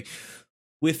 Again, like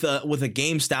with a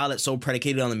game style that's so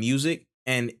predicated on the music,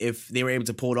 and if they were able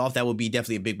to pull it off, that would be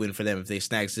definitely a big win for them if they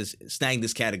snag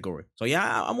this category. So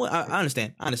yeah, I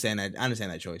understand. I understand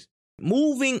that choice.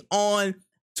 Moving on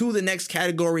to the next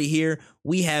category here,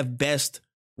 we have best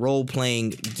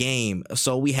role-playing game.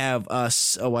 So we have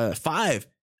 5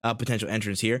 potential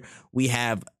entrants here. We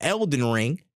have Elden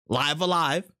Ring, Live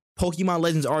Alive, Pokemon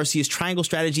Legends Arceus, Triangle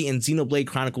Strategy, and Xenoblade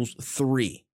Chronicles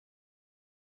 3.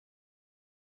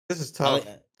 This is tough.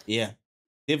 Yeah,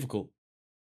 difficult.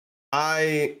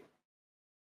 I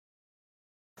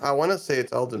want to say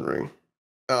it's Elden Ring.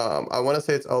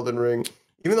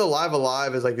 Even though Live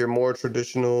Alive is like your more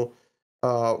traditional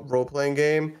role-playing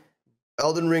game,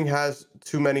 Elden Ring has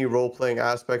too many role-playing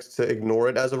aspects to ignore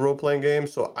it as a role-playing game.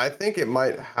 So I think it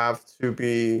might have to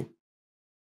be.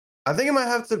 I think it might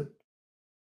have to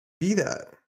be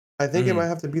that. It might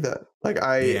have to be that. Like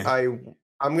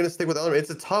I'm gonna stick with Elden Ring. It's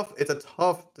a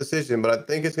tough decision, but I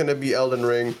think it's gonna be Elden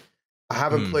Ring. I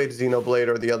haven't played Xenoblade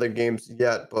or the other games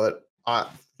yet, but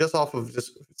just off of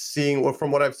just seeing, or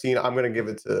from what I've seen, I'm gonna give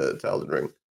it to Elden Ring.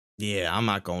 Yeah, I'm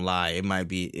not gonna lie. It might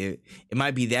be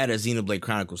that or Xenoblade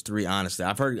Chronicles 3. Honestly,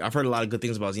 I've heard a lot of good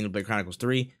things about Xenoblade Chronicles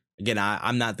 3. Again,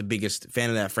 I'm not the biggest fan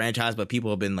of that franchise, but people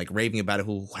have been like raving about it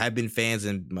who have been fans,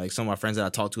 and like some of my friends that I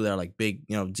talk to that are like big,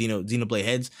 you know, Xenoblade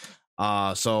heads.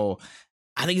 So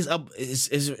I think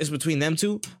it's between them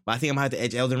two, but I think I'm gonna have to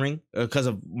edge Elden Ring because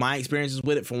of my experiences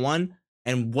with it for one,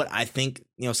 and what I think,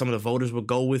 you know, some of the voters would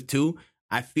go with too.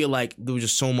 I feel like there was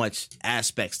just so much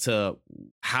aspects to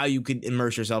how you could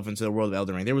immerse yourself into the world of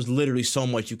Elden Ring. There was literally so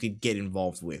much you could get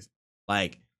involved with.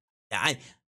 Like,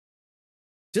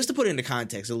 just to put it into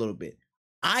context a little bit,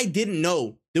 I didn't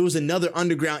know there was another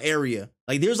underground area.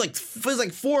 Like there's like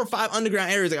 4 or 5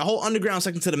 underground areas, like a whole underground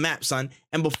section to the map, son.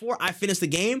 And before I finished the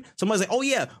game, somebody's like, "Oh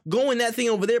yeah, go in that thing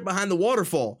over there behind the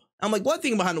waterfall." I'm like, "What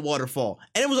thing behind the waterfall?"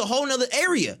 And it was a whole nother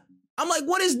area. I'm like,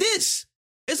 "What is this?"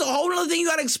 It's a whole other thing you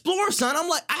gotta explore, son. I'm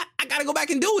like, I gotta go back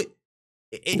and do it.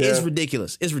 It's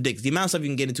ridiculous. It's ridiculous. The amount of stuff you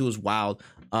can get into is wild.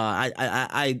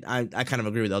 I kind of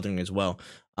agree with Elden Ring as well.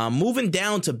 Moving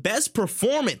down to best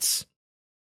performance,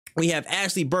 we have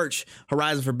Ashley Birch,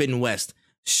 Horizon Forbidden West,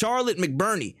 Charlotte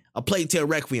McBurney, A Plague Tale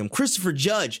Requiem, Christopher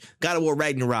Judge, God of War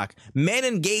Ragnarok,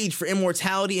 Manon Gage for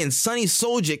Immortality, and Sunny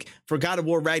Soljic for God of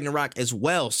War Ragnarok as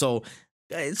well. So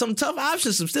some tough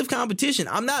options, some stiff competition.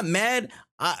 I'm not mad.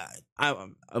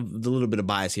 I'm a little bit of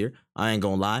bias here. I ain't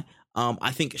gonna lie.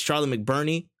 I think Charlotte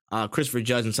McBurney, Christopher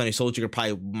Judge, and Sunny Soljic are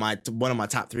probably one of my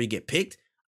top 3 get picked.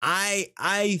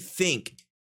 I think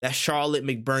that Charlotte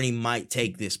McBurney might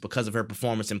take this because of her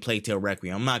performance in Plague Tale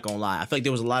Requiem. I'm not gonna lie. I feel like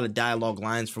there was a lot of dialogue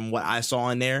lines from what I saw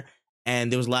in there,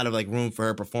 and there was a lot of like room for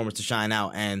her performance to shine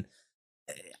out. And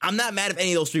I'm not mad if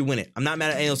any of those 3 win it.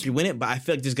 But I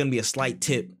feel like there's gonna be a slight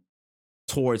tip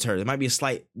towards her. There might be a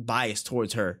slight bias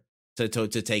towards her to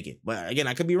take it. But again,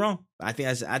 I could be wrong. I think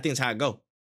it's how it go.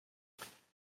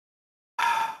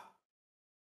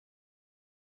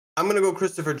 I'm gonna go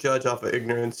Christopher Judge off of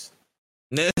ignorance.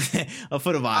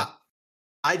 For the vibe.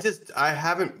 I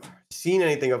haven't seen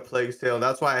anything of Plague's Tale.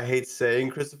 That's why I hate saying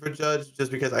Christopher Judge,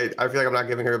 just because I feel like I'm not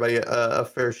giving everybody a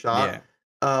fair shot.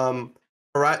 Yeah.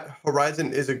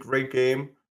 Horizon is a great game,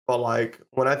 but like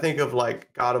when I think of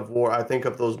like God of War, I think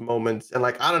of those moments, and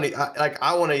like I don't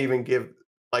I want to even give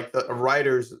like the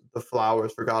writers the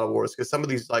flowers for God of Wars, because some of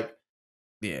these like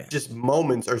Yeah. just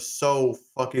moments are so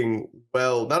fucking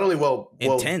not only well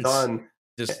Intense. done,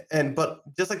 Just but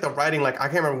just like the writing, like I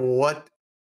can't remember what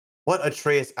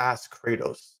Atreus asked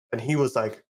Kratos, and he was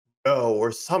like no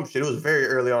or some shit. It was very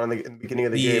early on in the beginning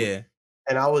of the game,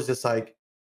 and I was just like,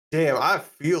 damn, I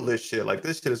feel this shit. Like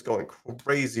this shit is going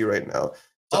crazy right now.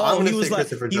 So I'm gonna say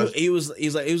Christopher Judge. He was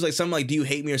like something like, do you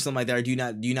hate me or something like that, or do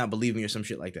you not believe me or some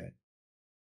shit like that.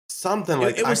 Something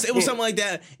like it was something like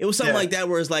that. It was something like that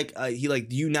where it's like he like,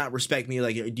 do you not respect me,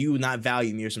 like do you not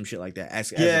value me or some shit like that.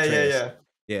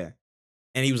 Yeah.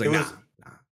 And he was like, nah.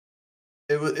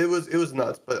 It was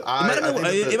nuts, but it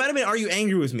might have been, are you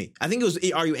angry with me? I think it was,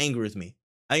 are you angry with me?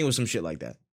 I think it was some shit like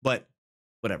that. But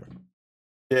whatever.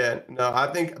 Yeah, no, I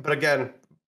think, but again,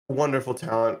 wonderful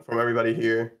talent from everybody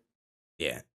here.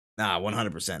 Yeah,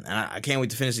 100%. And I can't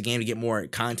wait to finish the game to get more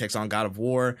context on God of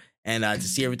War and to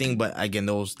see everything. But again,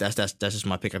 that's just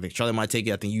my pick. I think Charlie might take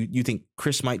it. I think you think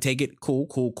Chris might take it.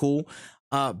 Cool.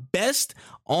 Best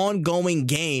ongoing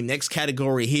game. Next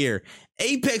category here.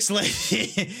 Apex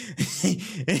Legends.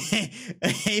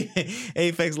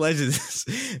 Apex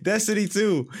Legends. Destiny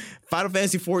 2. Final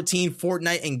Fantasy 14.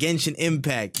 Fortnite and Genshin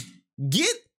Impact.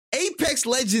 Get Apex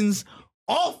Legends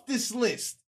off this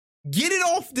list. Get it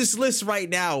off this list right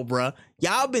now, bruh.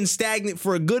 Y'all been stagnant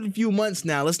for a good few months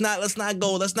now. Let's not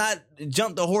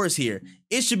jump the horse here.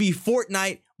 It should be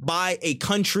Fortnite by a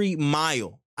country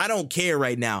mile. I don't care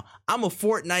right now. I'm a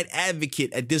Fortnite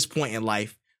advocate at this point in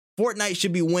life. Fortnite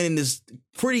should be winning this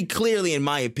pretty clearly, in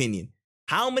my opinion.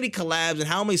 How many collabs and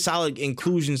how many solid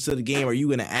inclusions to the game are you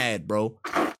going to add, bro?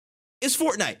 It's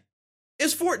Fortnite.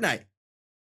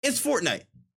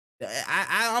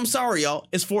 I'm sorry, y'all.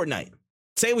 It's Fortnite.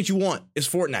 Say what you want. It's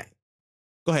Fortnite.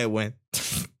 Go ahead, Win.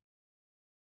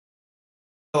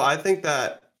 So I think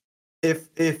that if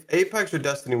Apex or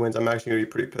Destiny wins, I'm actually gonna be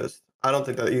pretty pissed. I don't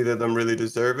think that either of them really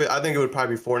deserve it. I think it would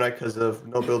probably be Fortnite because of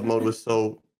no build mode was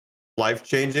so life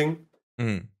changing.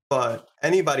 Mm-hmm. But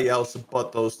anybody else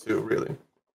but those two, really.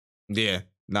 Yeah.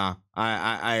 Nah.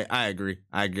 I agree.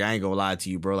 I ain't gonna lie to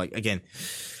you, bro. Like, again,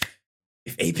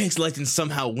 if Apex Legends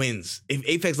somehow wins,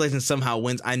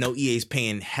 I know EA's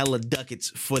paying hella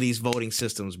ducats for these voting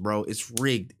systems, bro. It's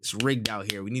rigged. It's rigged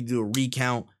out here. We need to do a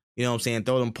recount. You know what I'm saying?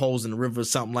 Throw them polls in the river or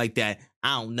something like that.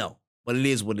 I don't know. But it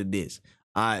is what it is.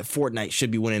 Fortnite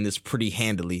should be winning this pretty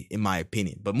handily, in my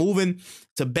opinion. But moving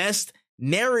to best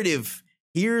narrative,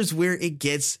 here's where it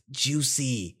gets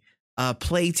juicy.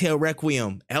 Plague Tale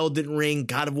Requiem, Elden Ring,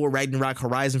 God of War Ragnarok,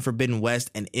 Horizon Forbidden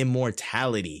West, and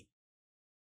Immortality.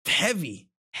 Heavy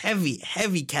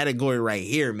category right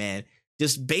here, man.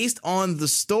 Just based on the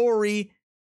story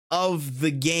of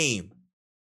the game,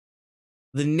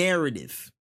 the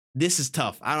narrative. This is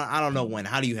tough. I don't know when.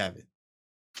 How do you have it?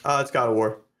 It's God of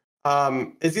War.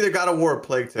 It's either God of War or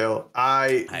Plague Tale.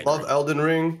 I love Elden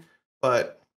Ring,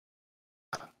 but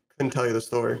I couldn't tell you the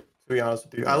story, to be honest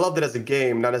with you. I loved it as a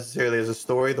game, not necessarily as a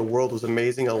story. The world was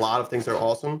amazing. A lot of things are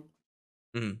awesome.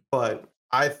 Mm-hmm. But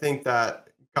I think that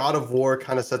God of War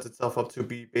kind of sets itself up to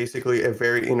be basically a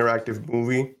very interactive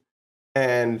movie.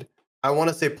 And I want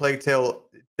to say Plague Tale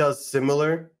does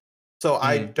similar. So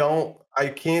I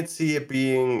can't see it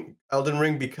being Elden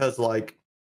Ring because like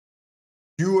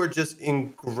you are just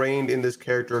ingrained in this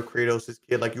character of Kratos'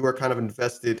 kid. Like you are kind of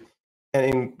invested,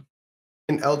 and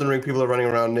in Elden Ring, people are running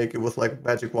around naked with like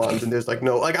magic wands, and there's like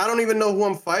no, like I don't even know who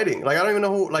I'm fighting. Like I don't even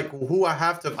know who I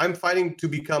have to. I'm fighting to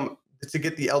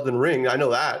get the Elden Ring. I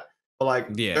know that, but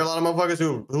like there are a lot of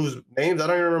motherfuckers whose names I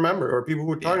don't even remember, or people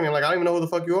who are talking like I don't even know who the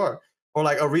fuck you are, or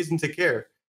like a reason to care.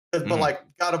 But like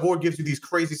God of War gives you these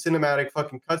crazy cinematic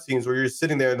fucking cutscenes where you're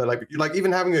sitting there and you're like even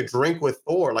having a drink with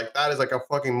Thor, like that is like a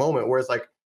fucking moment. Whereas like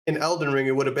in Elden Ring,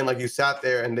 it would have been like you sat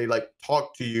there and they like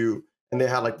talked to you and they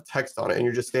had like the text on it and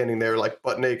you're just standing there like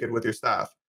butt naked with your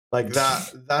staff. Like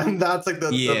that's like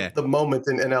the moment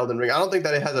in Elden Ring. I don't think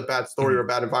that it has a bad story or a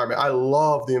bad environment. I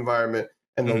love the environment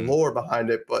and the lore behind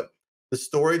it, but the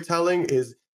storytelling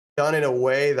is done in a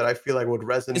way that I feel like would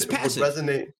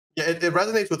resonate. Yeah, it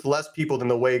resonates with less people than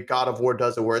the way God of War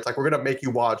does it, where it's like we're gonna make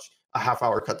you watch a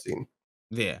half-hour cutscene.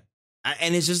 Yeah,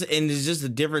 and it's just the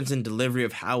difference in delivery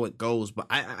of how it goes. But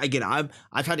I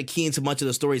try to key into much of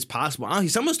the story as possible. Honestly,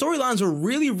 some of the storylines are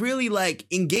really like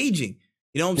engaging.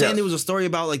 You know what I'm saying? There was a story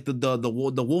about like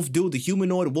the wolf dude, the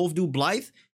humanoid wolf dude Blythe.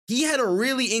 he had a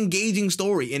really engaging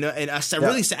story and a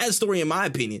really sad story in my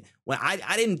opinion. When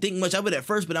I didn't think much of it at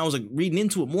first, but I was like reading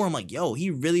into it more. I'm like, yo, he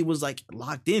really was like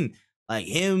locked in. Like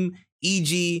him,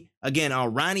 EG, again,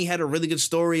 Ronnie had a really good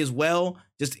story as well.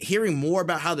 Just hearing more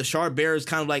about how the Shard Bearers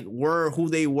kind of like were who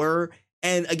they were.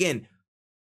 And again,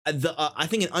 I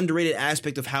think an underrated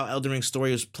aspect of how Elden Ring's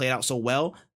story was played out so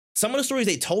well, some of the stories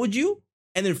they told you,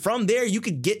 and then from there, you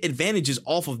could get advantages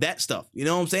off of that stuff. You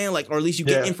know what I'm saying? Like, or at least you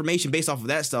get information based off of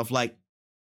that stuff. Like,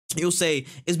 you'll say,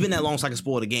 it's been that long so I can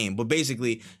spoil the game. But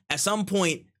basically, at some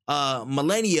point,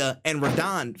 Millennia and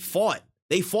Radahn fought.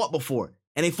 They fought before,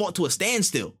 and they fought to a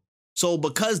standstill. So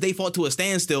because they fought to a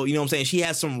standstill, you know what I'm saying? She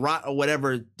has some rot or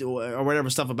whatever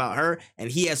stuff about her, and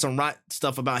he has some rot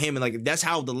stuff about him. And like, that's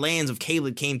how the lands of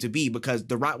Caelid came to be, because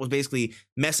the rot was basically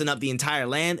messing up the entire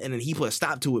land. And then he put a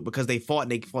stop to it because they fought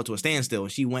to a standstill,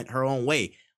 and she went her own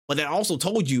way. But that also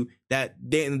told you that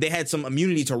they had some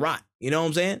immunity to rot. You know what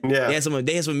I'm saying? Yeah. They had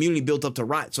some immunity built up to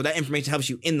rot. So that information helps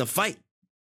you in the fight.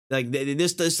 Like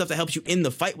this stuff that helps you in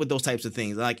the fight with those types of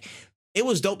things. Like, it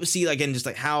was dope to see, like, and just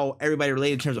like how everybody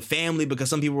related in terms of family, because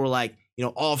some people were like, you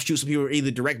know, offshoot. Some people were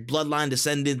either direct bloodline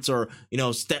descendants or, you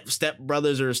know, step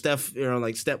brothers or step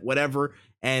whatever.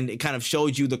 And it kind of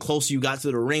showed you the closer you got to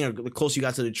the ring or the closer you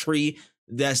got to the tree,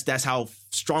 that's how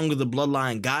stronger the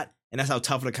bloodline got, and that's how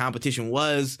tough the competition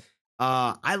was.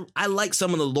 I like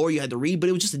some of the lore you had to read, but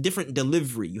it was just a different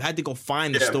delivery. You had to go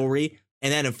find the story,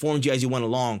 and that informed you as you went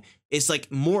along. It's like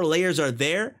more layers are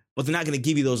there, but they're not going to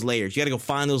give you those layers. You got to go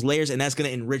find those layers, and that's going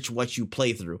to enrich what you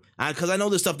play through. Because I know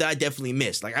there's stuff that I definitely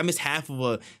missed. Like, I missed half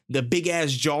of the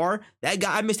big-ass jar. That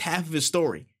guy, I missed half of his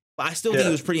story. But I still think it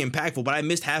was pretty impactful, but I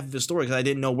missed half of his story because I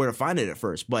didn't know where to find it at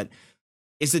first. But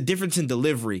it's a difference in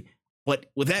delivery. But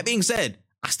with that being said,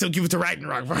 I still give it to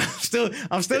Ragnarok, bro.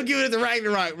 I'm still giving it to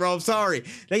Ragnarok, bro. I'm sorry.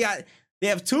 They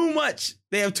have too much.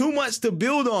 They have too much to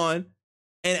build on,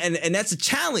 and that's a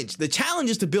challenge. The challenge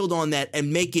is to build on that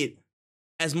and make it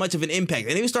as much of an impact.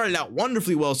 And it started out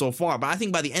wonderfully well so far, but I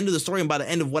think by the end of the story and by the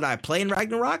end of what I play in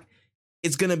Ragnarok,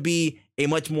 it's going to be a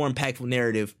much more impactful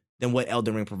narrative than what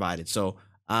Elden Ring provided. So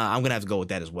I'm going to have to go with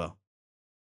that as well.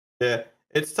 Yeah,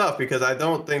 it's tough because I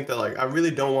don't think that, like, I really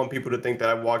don't want people to think that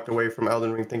I walked away from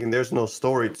Elden Ring thinking there's no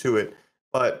story to it.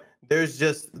 But there's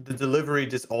just, the delivery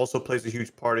just also plays a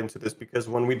huge part into this, because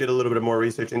when we did a little bit more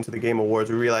research into the Game Awards,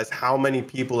 we realized how many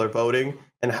people are voting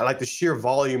and how, like, the sheer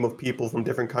volume of people from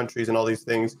different countries and all these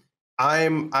things.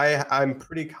 I'm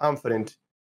pretty confident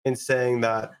in saying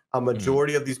that a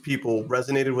majority of these people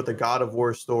resonated with the God of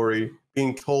War story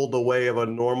being told the way of a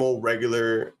normal,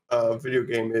 regular video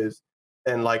game is,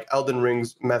 and like Elden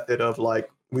Ring's method of, like,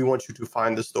 we want you to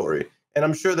find the story. And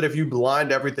I'm sure that if you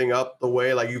blind everything up the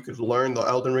way, like, you could learn the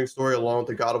Elden Ring story along with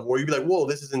the God of War, you'd be like, whoa,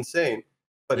 this is insane.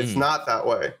 But it's not that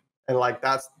way. And like,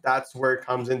 that's where it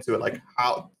comes into it. Like,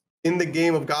 how in the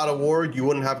game of God of War, you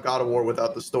wouldn't have God of War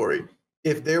without the story.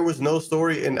 If there was no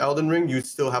story in Elden Ring, you'd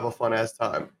still have a fun ass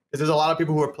time. Because there's a lot of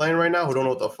people who are playing right now who don't know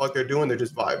what the fuck they're doing. They're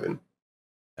just vibing.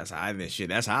 That's how I shit.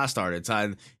 That's how I started.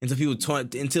 Until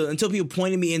people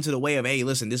pointed me into the way of, hey,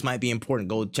 listen, this might be important.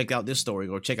 Go check out this story.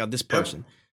 Go check out this person.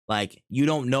 Like, you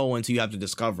don't know until you have to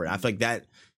discover it. I feel like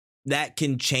that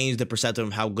can change the perception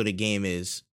of how good a game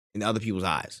is in other people's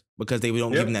eyes, because they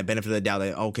don't give them that benefit of the doubt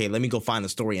that, okay, let me go find the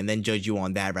story and then judge you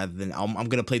on that, rather than I'm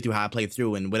going to play through how I play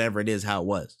through and whatever it is, how it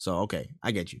was. So, okay,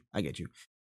 I get you.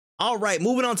 All right,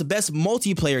 moving on to best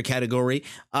multiplayer category.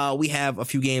 We have a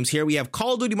few games here. We have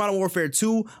Call of Duty Modern Warfare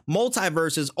 2,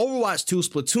 Multiverses, Overwatch 2,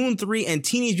 Splatoon 3, and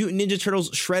Teenage Mutant Ninja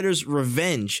Turtles Shredder's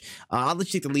Revenge. I'll let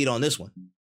you take the lead on this one.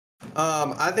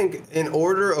 I think in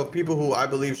order of people who I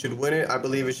believe should win it, I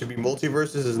believe it should be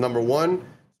Multiverses as number 1,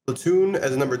 Splatoon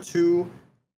as number 2.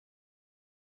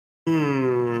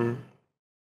 I'm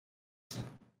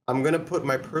going to put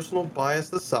my personal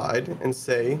bias aside and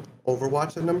say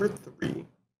Overwatch at number 3.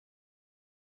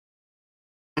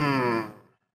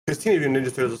 Because Teenage Mutant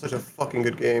Ninja Turtles is such a fucking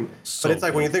good game. But it's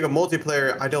like, when you think of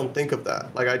multiplayer, I don't think of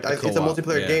that. Like, it's a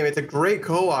multiplayer game. It's a great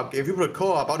co-op game. If you put a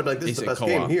co-op, I would be like, this is the best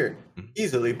game here.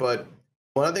 Easily. But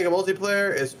when I think of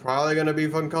multiplayer, it's probably going to be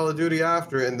fucking Call of Duty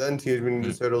after, and then Teenage Mutant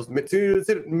Ninja Turtles.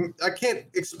 I can't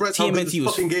express how good this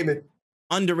fucking game is.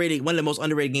 Underrated, one of the most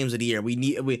underrated games of the year.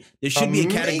 There should be a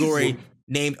category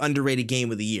named underrated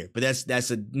game of the year, but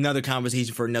that's another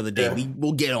conversation for another day.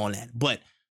 We'll get on that. But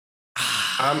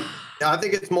I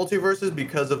think it's Multiverses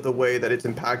because of the way that it's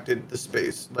impacted the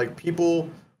space. Like, people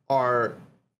are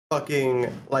fucking,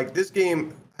 like, this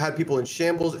game had people in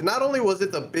shambles. Not only was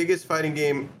it the biggest fighting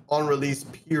game on release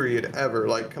period ever,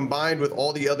 like, combined with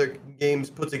all the other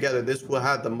games put together, this will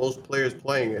have the most players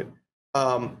playing it.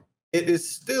 it is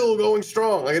still going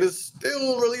strong. Like, it is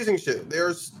still releasing shit. They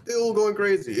are still going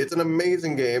crazy. It's an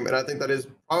amazing game, and I think that is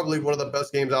probably one of the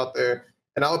best games out there.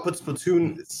 And I would put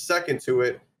Splatoon second to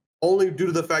it, only due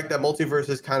to the fact that multiverse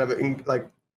is kind of like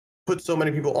put so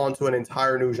many people onto an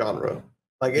entire new genre.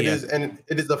 Like, it is, and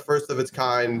it is the first of its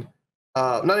kind.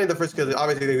 Not even the first, because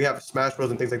obviously we have Smash Bros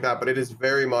and things like that, but it is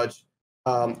very much.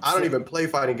 I don't even play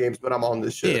fighting games, but I'm on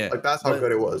this shit. Yeah, like, that's how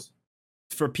good it was.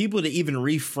 For people to even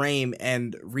reframe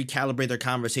and recalibrate their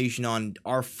conversation on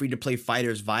are free-to-play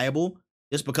fighters viable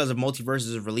just because of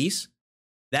Multiverse's release,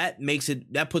 that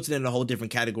puts it in a whole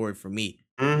different category for me.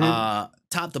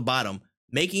 Top to bottom,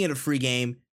 making it a free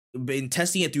game, been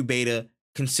testing it through beta,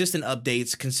 consistent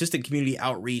updates, consistent community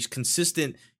outreach,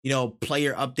 consistent,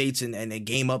 player updates and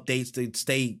game updates to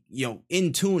stay,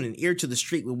 in tune and ear to the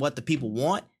street with what the people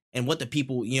want and what the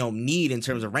people, need in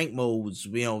terms of rank modes,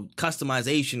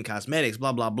 customization, cosmetics,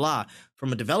 blah, blah, blah.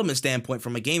 From a development standpoint,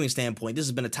 from a gaming standpoint, this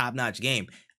has been a top-notch game.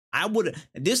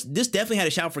 This definitely had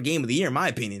a shout for game of the year, in my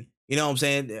opinion. You know what I'm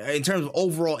saying? In terms of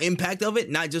overall impact of it,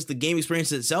 not just the game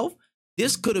experience itself,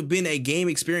 this could have been a game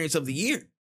experience of the year.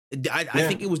 I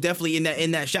think it was definitely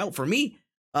in that shout for me.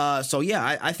 I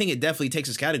think it definitely takes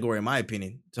its category, in my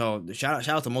opinion. So shout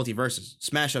out to Multiverses.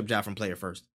 Smash up job from Player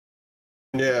First.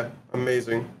 Yeah,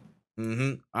 amazing.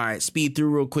 All right, speed through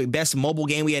real quick. Best mobile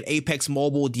game, we had Apex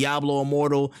Mobile, Diablo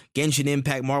Immortal, Genshin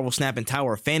Impact, Marvel Snap, and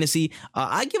Tower of Fantasy.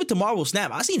 I give it to Marvel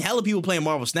Snap. I seen hella people playing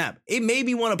Marvel Snap. It made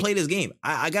me want to play this game.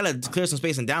 I gotta clear some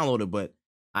space and download it, but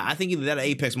I think either that or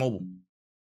Apex Mobile.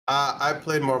 I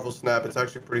played Marvel Snap. It's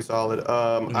actually pretty solid.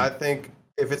 I think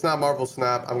if it's not Marvel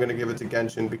Snap, I'm gonna give it to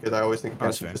Genshin because I always think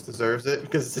Genshin just deserves it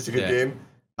because it's such a good game.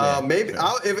 Maybe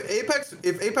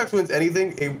if Apex wins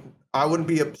anything, I wouldn't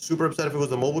be super upset if it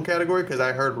was a mobile category because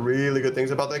I heard really good things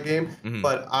about that game.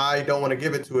 But I don't want to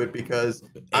give it to it because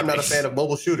I'm not a fan of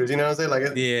mobile shooters. You know what I'm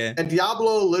saying? And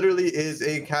Diablo literally is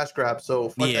a cash grab. So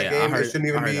fuck that game. It shouldn't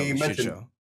even be mentioned.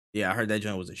 Yeah, I heard that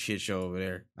joint was a shit show over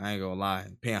there. I ain't gonna lie.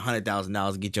 Paying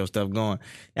 $100,000 to get your stuff going.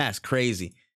 That's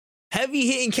crazy. Heavy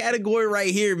hitting category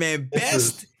right here, man.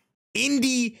 Best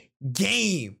indie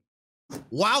game.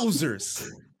 Wowzers.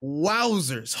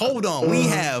 Hold on. We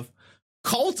have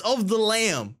Cult of the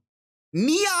Lamb,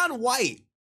 Neon White,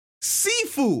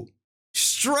 Sifu,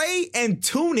 Stray, and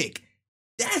Tunic.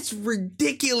 That's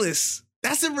ridiculous.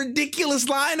 That's a ridiculous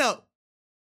lineup.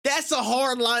 That's a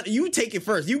hard line. You take it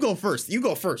first. You go first.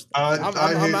 I'm out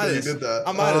of this.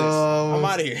 I'm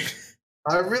out of here.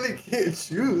 I really can't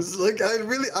choose. Like, I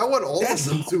want all of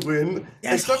them to win.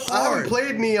 That's hard. I haven't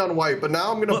played Neon White, but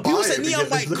now I'm gonna buy people it. Said Neon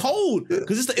White cold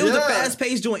because it was a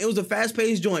fast-paced joint. It was a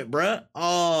fast-paced joint, bruh.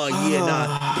 Oh yeah,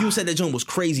 nah. People said that joint was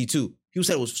crazy too. People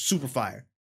said it was super fire.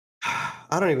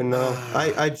 I don't even know.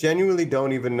 I genuinely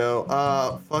don't even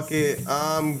know. Fuck it.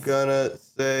 I'm gonna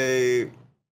say.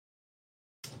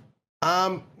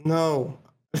 No.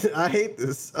 I hate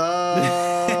this.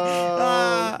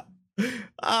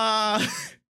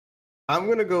 I'm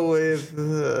gonna go with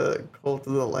Cult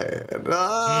of the Land.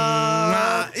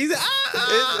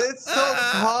 It's so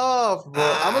tough,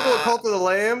 bro. I'm gonna go with Cult of the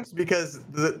Lambs because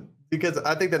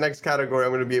I think the next category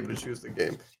I'm gonna be able to choose the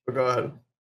game. But go ahead.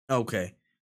 Okay.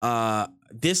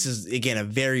 This is again a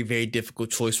very, very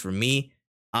difficult choice for me.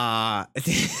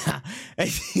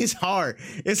 It's hard.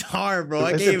 It's hard, bro.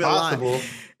 I gave impossible. It a lot.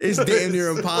 It's damn near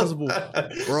impossible,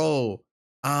 bro.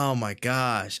 Oh my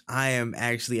gosh, I am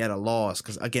actually at a loss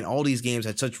because again, all these games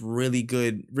had such really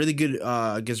good,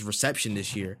 I guess, reception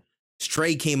this year.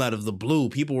 Stray came out of the blue.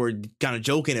 People were kind of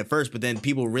joking at first, but then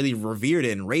people really revered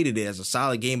it and rated it as a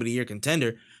solid game of the year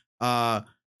contender.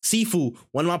 Sifu,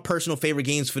 one of my personal favorite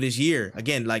games for this year.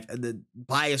 Again, like the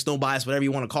bias, no bias, whatever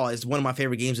you want to call it. It's one of my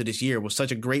favorite games of this year. It was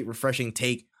such a great, refreshing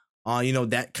take on,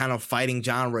 that kind of fighting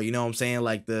genre. You know what I'm saying?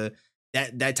 Like that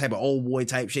type of old boy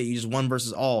type shit. You just one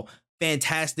versus all.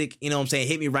 Fantastic. You know what I'm saying?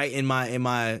 Hit me right in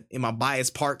my bias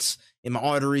parts, in my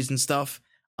arteries and stuff.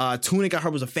 Tunic, I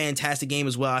heard, was a fantastic game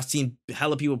as well. I've seen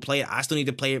hella people play it. I still need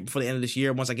to play it before the end of this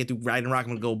year. Once I get through Ragnarök, I'm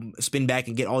going to go spin back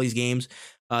and get all these games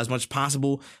as much as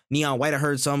possible. Neon White, I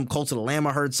heard some. Cult of the Lamb,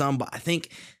 I heard some. But I think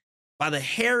by the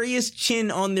hairiest chin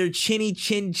on their chinny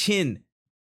chin,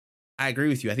 I agree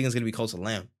with you. I think it's going to be Cult of the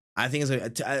Lamb. I think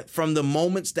it's from the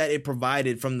moments that it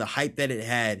provided, from the hype that it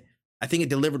had, I think it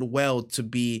delivered well to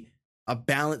be a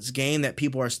balanced game that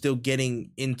people are still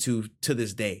getting into to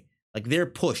this day. Like their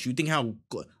push, you think how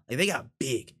good, like they got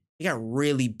big. They got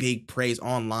really big praise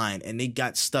online and they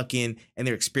got stuck in and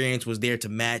their experience was there to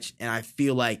match. And I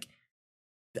feel like,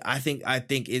 I think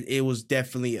it was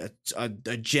definitely a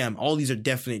gem. All these are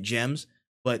definite gems,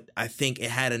 but I think it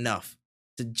had enough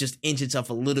to just inch itself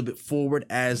a little bit forward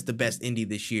as the best indie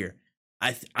this year.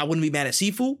 I wouldn't be mad at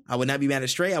Sifu. I would not be mad at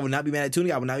Stray. I would not be mad at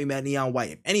Tunic. I would not be mad at Neon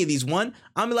White. If any of these won,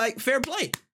 I'm like, fair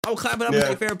play. I would clap it up and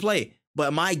say fair play.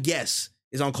 But my guess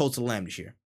is on Cult of the Lamb this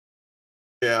year.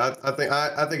 Yeah, I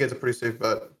think it's a pretty safe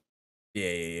bet.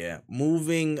 Yeah.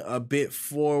 Moving a bit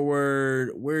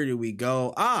forward, where do we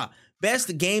go?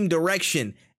 Best game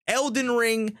direction: Elden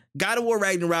Ring, God of War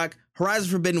Ragnarok,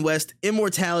 Horizon Forbidden West,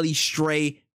 Immortality,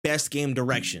 Stray. Best game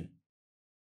direction.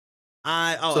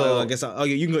 I guess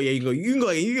you can go. Yeah, you can go.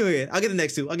 I'll get the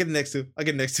next two.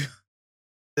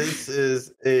 This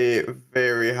is a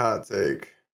very hot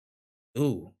take.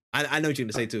 Ooh, I know what you're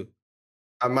gonna say too.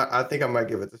 I think I might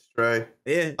give it to Stray.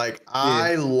 Yeah.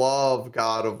 I love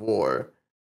God of War,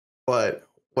 but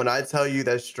when I tell you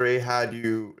that Stray had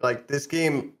you this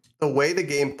game, the way the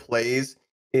game plays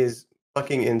is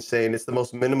fucking insane. It's the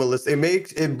most minimalist.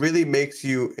 It really makes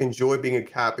you enjoy being a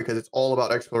cat because it's all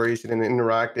about exploration and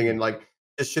interacting and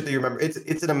just shit that you remember.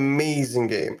 It's an amazing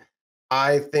game.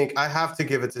 I think I have to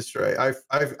give it to Stray.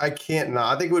 I can't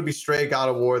not. I think it would be Stray, God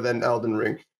of War, then Elden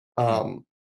Ring.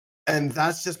 And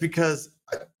that's just because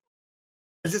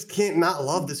I just can't not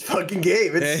love this fucking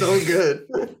game. It's so good.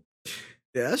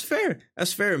 Yeah, that's fair.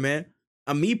 That's fair, man.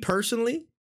 Me personally,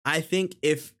 I think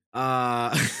if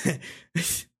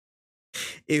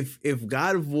if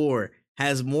God of War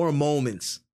has more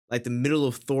moments like the middle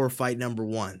of Thor fight number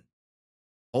 1,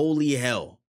 holy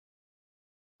hell,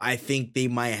 I think they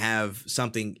might have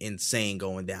something insane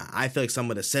going down. I feel like some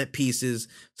of the set pieces,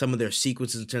 some of their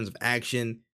sequences in terms of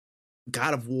action,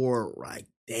 God of War,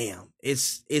 damn,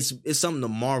 it's something to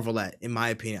marvel at, in my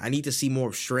opinion. I need to see more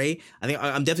of Stray. I think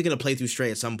I'm definitely going to play through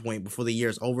Stray at some point before the year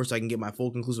is over so I can get my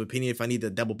full conclusive opinion if I need to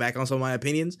double back on some of my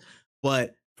opinions.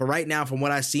 But for right now, from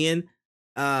what I've seen,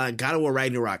 God of War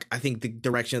Ragnarok, I think the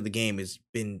direction of the game has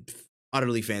been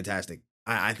utterly fantastic.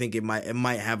 I think it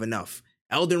might have enough.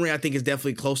 Elden Ring, I think, is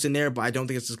definitely close in there, but I don't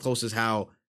think it's as close as how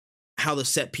the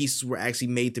set pieces were actually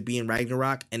made to be in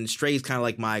Ragnarok. And Stray is kind of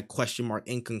like my question mark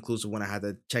inconclusive when I had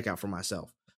to check out for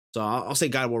myself. So I'll say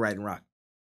God of War Ragnarok.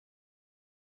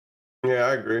 Yeah,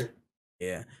 I agree.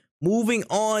 Yeah. Moving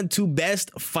on to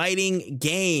best fighting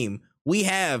game. We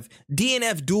have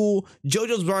DNF Duel,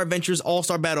 JoJo's Bizarre Adventures,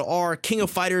 All-Star Battle R, King of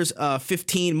Fighters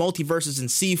 15, Multiverses, and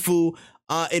Sifu.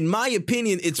 In my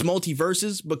opinion, it's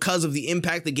Multiverses because of the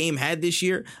impact the game had this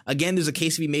year. Again, there's a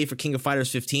case to be made for King of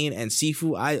Fighters 15 and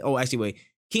Sifu.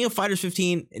 King of Fighters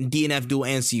 15 and DNF Duel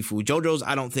and Sifu. JoJo's,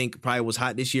 I don't think probably was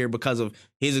hot this year because of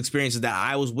his experiences that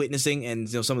I was witnessing and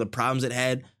some of the problems it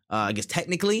had, I guess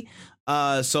technically.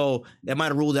 So that might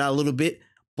have ruled it out a little bit.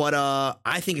 But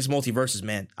I think it's Multiverses,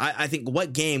 man. I think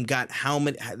what game got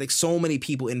so many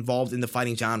people involved in the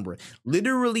fighting genre,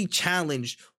 literally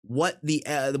challenged what the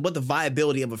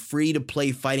viability of a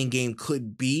free-to-play fighting game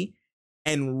could be,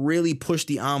 and really pushed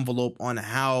the envelope on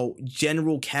how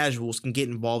general casuals can get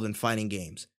involved in fighting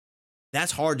games.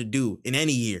 That's hard to do in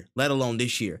any year, let alone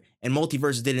this year. And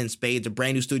Multiverses did it in spades. A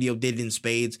brand new studio did it in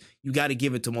spades. You got to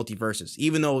give it to Multiverses,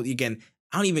 even though, again,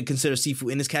 I don't even consider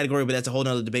Sifu in this category, but that's a whole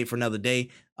nother debate for another day.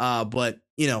 But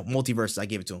Multiverses, I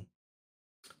give it to him.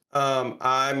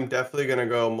 I'm definitely gonna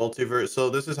go Multiverse.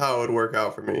 So this is how it would work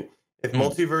out for me. If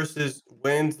Multiverses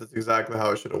wins, that's exactly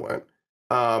how it should have went.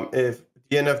 If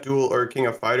DNF Duel or King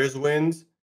of Fighters wins,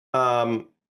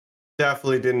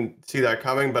 definitely didn't see that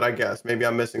coming, but I guess maybe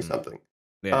I'm missing something.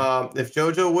 Yeah. If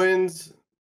JoJo wins,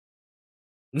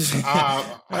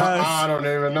 I don't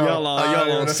even know. Y'all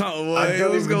on something.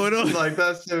 What's going on?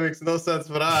 That shit makes no sense.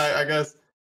 But I guess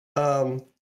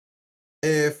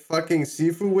if fucking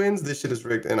Sifu wins, this shit is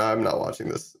rigged, and I'm not watching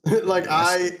this.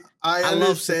 I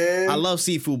understand. I love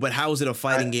Sifu, but how is it a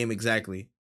fighting game exactly?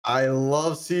 I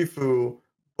love Sifu,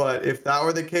 but if that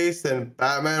were the case, then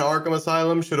Batman Arkham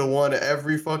Asylum should have won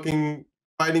every fucking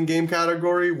fighting game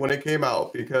category when it came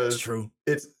out because it's true.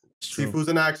 Sifu's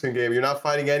an action game. You're not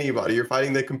fighting anybody. You're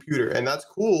fighting the computer, and that's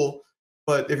cool.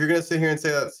 But if you're gonna sit here and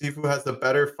say that Sifu has the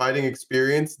better fighting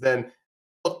experience than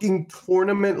fucking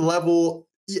tournament level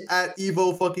at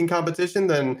Evo fucking competition,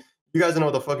 then you guys don't know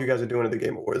what the fuck you guys are doing at the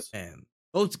Game Awards. Man.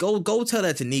 Go tell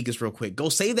that to Negus real quick. Go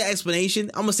save the explanation.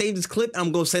 I'm gonna save this clip and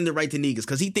I'm gonna send it right to Negus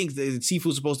because he thinks that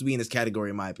Sifu's supposed to be in this category.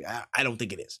 In my opinion, I don't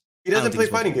think it is. He doesn't play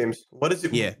fighting games. What is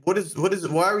it? Yeah. What is?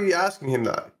 Why are you asking him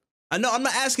that? I know. I'm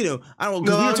not asking him. I don't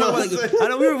know. We were talking about. I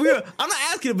know. We were. I'm not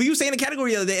asking him. But you were saying the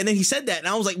category the other day, and then he said that, and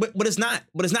I was like, but it's not.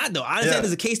 But it's not though. I understand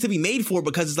there's a case to be made for it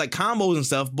because it's like combos and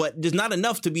stuff, but there's not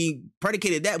enough to be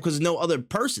predicated that because there's no other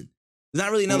person. There's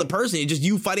not really another person. It's just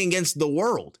you fighting against the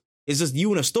world. It's just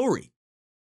you and a story.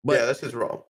 But, yeah, that's just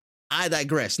wrong. I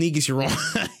digress. Sneakers, you're wrong.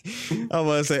 I'm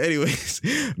gonna say, anyways,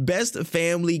 best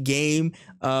family game.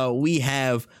 We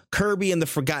have Kirby and the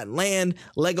Forgotten Land,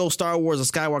 Lego Star Wars: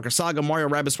 A Skywalker Saga, Mario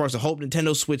Rabbids Sparks of Hope,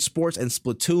 Nintendo Switch Sports, and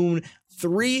Splatoon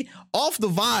 3. Off the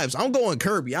vibes, I'm going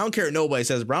Kirby. I don't care what nobody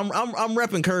says, bro. I'm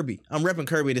repping Kirby. I'm repping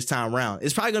Kirby this time around.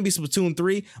 It's probably gonna be Splatoon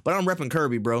 3, but I'm repping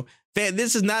Kirby, bro.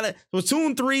 This is not a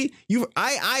Splatoon 3.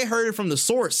 I heard it from the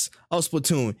source of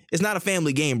Splatoon. It's not a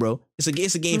family game, bro. It's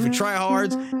a game for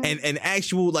tryhards and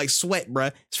actual like sweat,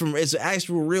 bro. It's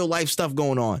actual real life stuff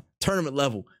going on. Tournament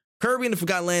level. Kirby and the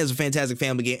Forgotten Land is a fantastic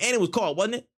family game, and it was co-op,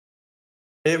 wasn't it?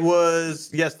 It was.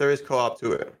 Yes, there is co-op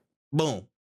to it. Boom.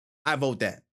 I vote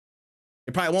that.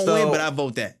 It probably won't win, but I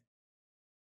vote that.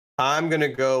 I'm gonna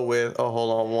go with. Oh,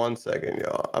 hold on 1 second,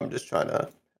 y'all. I'm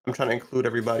trying to include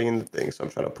everybody in the thing, so I'm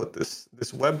trying to put this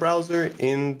web browser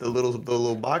in the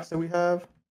little box that we have.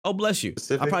 Oh, bless you.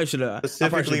 I probably should have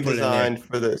specifically designed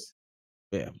for this.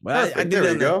 Yeah, but I did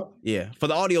there we go. Yeah, for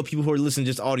the audio people who are listening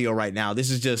just audio right now, this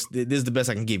is the best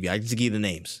I can give you. I just give you the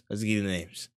names.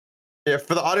 Yeah,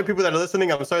 for the audio people that are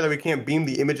listening, I'm sorry that we can't beam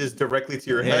the images directly to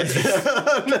your head. Just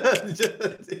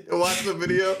watch the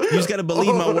video. You just gotta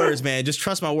believe my words, man. Just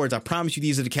trust my words. I promise you,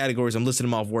 these are the categories. I'm listing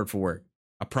them off word for word.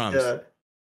 I promise. Yeah.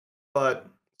 But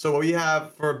so what we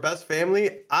have for best family,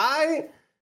 I'm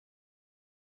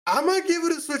gonna give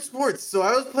it a Switch Sports. So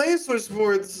I was playing Switch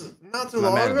Sports not too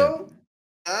long ago.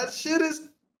 That shit is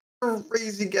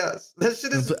crazy guess. That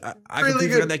shit is I really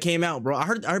good. That came out, bro. I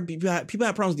heard people have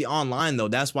problems with the online though.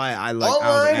 That's why I like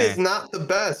online is not the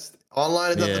best.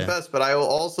 Online is not the best, but I will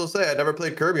also say I never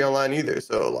played Kirby online either.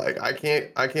 So like I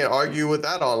can't argue with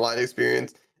that online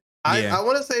experience. I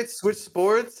want to say it's Switch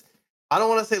Sports. I don't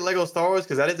want to say Lego Star Wars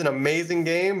because that is an amazing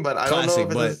game, but I don't know if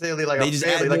it's necessarily like they just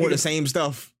add more of the same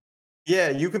stuff. Yeah,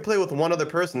 you can play with one other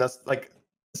person. That's like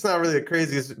it's not really the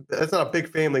craziest. It's not a big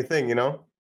family thing, you know.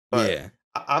 But yeah,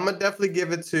 I'm gonna definitely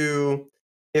give it to.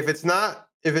 If it's not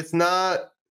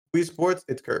Wii Sports,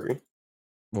 it's Kirby.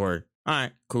 Word. All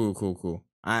right. Cool.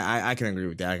 I can agree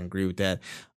with that.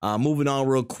 Moving on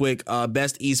real quick.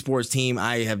 Best esports team.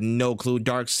 I have no clue.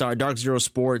 Dark Zero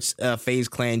Sports, FaZe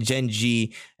Clan, Gen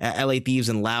G, LA Thieves,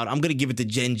 and Loud. I'm gonna give it to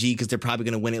Gen G because they're probably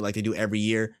gonna win it like they do every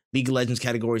year. League of Legends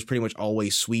categories pretty much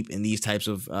always sweep in these types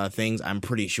of things. I'm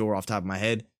pretty sure off the top of my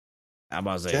head. I'm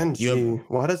about to say Gen G.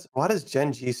 Why does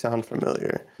Gen G sound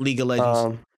familiar? League of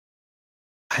Legends.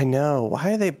 I know.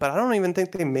 Why are they? But I don't even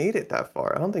think they made it that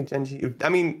far. I don't think Gen G. I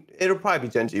mean, it'll probably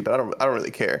be Gen G, but I don't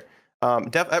really care.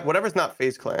 Whatever's not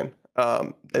FaZe Clan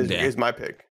is my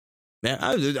pick. Yeah,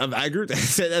 I agree with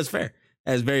that. That's fair.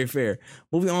 That's very fair.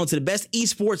 Moving on to the best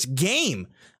esports game: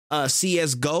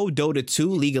 CS:GO, Dota 2,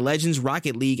 League of Legends,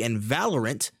 Rocket League, and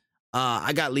Valorant.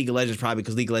 I got League of Legends probably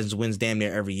because League of Legends wins damn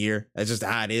near every year. That's just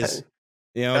how it is.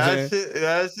 You know what I'm saying?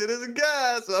 That shit is a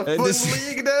gas. I'm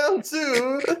putting League down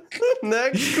too.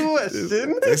 Next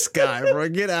question. This guy, bro,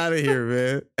 get out of here,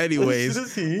 man. Anyways,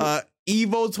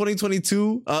 Evo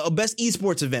 2022, best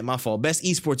esports event. My fault. Best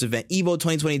esports event: Evo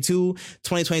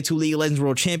 2022 League of Legends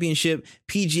World Championship,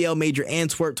 PGL Major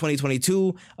Antwerp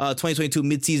 2022, 2022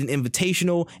 Midseason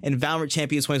Invitational, and Valorant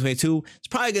Champions 2022. It's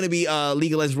probably gonna be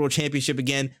League of Legends World Championship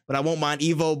again, but I won't mind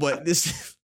Evo. But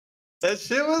this. That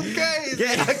shit was crazy.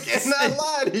 Yeah. I cannot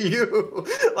lie to you.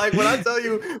 Like when I tell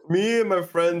you, me and my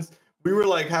friends, we were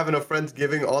like having a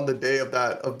Friendsgiving on the day of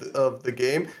the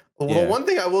game. Well, one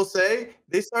thing I will say,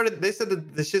 they said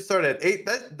that the shit started at 8.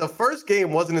 The first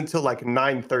game wasn't until like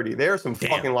 9:30. There are some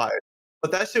fucking liars.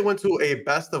 But that shit went to a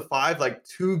best of 5, like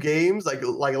 2 games, like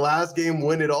last game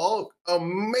win it all.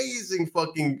 Amazing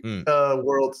fucking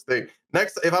Worlds thing.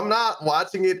 Next, if I'm not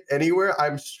watching it anywhere,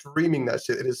 I'm streaming that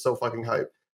shit. It is so fucking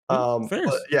hype.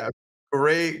 But yeah,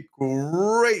 great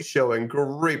showing,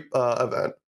 great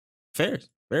event. Fairs,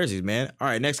 man. All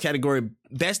right, next category: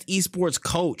 best esports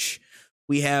coach.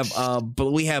 We have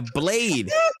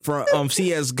Blade from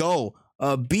CS:GO,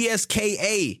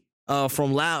 BSKA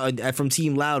from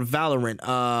Team Loud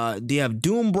Valorant. Do you have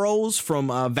Doom Bros from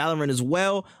Valorant as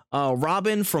well?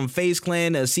 Robin from FaZe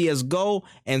Clan, CS:GO,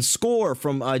 and Score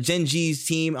from Gen G's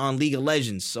team on League of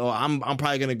Legends. So I'm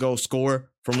probably gonna go Score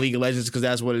from League of Legends because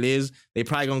that's what it is. They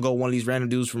probably gonna go one of these random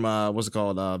dudes from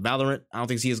Valorant. I don't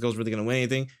think CS:GO's really gonna win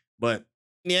anything, but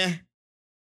yeah.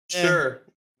 Sure.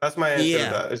 That's my answer to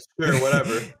that. It's sure,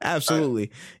 whatever.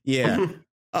 Absolutely. Yeah.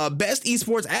 Best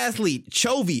esports athlete: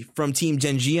 Chovy from Team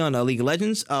Gen G on League of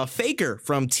Legends, Faker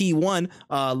from T1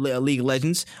 League of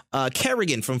Legends,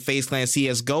 Kerrigan from FaZe Clan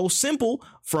CS:GO, Simple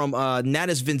from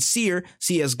Natus Vincier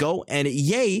CS:GO, and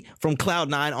Ye from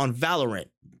Cloud9 on Valorant.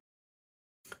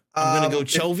 I'm gonna go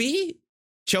Chovy.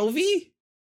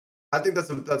 I think that's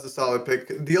a solid pick.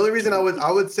 The only reason I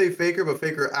would say Faker, but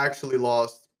Faker actually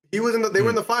lost. He was in the they were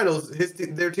in the finals.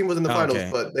 Their team was in the finals, Okay.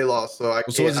 but they lost. So I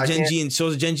can't. So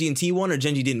was it Genji and T1 or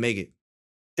Genji didn't make it?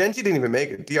 Genji didn't even make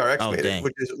it. DRX Oh, made dang. it,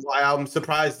 which is why I'm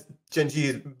surprised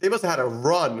Genji. They must have had a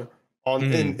run on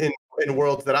in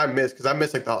worlds that I missed because I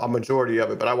missed like a majority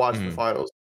of it, but I watched the finals.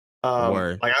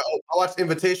 Word. Like I watched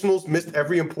invitationals, missed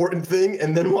every important thing,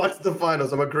 and then watched the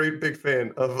finals. I'm a great big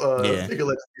fan of League of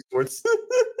Legends esports.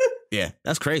 Yeah,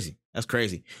 that's crazy. That's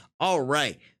crazy. All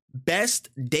right. Best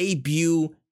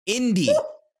debut indie.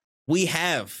 We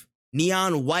have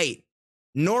Neon White,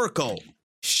 Norco,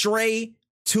 Stray,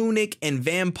 Tunic, and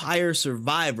Vampire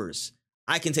Survivors.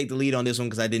 I can take the lead on this one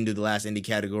because I didn't do the last indie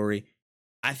category.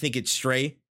 I think it's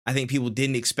Stray. I think people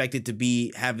didn't expect it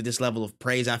to have this level of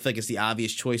praise. I feel like it's the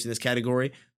obvious choice in this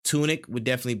category. Tunic would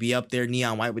definitely be up there.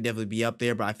 Neon White would definitely be up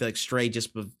there, but I feel like Stray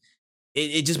just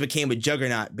became a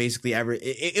juggernaut. Basically,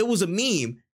 it was a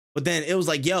meme, but then it was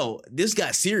like, yo, this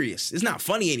got serious. It's not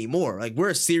funny anymore. Like, we're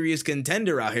a serious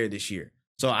contender out here this year.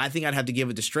 So I think I'd have to give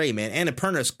it to Stray, man.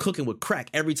 Annapurna's cooking with crack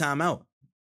every time out.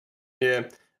 Yeah,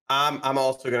 I'm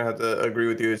also gonna have to agree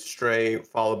with you. It's Stray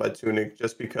followed by Tunic,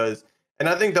 just because. And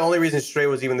I think the only reason Stray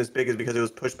was even this big is because it was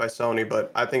pushed by Sony.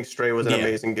 But I think Stray was an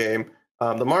amazing game.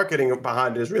 The marketing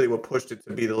behind it is really what pushed it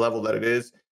to be the level that it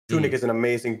is. Tunic is an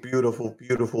amazing, beautiful,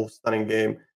 beautiful, stunning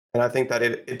game, and I think that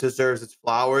it deserves its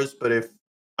flowers. But if if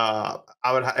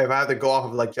I had to go off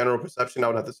of like general perception, I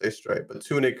would have to say Stray. But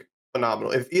Tunic,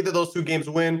 phenomenal. If either of those two games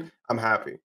win, I'm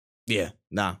happy. Yeah,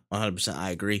 100%.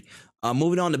 I agree.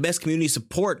 Moving on to best community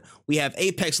support, we have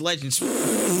Apex Legends,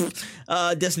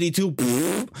 Destiny 2,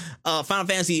 Final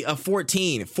Fantasy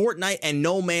 14, Fortnite, and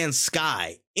No Man's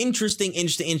Sky. Interesting.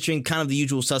 Kind of the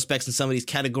usual suspects in some of these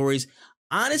categories.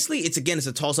 Honestly, it's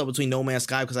a toss-up between No Man's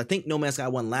Sky because I think No Man's Sky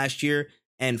won last year,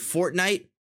 and Fortnite.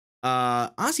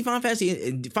 Honestly, Final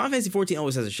Fantasy 14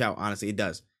 always has a shout. Honestly, it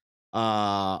does.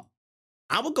 I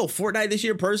would go Fortnite this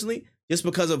year personally, just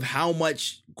because of how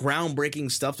much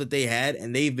groundbreaking stuff that they had,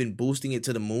 and they've been boosting it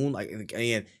to the moon. Like,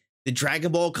 again, the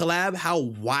Dragon Ball collab, how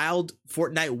wild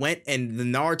Fortnite went, and the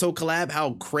Naruto collab,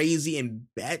 how crazy and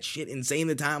batshit insane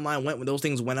the timeline went when those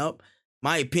things went up.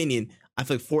 My opinion, I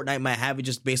feel like Fortnite might have it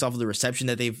just based off of the reception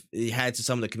that they've had to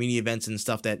some of the community events and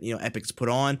stuff that, Epic's put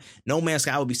on. No Man's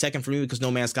Sky would be second for me because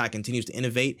No Man's Sky continues to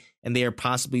innovate, and they are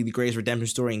possibly the greatest redemption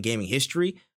story in gaming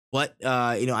history. But,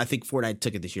 I think Fortnite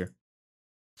took it this year.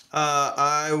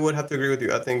 I would have to agree with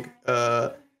you. I think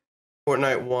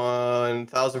Fortnite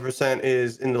 1000%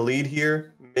 is in the lead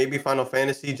here. Maybe Final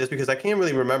Fantasy, just because I can't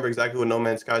really remember exactly what No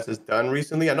Man's Sky has done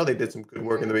recently. I know they did some good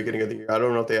work in the beginning of the year. I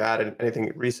don't know if they added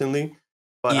anything recently,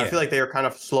 but I feel like they are kind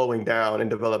of slowing down in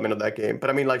development of that game. But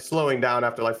I mean, like, slowing down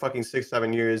after like fucking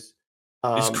 6-7 years.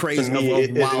 It's crazy.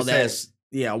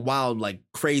 Wild, like,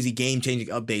 crazy game-changing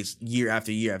updates year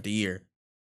after year after year.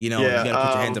 You gotta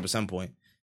put your hands up at some point.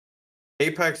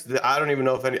 Apex, I don't even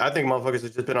know if I think motherfuckers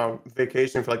have just been on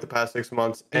vacation for like the past 6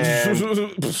 months.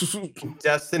 And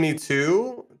Destiny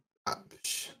 2,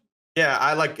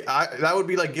 that would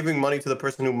be like giving money to the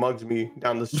person who mugs me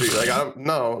down the street. Like, I don't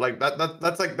know, like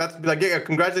that's yeah,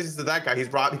 congratulations to that guy.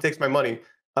 He takes my money.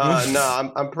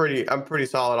 No, I'm pretty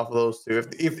solid off of those two.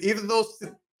 If either of those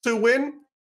two win,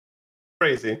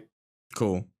 crazy.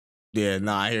 Cool. Yeah,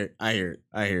 I hear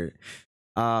it.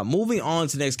 Moving on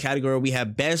to the next category, we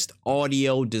have best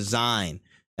audio design.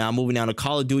 Now, moving down to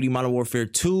Call of Duty Modern Warfare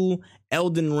 2,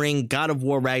 Elden Ring, God of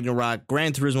War Ragnarok,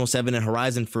 Gran Turismo 7, and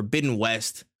Horizon Forbidden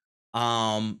West.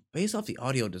 Based off the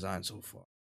audio design so far.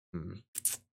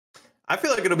 I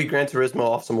feel like it'll be Gran Turismo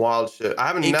off some wild shit. I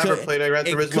haven't never played a Gran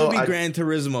Turismo. It could be Gran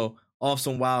Turismo off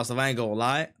some wild stuff. I ain't gonna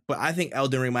lie, but I think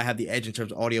Elden Ring might have the edge in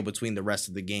terms of audio between the rest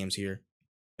of the games here.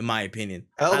 In my opinion,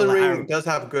 Elden Ring does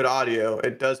have good audio.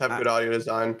 It does have good audio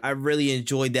design. I really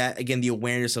enjoyed that. Again, the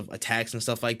awareness of attacks and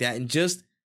stuff like that, and just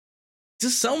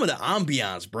some of the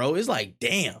ambiance, bro. It's like,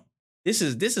 damn, this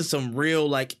is some real,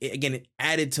 like, again, it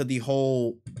added to the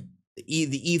whole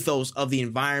the ethos of the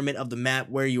environment of the map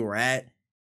where you were at.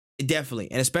 Definitely,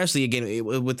 and especially again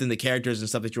within the characters and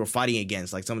stuff that you were fighting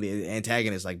against, like some of the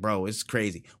antagonists. Like, bro, it's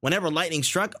crazy. Whenever lightning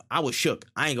struck, I was shook.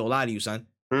 I ain't gonna lie to you, son.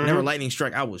 Whenever lightning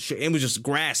struck, I was shook. It was just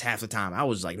grass half the time. I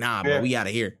was like, nah, bro, we out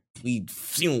of here. We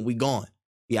gone.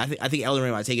 Yeah, I think Elden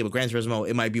Ring might take it, but Gran Turismo,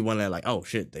 it might be one that, like, oh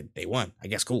shit, they won. I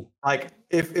guess cool. Like,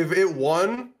 if it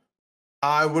won,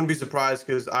 I wouldn't be surprised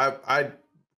because I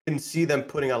can see them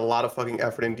putting a lot of fucking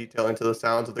effort and detail into the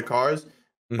sounds of the cars.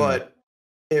 But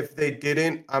if they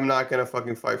didn't, I'm not gonna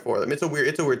fucking fight for them. It's a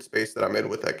weird space that I'm in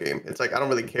with that game. It's like, I don't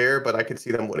really care, but I could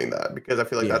see them winning that because I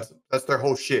feel like that's their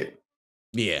whole shit.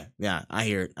 Yeah, I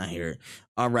hear it.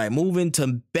 All right, moving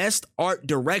to best art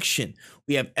direction.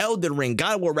 We have Elden Ring,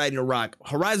 God of War Ragnarok,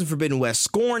 Horizon Forbidden West,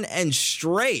 Scorn, and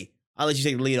Stray. I'll let you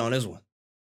take the lead on this one.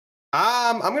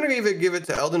 I'm gonna give it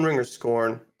to Elden Ring or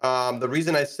Scorn. The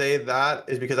reason I say that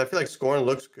is because I feel like Scorn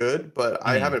looks good, but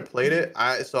I haven't played it.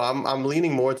 So I'm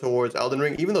leaning more towards Elden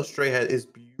Ring, even though Stray Head is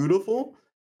beautiful.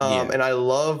 And I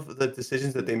love the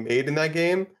decisions that they made in that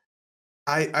game.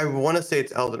 I want to say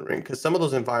it's Elden Ring because some of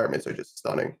those environments are just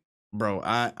stunning. Bro,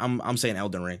 I'm saying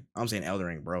Elden Ring. I'm saying Elden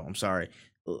Ring, bro. I'm sorry.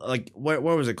 Like what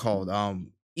was it called? Was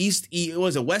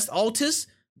it West Altus?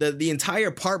 The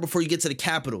entire part before you get to the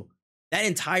capital. That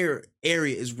entire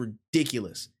area is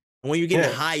ridiculous. And when you're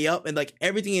getting high up and like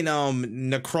everything in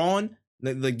Necron,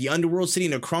 like the underworld city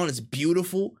Necron is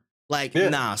beautiful. Like,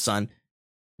 nah, son.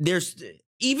 There's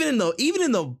even in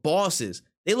the bosses,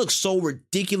 they look so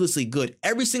ridiculously good.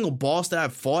 Every single boss that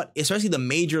I've fought, especially the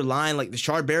major line, like the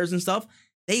Shard Bearers and stuff,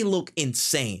 they look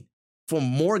insane. From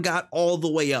Morgoth all the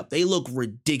way up, they look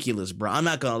ridiculous, bro. I'm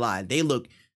not gonna lie. They look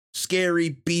scary,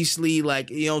 beastly, like,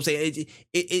 you know what I'm saying?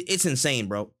 It's insane,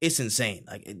 bro. It's insane.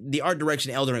 Like the art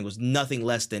direction in Elden Ring was nothing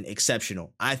less than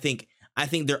exceptional. I think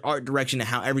their art direction and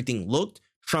how everything looked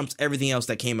trumps everything else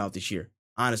that came out this year.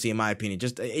 Honestly, in my opinion,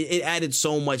 just it added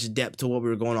so much depth to what we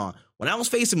were going on. When I was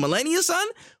facing Millennia, son,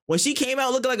 when she came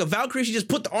out looking like a Valkyrie, she just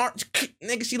put the arm,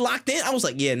 nigga, she locked in. I was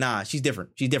like, yeah, nah, she's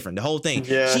different. She's different. The whole thing.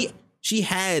 Yeah. She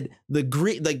had the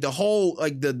grit, like the whole,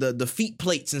 like the feet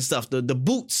plates and stuff, the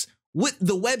boots with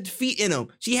the webbed feet in them.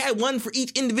 She had one for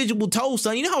each individual toe,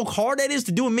 son. You know how hard that is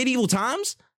to do in medieval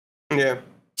times? Yeah.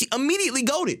 She immediately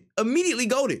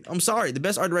goated. I'm sorry. The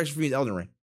best art direction for me is Elden Ring.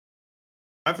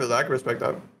 I feel that. I can respect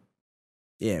that.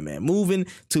 Yeah, man. Moving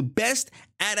to best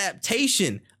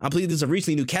adaptation. I believe this is a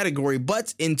recently new category,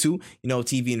 but into,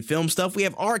 TV and film stuff. We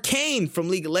have Arcane from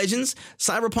League of Legends,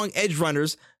 Cyberpunk Edge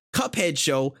Runners, Cuphead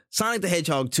Show, Sonic the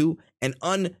Hedgehog 2, and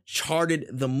Uncharted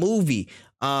the movie.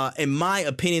 In my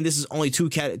opinion, this is only two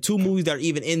movies that are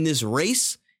even in this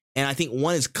race, and I think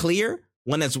one is clear,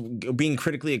 one that's being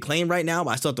critically acclaimed right now.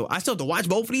 But I still have to watch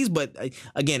both of these. But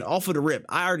again, off of the rip,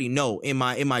 I already know in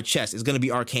my chest it's gonna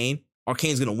be Arcane.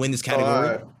 Arcane's gonna win this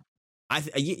category. What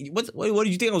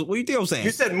did you think? What do you think I was saying?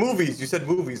 You said movies.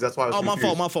 That's why I was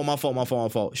confused. My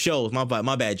fault. Shows. My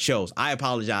bad. Shows. I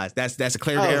apologize. That's a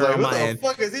clear error on my end.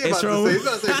 What the fuck is he about to say? He's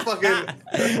about to say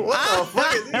fucking. What the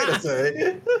fuck is he gonna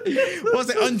say? Was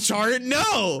it Uncharted?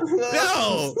 No.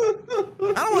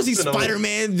 I don't want to see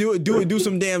Spider-Man do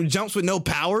some damn jumps with no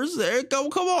powers. There, come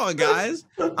on, guys.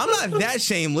 I'm not that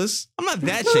shameless.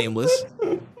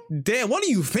 Damn, what do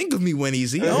you think of me,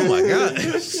 Winniezy? Oh my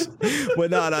gosh.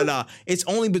 But no. It's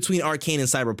only between Arcane and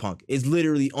Cyberpunk. It's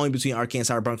literally only between Arcane and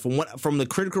Cyberpunk. From the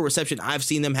critical reception I've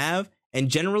seen them have, and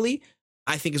generally,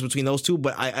 I think it's between those two,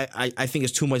 but I think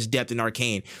it's too much depth in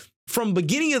Arcane. From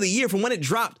beginning of the year, from when it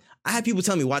dropped, I had people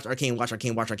tell me, watch Arcane.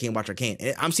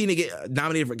 And I'm seeing it get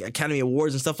nominated for Academy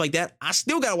Awards and stuff like that. I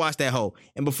still got to watch that hoe.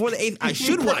 And before the 8th, I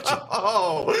should watch it.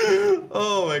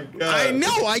 Oh my God. I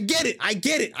know. I get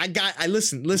it.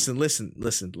 Listen.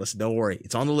 Don't worry.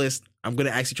 It's on the list. I'm going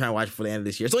to actually try and watch it for the end of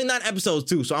this year. It's only 9 episodes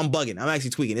too, so I'm bugging. I'm actually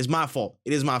tweaking. It's my fault.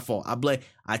 It is my fault.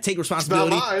 I take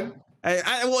responsibility. It's not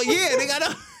mine. Well, yeah, they got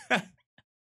to.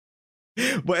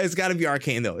 But it's got to be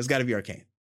Arcane, though. It's got to be Arcane.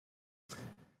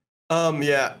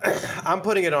 Yeah, I'm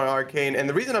putting it on Arcane, and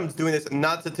the reason I'm doing this,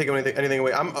 not to take anything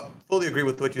away, I'm fully agree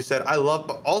with what you said. I love,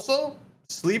 also,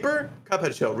 Sleeper,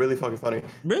 Cuphead Show, really fucking funny.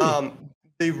 Really?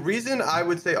 The reason I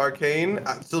would say Arcane,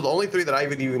 so the only 3 that I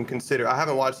would even consider, I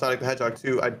haven't watched Sonic the Hedgehog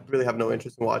 2, I really have no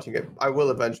interest in watching it. I will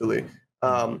eventually.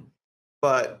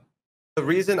 But the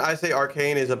reason I say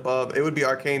Arcane is above, it would be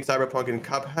Arcane, Cyberpunk, and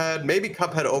Cuphead. Maybe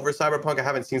Cuphead over Cyberpunk. I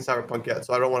haven't seen Cyberpunk yet,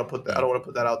 so I don't want to put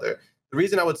that out there. The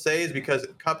reason I would say is because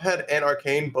Cuphead and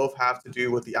Arcane both have to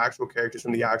do with the actual characters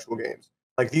from the actual games.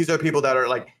 Like, these are people that are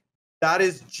like, that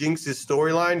is Jinx's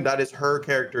storyline. That is her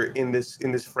character in this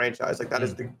franchise. Like, that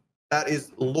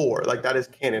is lore. Like, that is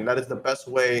canon. That is the best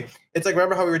way. It's like,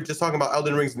 remember how we were just talking about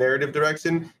Elden Ring's narrative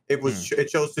direction? It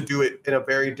chose to do it in a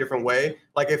very different way.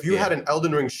 Like, if you had an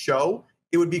Elden Ring show,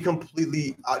 it would be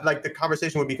completely like the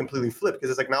conversation would be completely flipped, because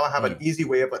it's like, now I have an easy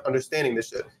way of understanding this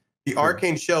shit. The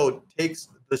Arcane show takes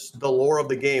the lore of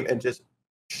the game and just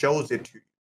shows it to you.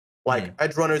 Like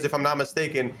Edge Runners, if I'm not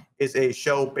mistaken, is a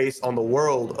show based on the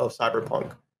world of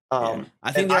Cyberpunk. I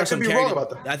think there are some be wrong about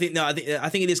that. I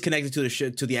think it is connected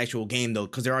to the actual game, though,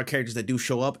 because there are characters that do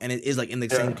show up, and it is like in the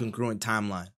same congruent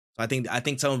timeline. So I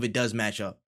think some of it does match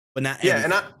up, but not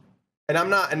everything.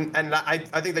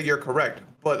 I think that you're correct.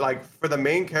 But like, for the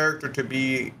main character to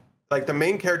be like, the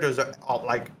main characters are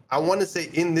like, I want to say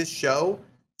in this show,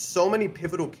 so many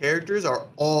pivotal characters are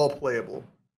all playable,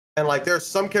 and like there are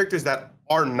some characters that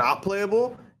are not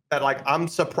playable that like I'm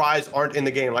surprised aren't in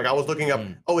the game. Like I was looking up,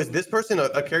 oh, is this person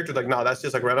a character? Like, no, that's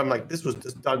just like random. Like this was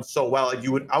just done so well. Like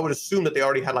I would assume that they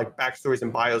already had like backstories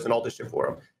and bios and all this shit for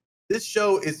them. This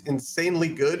show is insanely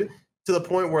good to the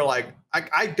point where like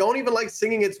I don't even like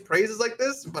singing its praises like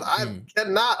this, but I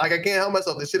cannot. Like I can't help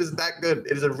myself. This shit is that good.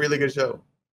 It is a really good show.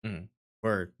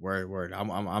 Word.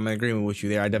 I'm in agreement with you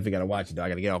there. I definitely gotta watch it though. I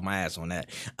gotta get off my ass on that.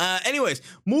 Anyways,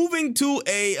 moving to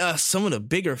some of the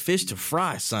bigger fish to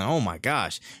fry, son. Oh my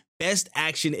gosh. Best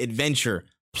action adventure: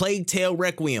 Plague Tale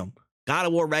Requiem, God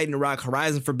of War Ragnarok,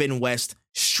 Horizon Forbidden West,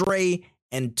 Stray,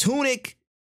 and Tunic.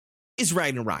 It's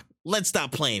Ragnarok. Let's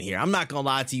stop playing here. I'm not gonna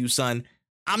lie to you, son.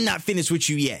 I'm not finished with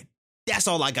you yet. That's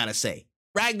all I gotta say.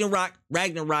 Ragnarok,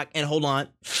 and hold on,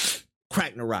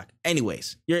 Cracknarok.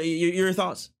 Anyways, your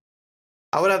thoughts?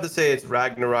 I would have to say it's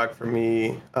Ragnarok for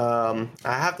me. I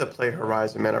have to play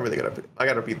Horizon, man. I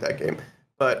gotta beat that game.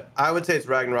 But I would say it's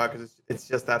Ragnarok because it's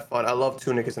just that fun. I love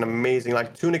Tunic. It's an amazing,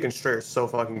 like Tunic and Stray are so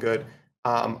fucking good.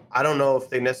 I don't know if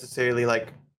they necessarily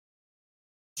like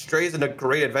Stray is a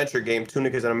great adventure game.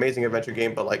 Tunic is an amazing adventure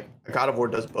game, but like God of War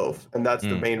does both, and that's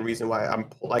the main reason why I'm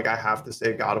like I have to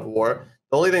say God of War.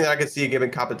 The only thing that I could see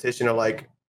given competition are like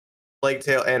Plague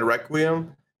Tale and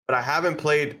Requiem, but I haven't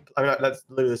played. I mean, that's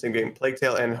literally the same game, Plague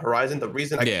Tale and Horizon. The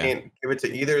reason I can't give it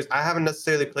to either is I haven't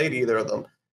necessarily played either of them.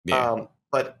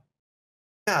 But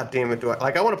God damn it, do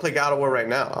I want to play God of War right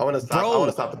now? I want to stop. I want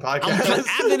to stop the podcast.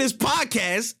 After this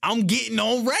podcast, I'm getting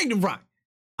on Ragnarok.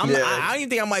 I don't even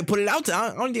think I might put it out.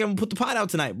 I don't think I'm gonna put the pod out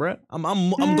tonight, bro. I'm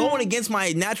going against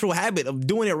my natural habit of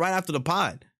doing it right after the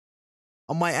pod.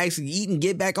 I might actually eat and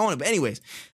get back on it. But anyways,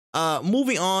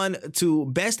 moving on to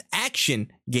best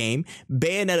action game: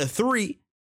 Bayonetta 3,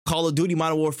 Call of Duty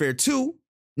Modern Warfare 2,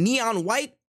 Neon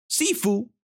White, Sifu,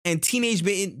 and Teenage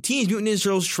Mutant Ninja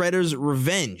Turtles Shredder's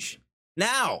Revenge.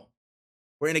 Now,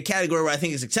 we're in a category where I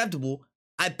think it's acceptable.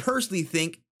 I personally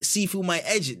think Sifu might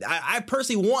edge it. I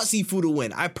personally want Sifu to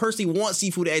win. I personally want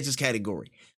Sifu to edge this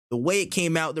category. The way it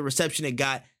came out, the reception it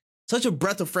got, such a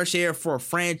breath of fresh air for a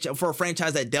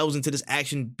franchise that delves into this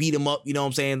action, beat 'em up, you know what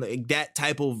I'm saying? Like that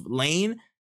type of lane.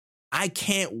 I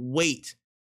can't wait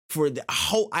for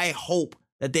I hope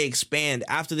that they expand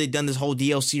after they've done this whole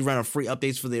DLC run of free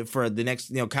updates for the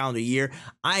next calendar year.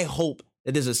 I hope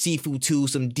that there's a Sifu 2,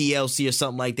 some DLC or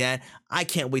something like that. I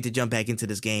can't wait to jump back into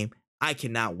this game. I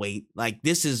cannot wait. Like,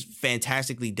 this is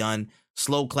fantastically done.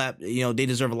 Slow clap. They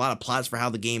deserve a lot of plots for how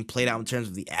the game played out in terms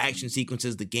of the action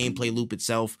sequences, the gameplay loop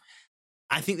itself.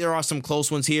 I think there are some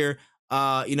close ones here. You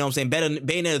know what I'm saying?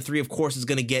 Bayonetta 3, of course, is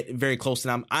going to get very close to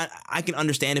them. I can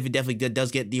understand if it definitely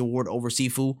does get the award over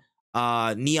Sifu.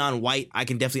 Neon White, I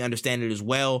can definitely understand it as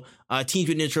well. Teenage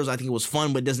Mutant Ninja Turtles, I think it was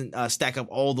fun, but doesn't stack up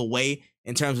all the way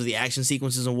in terms of the action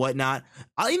sequences and whatnot.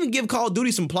 I'll even give Call of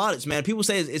Duty some plaudits, man. People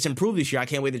say it's improved this year. I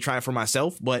can't wait to try it for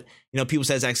myself, but people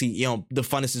say it's actually the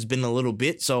funnest has been a little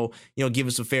bit. So give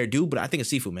us a fair due. But I think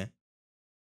it's Sifu, man.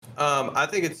 I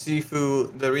think it's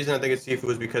Sifu. The reason I think it's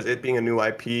Sifu is because it being a new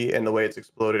IP and the way it's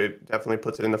exploded, it definitely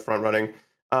puts it in the front running.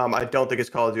 I don't think it's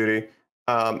Call of Duty.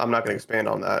 I'm not going to expand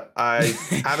on that. I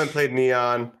haven't played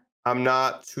Neon. I'm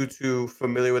not too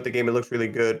familiar with the game. It looks really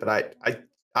good, but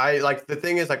I like the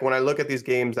thing is like when I look at these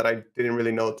games that I didn't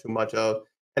really know too much of,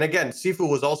 and again, Sifu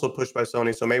was also pushed by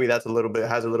Sony, so maybe that's has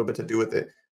a little bit to do with it.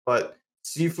 But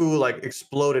Sifu like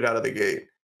exploded out of the gate.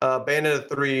 Bayonetta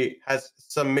 3 has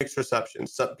some mixed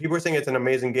receptions. Some people are saying it's an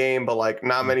amazing game, but like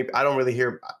not many. I don't really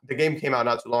hear. The game came out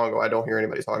not too long ago. I don't hear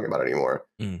anybody talking about it anymore.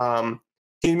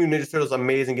 Teenage Mutant Ninja Turtles,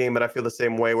 amazing game, but I feel the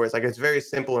same way. Where it's like it's very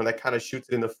simple and that kind of shoots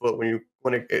it in the foot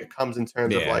when it comes in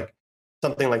terms of like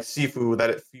something like Sifu that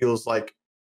it feels like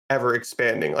ever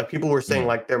expanding. Like people were saying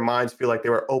like their minds feel like they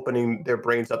were opening their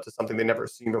brains up to something they never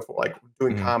seen before, like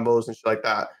doing combos and shit like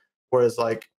that. Whereas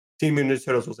like Teenage Mutant Ninja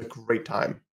Turtles was a great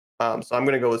time. So I'm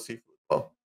gonna go with Sifu as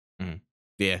well.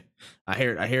 Yeah, I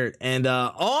hear it. And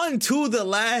on to the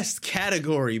last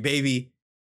category, baby.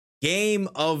 Game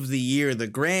of the year, the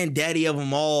granddaddy of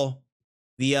them all,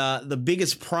 the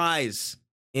biggest prize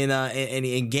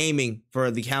in gaming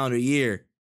for the calendar year.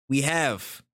 We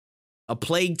have A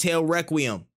Plague Tale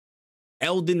Requiem,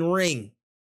 Elden Ring,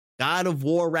 God of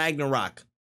War Ragnarok,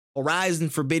 Horizon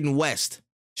Forbidden West,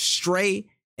 Stray,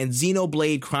 and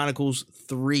Xenoblade Chronicles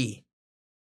 3.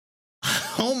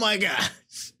 Oh my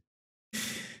gosh!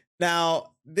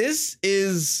 Now this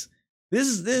is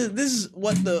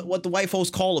what the white folks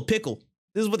call a pickle.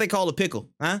 This is what they call a pickle,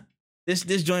 huh? This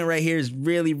joint right here is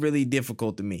really, really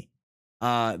difficult to me.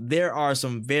 There are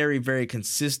some very, very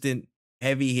consistent,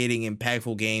 heavy hitting,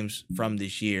 impactful games from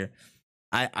this year.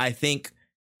 I think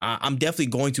I'm definitely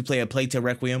going to play a Plague Tale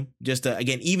Requiem. Just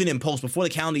again, even in post before the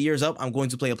calendar year's up, I'm going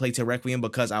to play a Plague Tale Requiem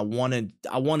because I want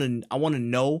to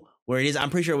know where it is. I'm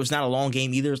pretty sure it was not a long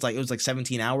game either. It was like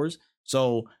 17 hours.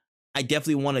 So I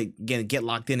definitely want to get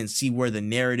locked in and see where the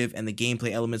narrative and the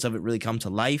gameplay elements of it really come to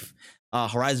life.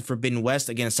 Horizon Forbidden West,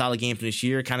 again, a solid game from this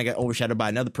year. Kind of got overshadowed by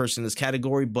another person in this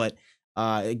category, but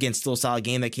again, still a solid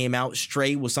game that came out.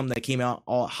 Stray was something that came out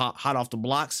all hot off the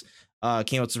blocks.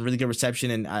 Came out with some really good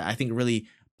reception, and I think really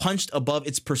punched above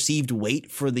its perceived weight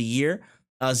for the year.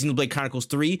 Xenoblade Chronicles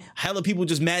 3. Hella people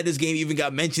just mad this game even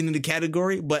got mentioned in the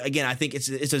category. But again, I think it's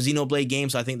a Xenoblade game,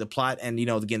 so I think the plot and,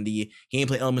 again, the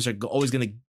gameplay elements are always going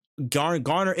to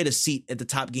garner it a seat at the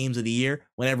top games of the year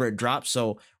whenever it drops.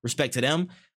 So respect to them.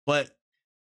 But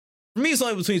for me, it's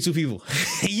only between two people.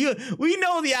 We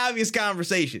know the obvious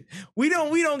conversation. We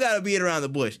don't gotta beat around the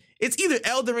bush. It's either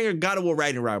Elden Ring or God of War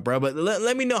Ragnarok, bro. But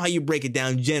let me know how you break it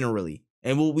down generally,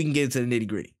 and we can get into the nitty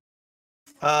gritty.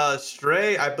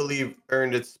 Stray, I believe,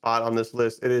 earned its spot on this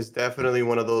list. It is definitely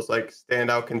one of those like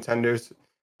standout contenders.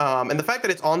 And the fact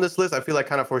that it's on this list, I feel like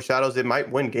kind of foreshadows it might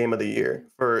win Game of the Year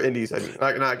for indies. I mean,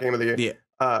 not Game of the Year,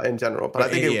 in general, but I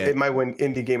think it might win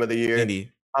Indie Game of the Year. Indie.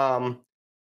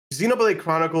 Xenoblade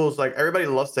Chronicles, like everybody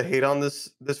loves to hate on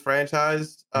this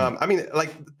franchise. I mean,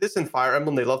 like this and Fire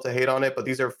Emblem, they love to hate on it, but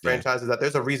these are franchises that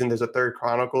there's a reason there's a third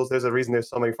Chronicles. There's a reason there's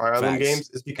so many Fire Emblem games.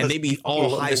 Is because and they be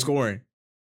all high scoring.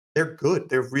 They're good.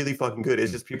 They're really fucking good.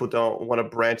 It's just people don't want to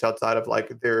branch outside of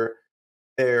like their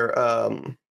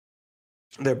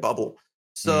bubble.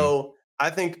 So I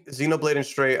think Xenoblade and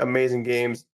Stray, amazing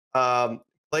games.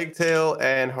 Plague Tale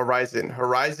and Horizon.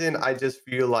 Horizon, I just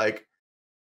feel like,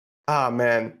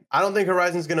 man, I don't think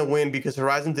Horizon's gonna win because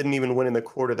Horizon didn't even win in the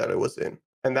quarter that it was in.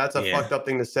 And that's a fucked up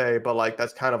thing to say, but like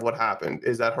that's kind of what happened,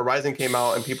 is that Horizon came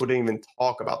out and people didn't even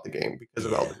talk about the game because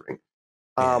of Elden Ring.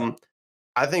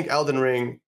 I think Elden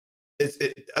Ring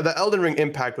the Elden Ring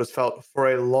impact was felt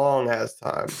for a long ass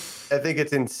time. I think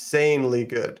it's insanely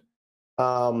good.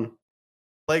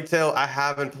 Plague Tale, I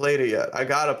haven't played it yet. I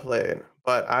gotta play it,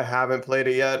 but I haven't played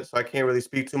it yet, so I can't really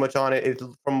speak too much on it.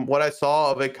 From what I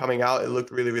saw of it coming out, it looked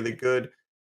really, really good,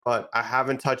 but I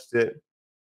haven't touched it.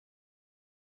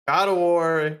 God of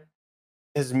War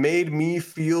has made me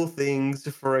feel things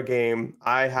for a game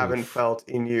I haven't felt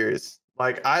in years.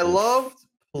 Like I loved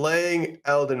playing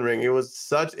Elden Ring. It was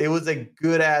a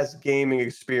good ass gaming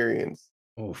experience.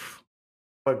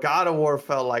 But God of War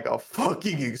felt like a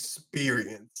fucking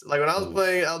experience. Like when I was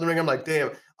playing Elden Ring, I'm like,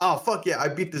 damn, oh fuck yeah, I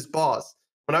beat this boss.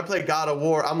 When I play God of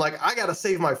War, I'm like, I gotta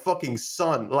save my fucking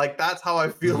son. Like that's how I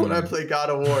feel when I play God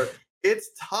of War. It's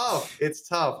tough. It's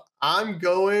tough. I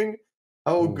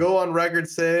will go on record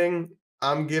saying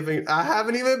I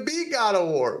haven't even beat God of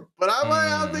War, but I'm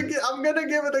gonna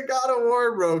give it a God of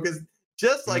War, bro, because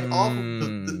just like off of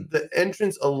the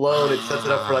entrance alone, it sets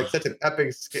it up for like such an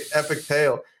epic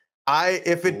tale.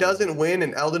 If it doesn't win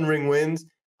and Elden Ring wins,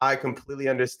 I completely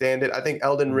understand it. I think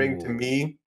Elden Ring to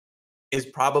me is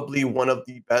probably one of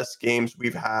the best games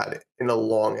we've had in a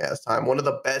long ass time. One of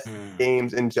the best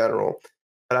games in general.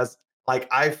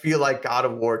 I feel like God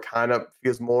of War kind of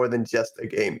feels more than just a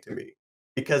game to me,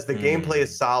 because the gameplay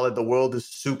is solid. The world is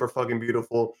super fucking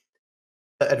beautiful.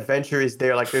 The adventure is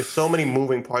there. Like there's so many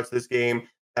moving parts of this game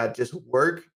that just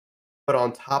work. But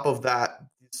on top of that,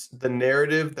 the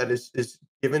narrative that is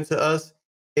given to us,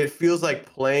 it feels like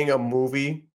playing a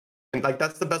movie. And like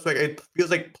that's the best way. It feels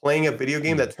like playing a video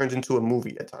game that turns into a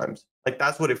movie at times. Like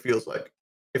that's what it feels like.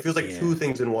 It feels like two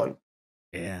things in one.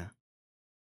 Yeah.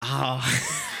 Oh,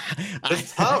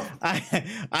 it's tough.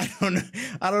 I don't know.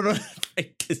 I don't know.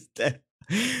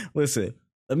 Listen,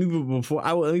 let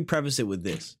me preface it with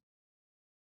this.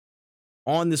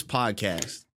 On this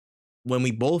podcast, when we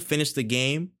both finish the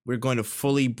game, we're going to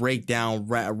fully break down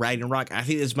Ragnarok. I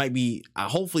think this might be,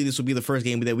 hopefully this will be the first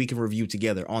game that we can review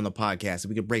together on the podcast.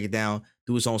 We can break it down,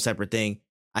 do its own separate thing.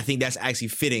 I think that's actually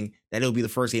fitting that it'll be the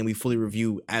first game we fully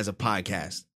review as a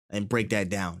podcast and break that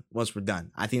down once we're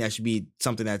done. I think that should be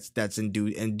something that's in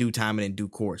due time and in due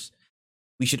course.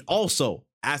 We should also,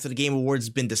 after the Game Awards has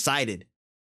been decided,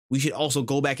 we should also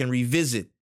go back and revisit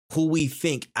who we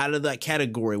think out of that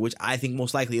category, which I think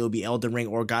most likely it'll be Elden Ring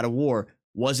or God of War.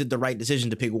 Was it the right decision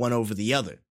to pick one over the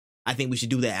other? I think we should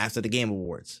do that after the Game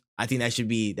Awards. I think that should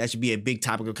be a big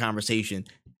topic of conversation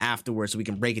afterwards, so we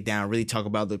can break it down, really talk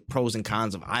about the pros and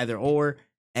cons of either or,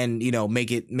 and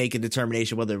make a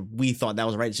determination whether we thought that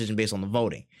was the right decision based on the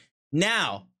voting.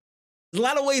 Now, there's a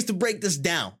lot of ways to break this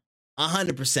down.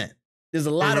 100%. There's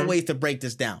a lot of ways to break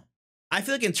this down. I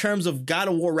feel like in terms of God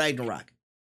of War Ragnarok,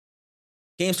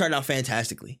 game started out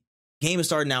fantastically. Game is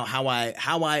starting out how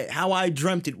I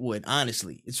dreamt it would.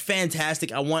 Honestly, it's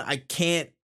fantastic. I can't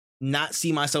not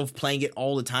see myself playing it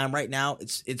all the time right now.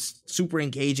 It's super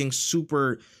engaging,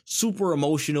 super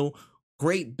emotional,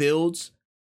 great builds.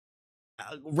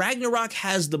 Ragnarok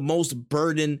has the most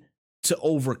burden to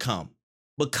overcome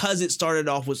because it started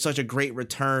off with such a great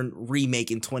return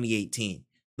remake in 2018.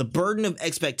 The burden of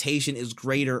expectation is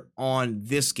greater on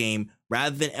this game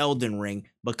rather than Elden Ring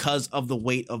because of the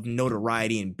weight of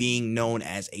notoriety and being known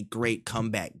as a great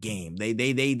comeback game. They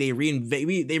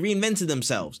reinvented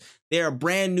themselves. They're a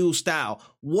brand new style.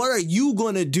 What are you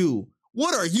gonna do?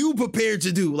 What are you prepared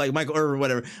to do? Like Michael Irvin,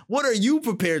 whatever. What are you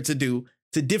prepared to do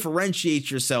to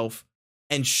differentiate yourself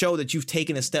and show that you've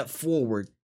taken a step forward?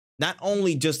 Not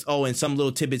only just, in some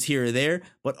little tidbits here or there,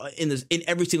 but in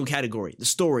every single category: the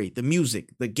story, the music,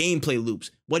 the gameplay loops.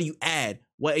 What do you add?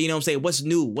 What, you know what I'm saying? What's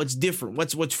new? What's different?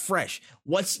 What's fresh?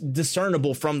 What's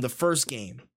discernible from the first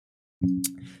game?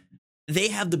 They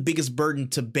have the biggest burden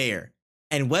to bear.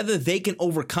 And whether they can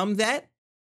overcome that,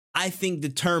 I think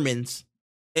determines,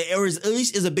 or at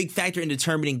least is a big factor in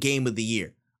determining Game of the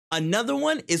Year. Another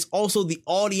one is also the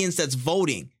audience that's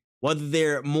voting. Whether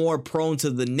they're more prone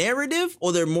to the narrative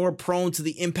or they're more prone to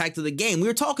the impact of the game. We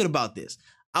were talking about this.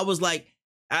 I was like,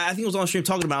 I think it was on stream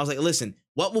talking about it. I was like, listen,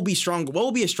 what will be stronger? What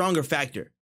will be a stronger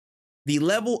factor? The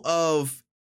level of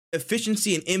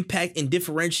efficiency and impact in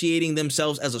differentiating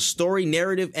themselves as a story,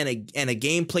 narrative, and a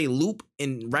gameplay loop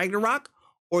in Ragnarok,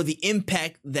 or the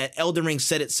impact that Elden Ring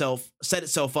set itself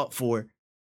up for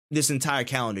this entire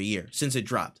calendar year since it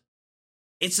dropped.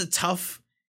 It's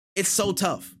so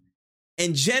tough.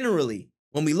 And generally,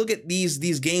 when we look at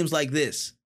these games like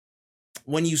this,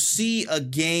 when you see a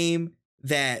game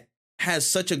that has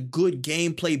such a good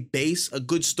gameplay base, a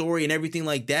good story and everything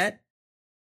like that,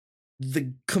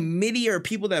 the committee or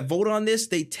people that vote on this,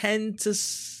 they tend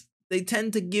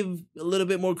to give a little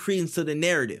bit more credence to the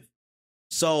narrative.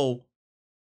 So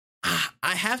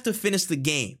I have to finish the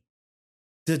game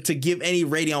to give any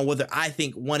rating on whether I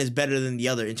think one is better than the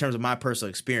other in terms of my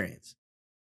personal experience.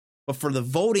 But for the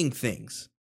voting things,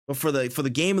 but for the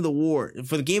game of the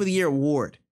year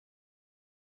award,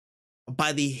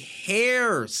 by the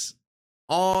hairs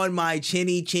on my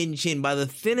chinny chin, by the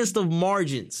thinnest of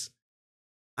margins,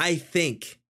 I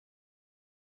think.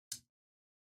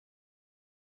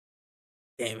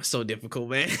 Damn, it's so difficult,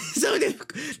 man. It's so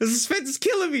difficult. The suspense is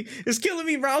killing me. It's killing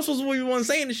me, bro. I'm supposed to be one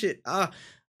saying the shit.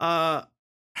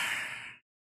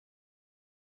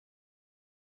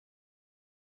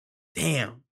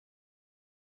 Damn.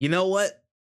 You know what?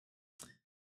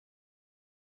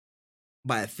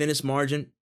 By a thinnest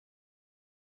margin,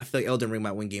 I feel like Elden Ring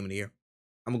might win Game of the Year.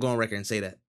 I'm gonna go on record and say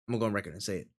that.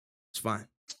 It's fine.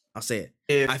 I'll say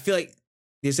it. I feel like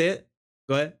you say it.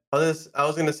 Go ahead. I was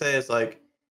gonna say it's like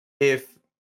if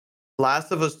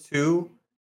Last of Us 2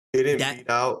 didn't beat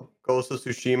out Ghost of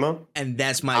Tsushima, and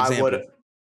that's my example.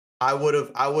 I would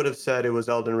have said it was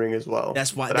Elden Ring as well.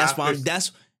 That's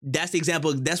the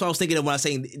example. That's what I was thinking of when I was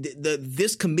saying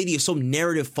this committee is so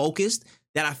narrative focused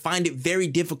that I find it very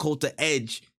difficult to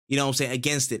edge, you know what I'm saying,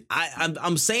 against it.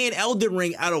 I'm saying Elden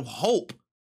Ring out of hope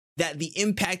that the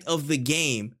impact of the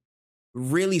game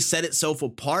really set itself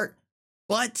apart,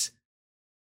 but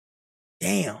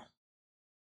damn.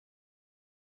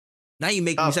 Now you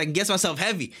make me second guess myself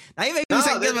heavy. There's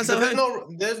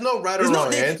no right or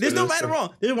wrong answer. There's no right or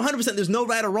wrong. There's 100%. There's no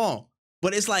right or wrong.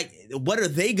 But it's like, what are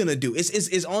they gonna do?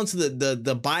 It's onto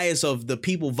the bias of the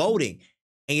people voting.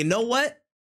 And you know what?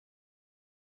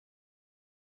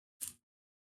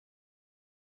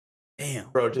 Damn,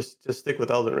 bro, just stick with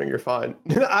Elden Ring. You're fine.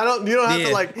 You don't have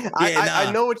to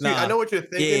I know what you're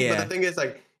thinking, but the thing is,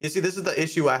 like, you see, this is the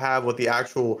issue I have with the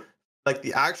actual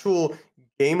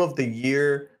Game of the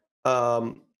Year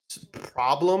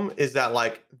problem is that,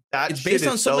 like, that it's based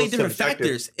on so many different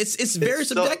factors. It's very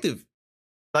subjective.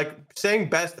 Like saying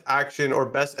best action or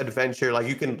best adventure, like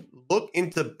you can look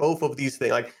into both of these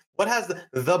things. Like, what has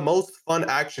the most fun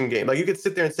action game? Like, you could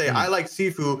sit there and say, I like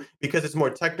Sifu because it's more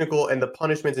technical and the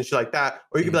punishments and shit like that.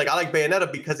 Or you could be like, I like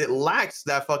Bayonetta because it lacks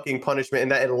that fucking punishment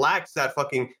and that it lacks that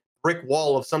fucking brick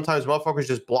wall of sometimes motherfuckers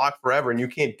just block forever and you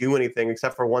can't do anything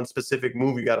except for one specific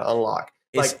move you got to unlock.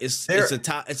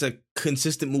 It's a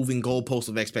consistent moving goalpost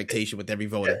of expectation with every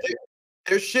voter.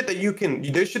 There's shit that you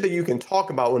can talk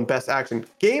about when best action.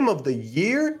 Game of the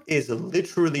Year is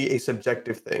literally a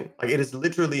subjective thing. Like, it is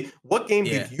literally, what game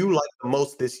did you like the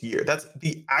most this year? That's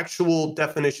the actual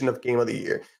definition of Game of the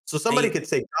Year. So somebody could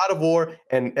say God of War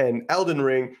and Elden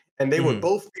Ring, and they would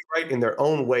both be right in their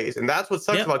own ways. And that's what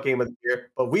sucks about Game of the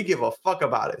Year, but we give a fuck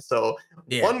about it. So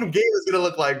one game is going to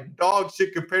look like dog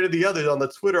shit compared to the others on the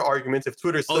Twitter arguments if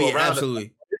Twitter's still around.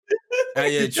 Absolutely.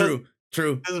 True.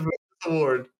 This is an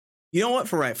award. You know what?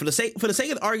 For the sake of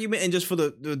the argument and just for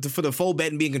the full bet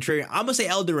and being contrarian, I'm gonna say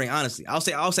Elden Ring. Honestly, I'll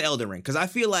say Elden Ring because I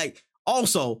feel like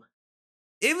also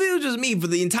if it was just me for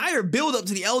the entire build up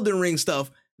to the Elden Ring stuff,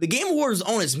 the Game Awards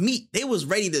was on its meat. They was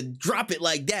ready to drop it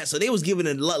like that, so they was giving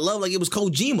it love like it was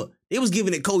Kojima. They was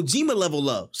giving it Kojima level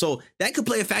love, so that could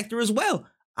play a factor as well.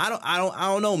 I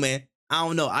don't know, man. I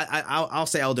don't know. I'll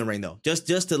say Elden Ring though.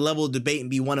 Just to level debate and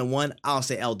be 1-1. I'll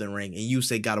say Elden Ring, and you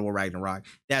say God of War Ragnarok.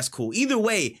 That's cool. Either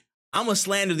way, I'm gonna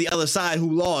slander the other side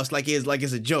who lost like it's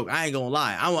a joke. I ain't gonna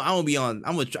lie.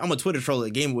 I'm a Twitter troll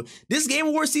at this Game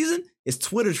Award season is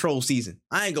Twitter troll season.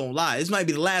 I ain't gonna lie. This might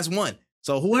be the last one.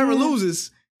 So whoever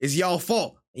loses is y'all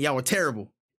fault. And y'all were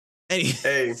terrible. Hey,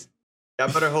 I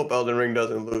better hope Elden Ring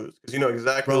doesn't lose because you know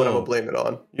exactly what I'm gonna blame it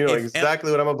on. You know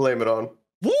exactly what I'm gonna blame it on.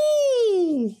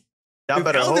 Woo! Y'all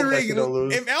better hope that you don't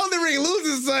lose. If Elden Ring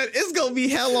loses, son, it's gonna be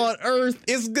hell on earth.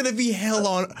 It's gonna be hell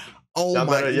on. Oh y'all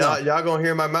my God! Y'all gonna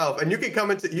hear my mouth, and you can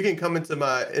come into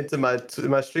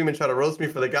my stream and try to roast me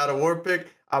for the God of War pick.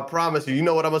 I promise you. You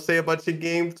know what I'm gonna say about your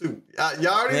game too. Y'all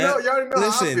already know. Y'all already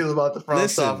know how I feel about the From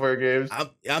Software games.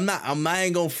 I'm not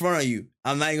even gonna front on you.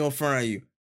 I'm not even gonna front on you.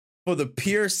 For the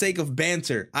pure sake of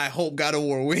banter, I hope God of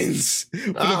War wins.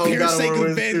 For the pure sake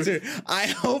of banter, I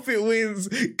hope it wins.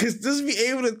 Because just be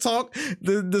able to talk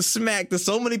the smack to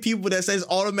so many people that says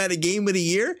automatic game of the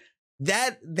year,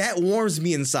 that warms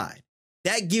me inside.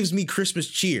 That gives me Christmas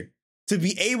cheer. To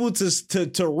be able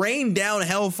to rain down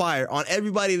hellfire on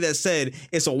everybody that said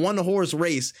it's a one-horse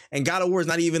race and God of War is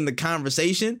not even the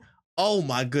conversation. Oh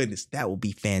my goodness, that will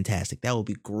be fantastic. That will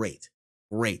be great.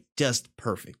 Great. Just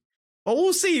perfect. But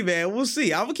we'll see, man. We'll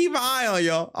see. I'm gonna keep an eye on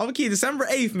y'all. I'm gonna keep December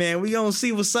 8th, man. We gonna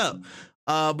see what's up.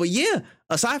 But yeah,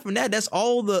 aside from that, that's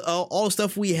all the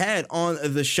stuff we had on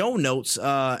the show notes.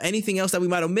 Anything else that we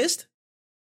might have missed?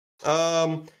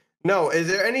 No. Is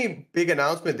there any big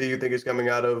announcement that you think is coming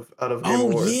out of Game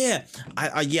Awards? Yeah.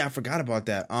 I forgot about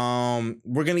that.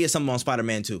 We're gonna get something on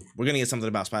Spider-Man 2. We're gonna get something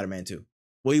about Spider-Man 2.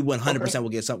 We 100% will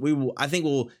get something. I think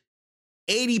we'll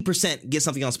 80% get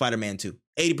something on Spider-Man 2.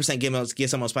 80% get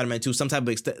something on Spider-Man 2. Some type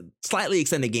of slightly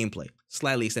extended gameplay.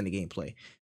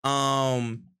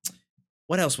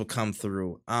 What else will come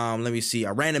through? Let me see.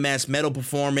 A random ass metal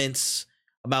performance.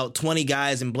 About 20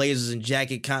 guys in blazers and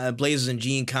blazers and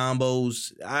jean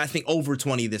combos. I think over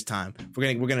 20 this time.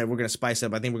 We're gonna spice it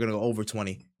up. I think we're gonna go over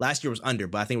 20. Last year was under,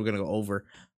 but I think we're gonna go over.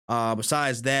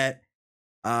 Besides that,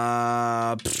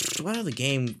 what other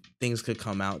game things could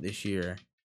come out this year?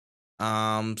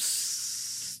 None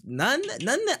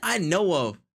that I know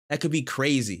of that could be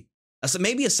crazy. So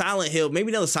maybe a Silent Hill,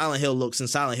 maybe another Silent Hill look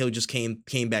since Silent Hill just came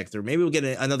back through. Maybe we'll get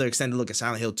another extended look at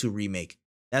Silent Hill 2 remake.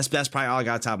 That's probably all I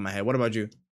got on top of my head. What about you?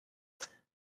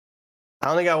 I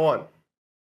only got one.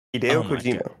 Hideo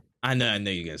Kojima. I know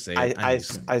you're gonna say it.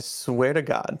 I swear to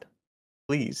God,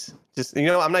 please. Just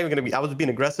I'm not even gonna be. I was being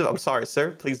aggressive. I'm sorry,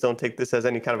 sir. Please don't take this as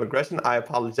any kind of aggression. I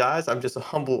apologize. I'm just a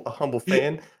humble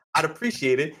fan. I'd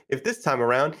appreciate it if this time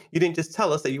around you didn't just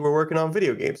tell us that you were working on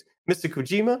video games, Mr.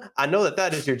 Kojima. I know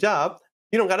that is your job.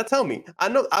 You don't got to tell me. I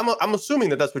know. I'm assuming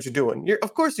that that's what you're doing.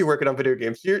 Of course you're working on video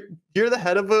games. You're the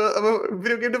head of a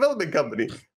video game development company.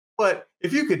 But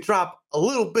if you could drop a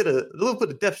little bit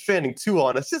of Death Stranding 2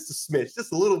 on us, just a smidge,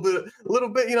 just a little bit,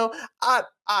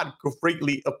 I'd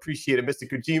greatly appreciate it,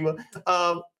 Mr. Kojima.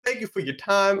 Thank you for your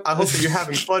time. I hope that you're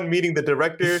having fun meeting the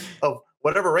director of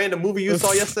whatever random movie you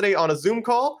saw yesterday on a Zoom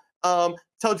call.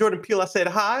 Tell Jordan Peele I said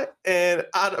hi, and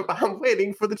I'm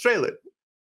waiting for the trailer.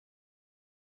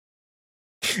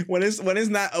 When it's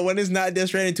not Death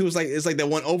Stranding 2, it's like that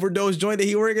one overdose joint that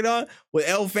he working on with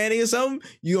Elle Fanning or something.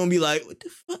 You gonna be like, what the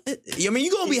fuck? I mean,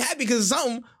 you gonna be happy because of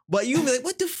something, but you gonna be like,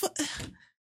 what the fuck?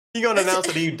 He gonna announce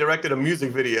that he directed a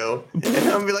music video, and I'm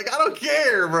gonna be like, I don't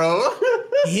care, bro.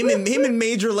 him and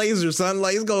Major Lazer, son,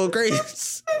 like it's going crazy.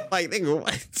 Like they go,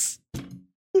 what?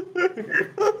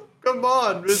 Come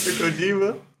on, Mr.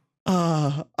 Kojima.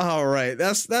 All right.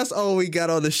 That's all we got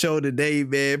on the show today,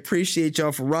 man. Appreciate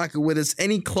y'all for rocking with us.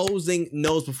 Any closing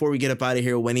notes before we get up out of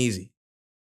here? Went easy.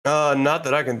 Not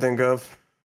that I can think of.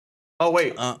 Oh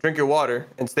wait, drink your water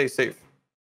and stay safe.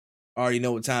 I already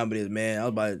know what time it is, man. I was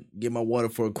about to get my water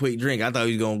for a quick drink. I thought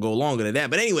he was gonna go longer than that.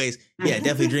 But anyways, yeah,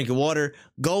 definitely drink your water.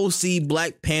 Go see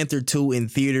Black Panther 2 in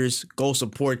theaters. Go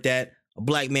support that. A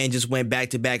black man just went back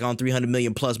to back on 300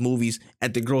 million plus movies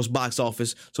at the gross box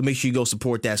office. So make sure you go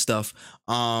support that stuff.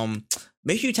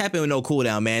 Make sure you tap in with no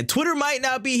cooldown, man. Twitter might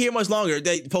not be here much longer.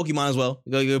 Pokemon as well.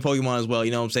 Go Pokemon as well.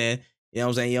 You know what I'm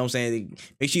saying?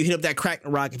 Make sure you hit up that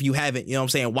Ragnarök if you haven't. You know what I'm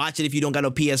saying? Watch it if you don't got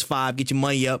no PS5. Get your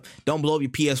money up. Don't blow up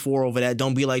your PS4 over that.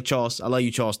 Don't be like Charles. I love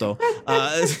you, Charles, though.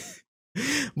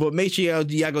 But make sure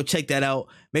y'all go check that out.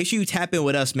 Make sure you tap in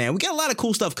with us, man. We got a lot of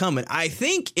cool stuff coming. I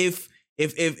think if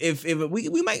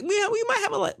we might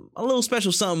have a little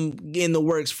special something in the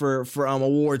works for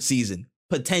award season,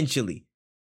 potentially,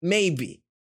 maybe,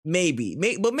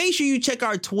 but make sure you check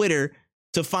our Twitter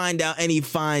to find out any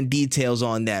fine details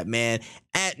on that, man.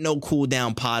 At No Cool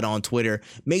Down Pod on Twitter.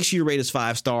 Make sure you rate us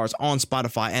 5 stars on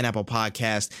Spotify and Apple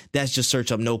Podcasts. That's just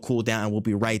search up No Cool Down and we'll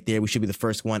be right there. We should be the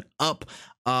first one up.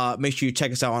 Make sure you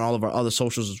check us out on all of our other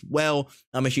socials as well.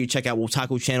 Make sure you check out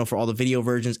Wotaku channel for all the video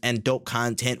versions and dope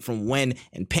content from Wen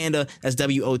and Panda. That's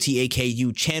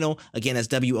WOTAKU channel. Again, that's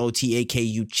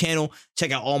WOTAKU channel.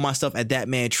 Check out all my stuff at That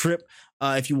Man Trip.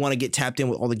 If you want to get tapped in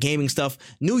with all the gaming stuff.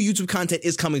 New YouTube content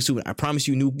is coming soon. I promise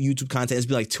you, new YouTube content. It's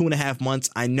been like 2.5 months.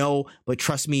 I know, but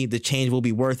trust me, the change will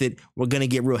be worth it. We're going to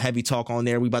get real heavy talk on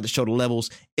there. We about to show the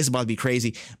levels. It's about to be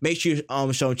crazy. Make sure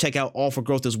you check out All for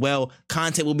Growth as well.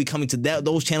 Content will be coming to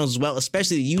those channels as well,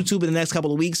 especially YouTube in the next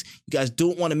couple of weeks. You guys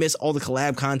don't want to miss all the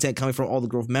collab content coming from all the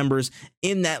Growth members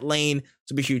in that lane.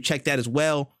 So make sure you check that as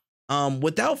well.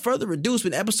 Without further ado, it's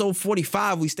been episode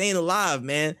 45. We staying alive,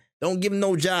 man. Don't give them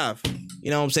no job. You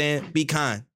know what I'm saying? Be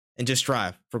kind and just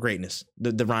strive for greatness.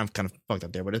 The rhyme kind of fucked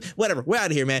up there, but whatever. We're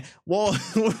out of here, man. Well,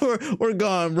 we're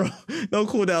gone, bro. No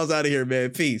Cool Downs out of here,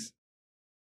 man. Peace.